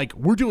job of like,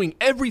 we're doing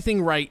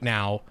everything right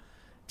now,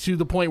 to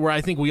the point where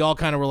I think we all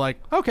kind of were like,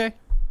 okay,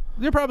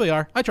 they probably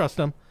are. I trust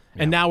them.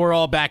 Yeah. And now we're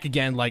all back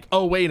again like,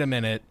 oh, wait a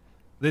minute.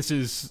 It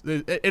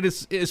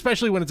is,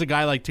 especially when it's a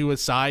guy like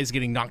Tua's size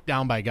getting knocked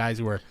down by guys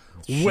who are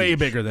way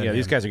bigger than Yeah, him.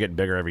 these guys are getting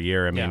bigger every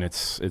year. I mean, Yeah.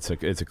 it's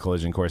a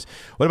collision course.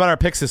 What about our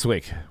picks this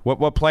week?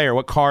 What player,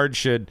 what card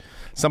should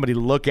somebody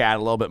look at a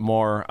little bit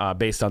more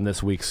based on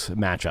this week's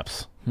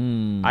matchups?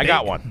 I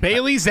got one.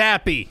 Bailey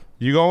Zappi.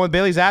 You going with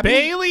Bailey Zappi?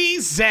 Bailey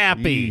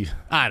Zappi. Yeah.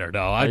 I don't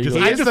know. I He just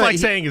is like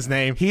saying his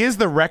name. He is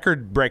the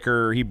record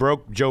breaker. He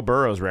broke Joe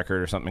Burrow's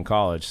record or something in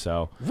college.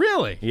 So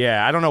Really?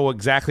 yeah, I don't know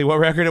exactly what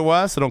record it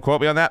was, so don't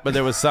quote me on that. But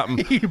there was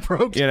something. He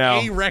broke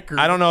a record.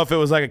 I don't know if it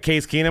was like a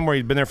Case Keenum where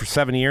he'd been there for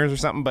 7 years or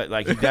something, but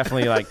like he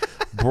definitely like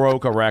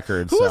broke a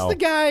record. Who was the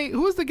guy?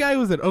 Who was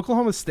at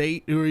Oklahoma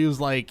State? Who he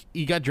was like?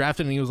 He got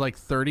drafted and he was like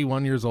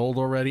 31 years old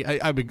already.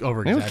 I've been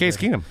over. It was Case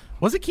Keenum.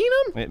 Was it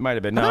Keenum? It might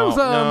have been. I thought No, it was,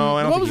 no,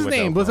 I don't what think was he his went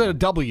to name? Was it a Oklahoma.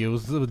 W? It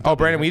was a Oh,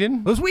 Brandon Weeden?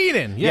 It was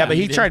Weeden. Yeah, but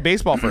he tried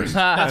baseball first.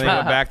 And then he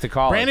went back to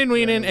college. Brandon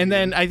Weeden, and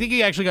then I think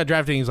he actually got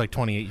drafted and he was like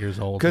 28 years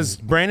old. Because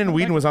Brandon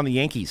Weeden was on the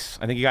Yankees.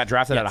 I think he got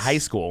drafted out of high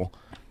school.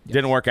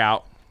 Didn't work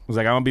out. Was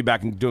like, I'm going to be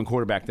back and doing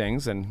quarterback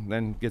things, and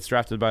then gets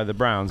drafted by the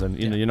Browns. And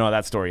you know how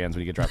that story ends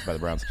when you get drafted by the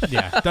Browns.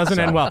 Yeah, doesn't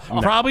end well.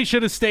 Probably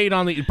should have stayed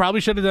on the. Probably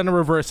should have done a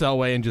reverse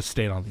Elway and just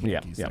stayed on the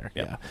Yankees there.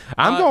 Yeah.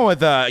 I'm going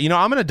with, I'm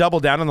going to double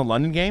down on the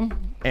London game.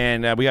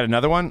 And we got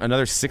another one,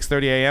 another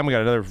 6:30 a.m. We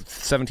got another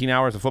 17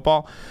 hours of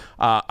football.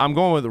 I'm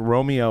going with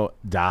Romeo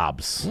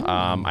Doubs.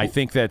 I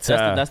think that's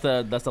That's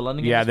the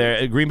London game. yeah.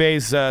 They're Green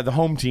Bay's the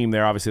home team.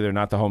 There, obviously, they're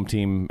not the home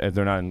team.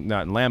 They're not in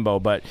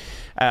Lambeau, but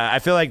I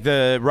feel like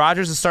the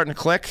Rodgers is starting to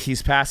click.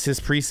 He's past his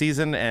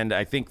preseason, and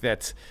I think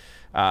that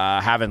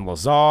having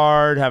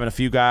Lazard, having a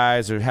few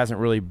guys, there hasn't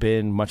really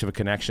been much of a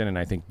connection, and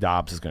I think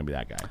Doubs is going to be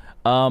that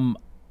guy.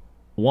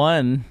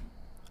 One,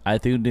 I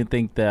do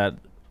think that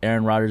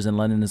Aaron Rodgers in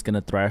London is going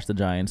to thrash the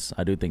Giants.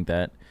 I do think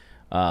that.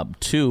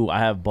 Two, I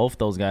have both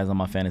those guys on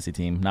my fantasy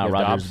team. Not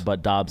Rodgers, Dobbs?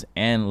 but Dobbs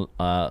and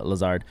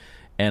Lazard.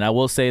 And I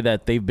will say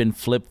that they've been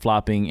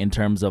flip-flopping in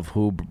terms of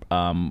who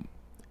Aaron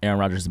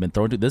Rodgers has been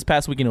thrown to. This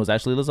past weekend, it was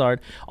actually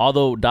Lazard,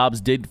 although Dobbs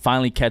did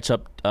finally catch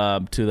up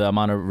to the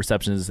amount of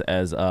receptions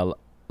as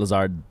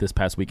Lazard this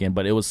past weekend,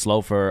 but it was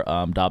slow for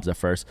Dobbs at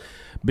first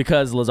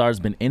because Lazard's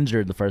been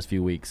injured the first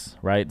few weeks,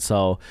 right?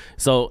 So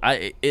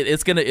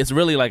it's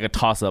really like a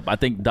toss-up. I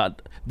think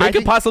they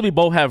could possibly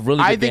both have really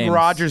good I think games.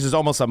 Rodgers is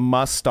almost a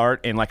must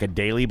start in like a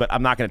daily, but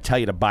I'm not going to tell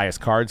you to buy his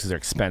cards because they're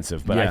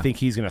expensive. But I think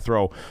he's going to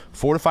throw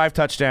 4 to 5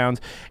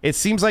 touchdowns. It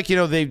seems like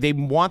they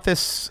want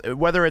this,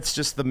 whether it's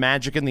just the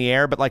magic in the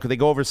air, but like they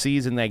go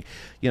overseas and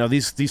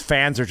these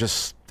fans are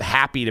just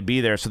happy to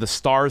be there. So the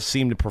stars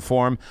seem to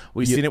perform.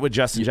 We've seen it with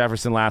Justin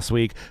Jefferson last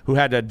week, who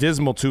had a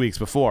dismal 2 weeks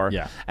before.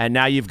 Yeah. And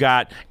now you've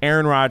got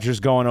Aaron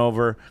Rodgers going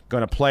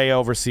to play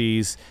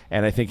overseas,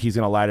 and I think he's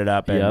going to light it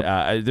up.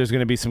 And there's going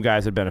to be some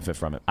guys that benefit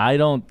from it. I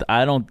don't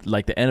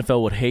like the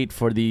NFL would hate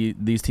for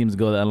these teams to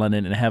go to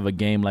London and have a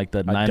game like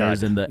the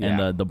Niners and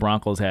the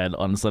Broncos had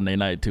on Sunday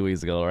night 2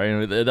 weeks ago,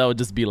 right? That would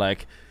just be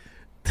like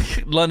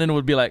London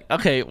would be like,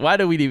 okay, why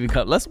do we even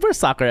come? Where's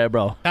soccer at,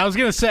 bro? I was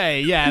gonna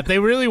say, yeah, if they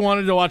really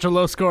wanted to watch a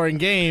low-scoring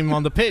game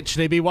on the pitch,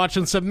 they'd be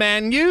watching some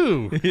Man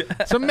U,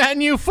 some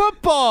Man U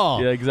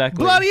football. Yeah,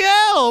 exactly. Bloody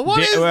hell! What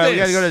is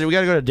this? We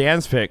gotta go to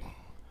Dan's pick.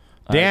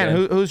 Dan,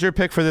 Okay. who's your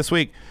pick for this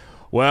week?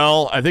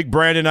 Well, I think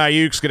Brandon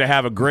Ayuk's going to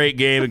have a great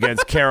game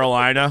against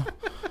Carolina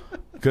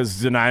because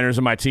the Niners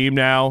are my team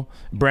now.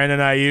 Brandon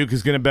Ayuk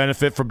is going to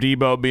benefit from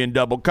Debo being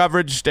double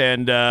coveraged,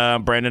 and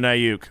Brandon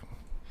Ayuk.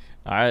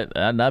 All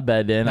right, not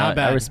bad, Dan. Not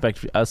bad. I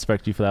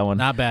respect you for that one.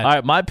 Not bad. All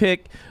right, my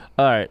pick.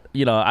 All right,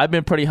 I've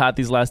been pretty hot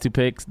these last 2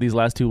 picks. These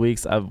last 2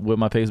 weeks, with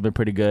my picks have been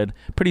pretty good,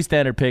 pretty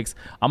standard picks.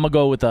 I'm gonna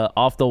go with a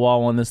off the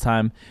wall one this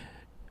time.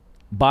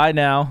 By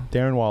now,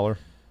 Darren Waller.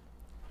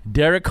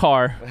 Derek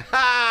Carr.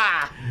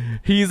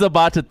 He's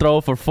about to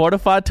throw for 4 to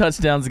 5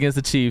 touchdowns against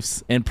the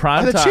Chiefs in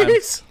prime The time.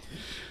 Chiefs?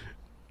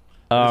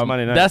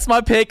 Monday night. That's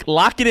my pick.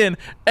 Lock it in.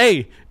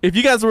 Hey, if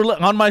you guys were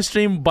on my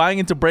stream buying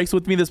into breaks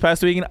with me this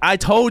past weekend, I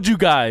told you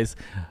guys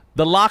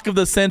the lock of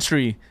the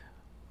century.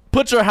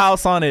 Put your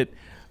house on it.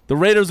 The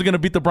Raiders are going to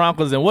beat the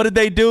Broncos. And what did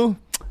they do?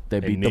 They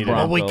beat the needed it.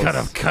 Broncos. Well, we could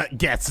have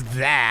guessed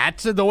that.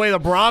 The way the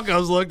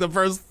Broncos looked the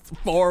first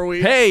 4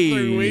 weeks. Hey.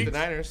 3 weeks. The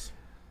Niners.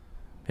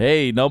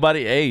 Hey,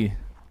 nobody. Hey,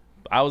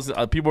 I was.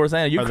 People were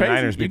saying, "You the crazy?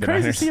 Niners You beat the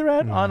crazy, Niners.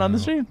 C-Rad on the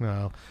stream?"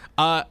 No.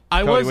 Cody,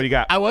 what do you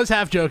got? I was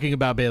half joking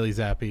about Bailey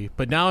Zappi,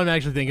 but now I'm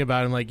actually thinking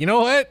about it. I'm like, you know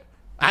what?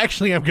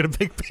 Actually, I'm going to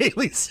pick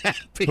Bailey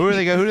Zappi. Who do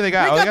they got?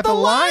 They got the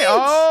Lions.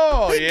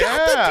 Oh, they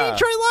got the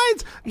Detroit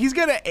Lions. He's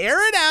going to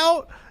air it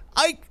out.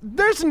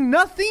 There's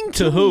nothing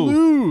to who?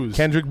 lose.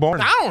 Kendrick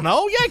Bourne. I don't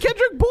know. Yeah,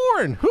 Kendrick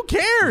Bourne. Who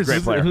cares?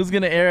 Great player. Who's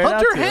going to air it out?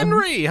 Hunter to?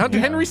 Henry. Hunter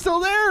Henry's still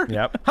there.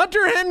 Yep.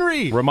 Hunter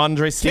Henry.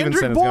 Ramondre Stevenson Kendrick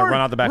is going to Bourne.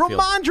 run out the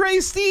backfield.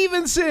 Ramondre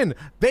Stevenson.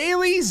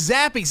 Bailey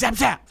Zappi. Zap,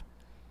 zap.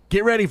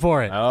 Get ready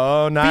for it.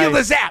 Oh, nice. Feel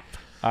the zap.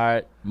 All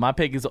right, my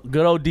pick is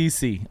good old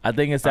DC. I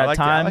think it's that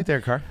time. I like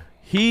Derek Carr.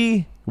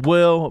 He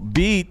will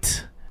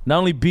not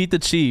only beat the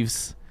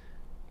Chiefs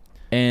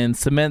and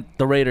cement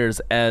the Raiders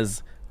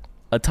as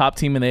a top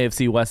team in the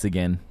AFC West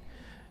again,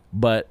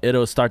 but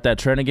it'll start that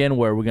trend again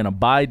where we're going to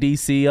buy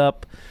DC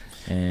up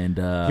And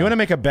You want to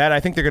make a bet? I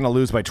think they're going to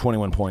lose by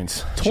 21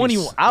 points. 20.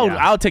 Chiefs,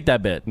 I'll take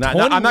that bet.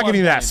 I'm not giving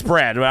you that 21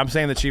 spread. I'm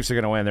saying the Chiefs are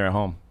going to win. They're at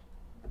home.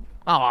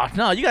 Oh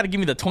no, you got to give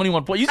me the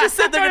 21 points. You just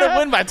said they're gonna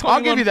win by 21.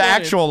 I'll give you the points.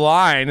 actual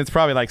line. It's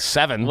probably like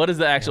 7. What is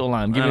the actual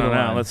line? Give me the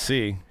line. Let's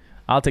see.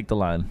 I'll take the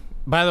line.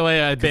 By the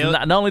way, Bailey,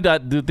 Not only do I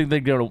think they're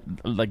gonna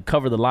like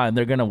cover the line,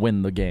 they're gonna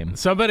win the game.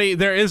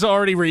 there is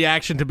already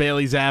reaction to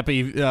Bailey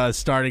Zappi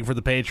starting for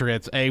the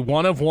Patriots. A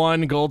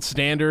 1-of-1 gold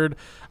standard,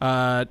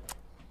 a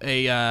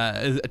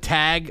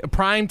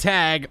prime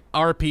tag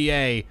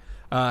RPA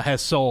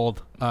has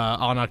sold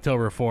on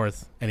October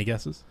 4th. Any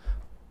guesses?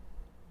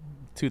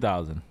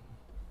 2,000.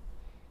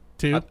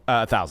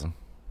 1,000.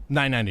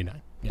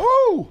 $9.99. Yeah.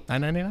 Woo!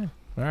 $9.99.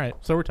 All right,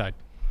 so we're tied.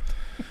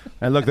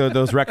 And look,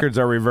 those records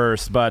are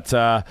reversed. But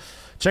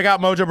check out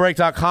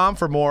MojoBreak.com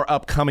for more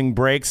upcoming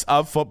breaks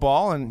of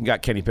football. And you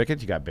got Kenny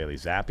Pickett, you got Bailey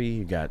Zappi,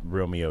 you got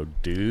Romeo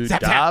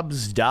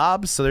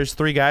Dobbs. So there's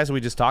 3 guys we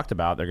just talked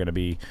about. They're going to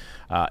be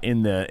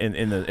in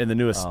the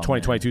newest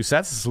 2022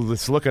 sets.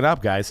 Let's look it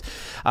up, guys.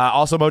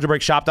 Also,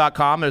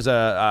 MojoBreakShop.com. There's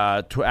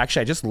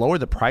actually I just lowered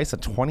the price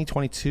of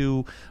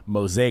 2022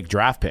 Mosaic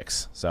draft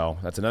picks. So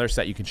that's another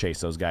set you can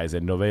chase those guys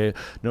in.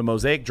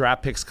 Mosaic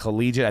draft picks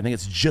collegiate. I think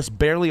it's just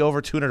barely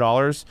over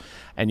 $200,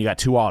 and you got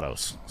 2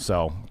 autos.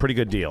 So pretty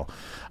good deal.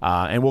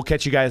 And we'll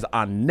catch you guys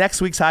on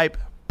next week's hype.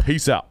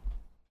 Peace out.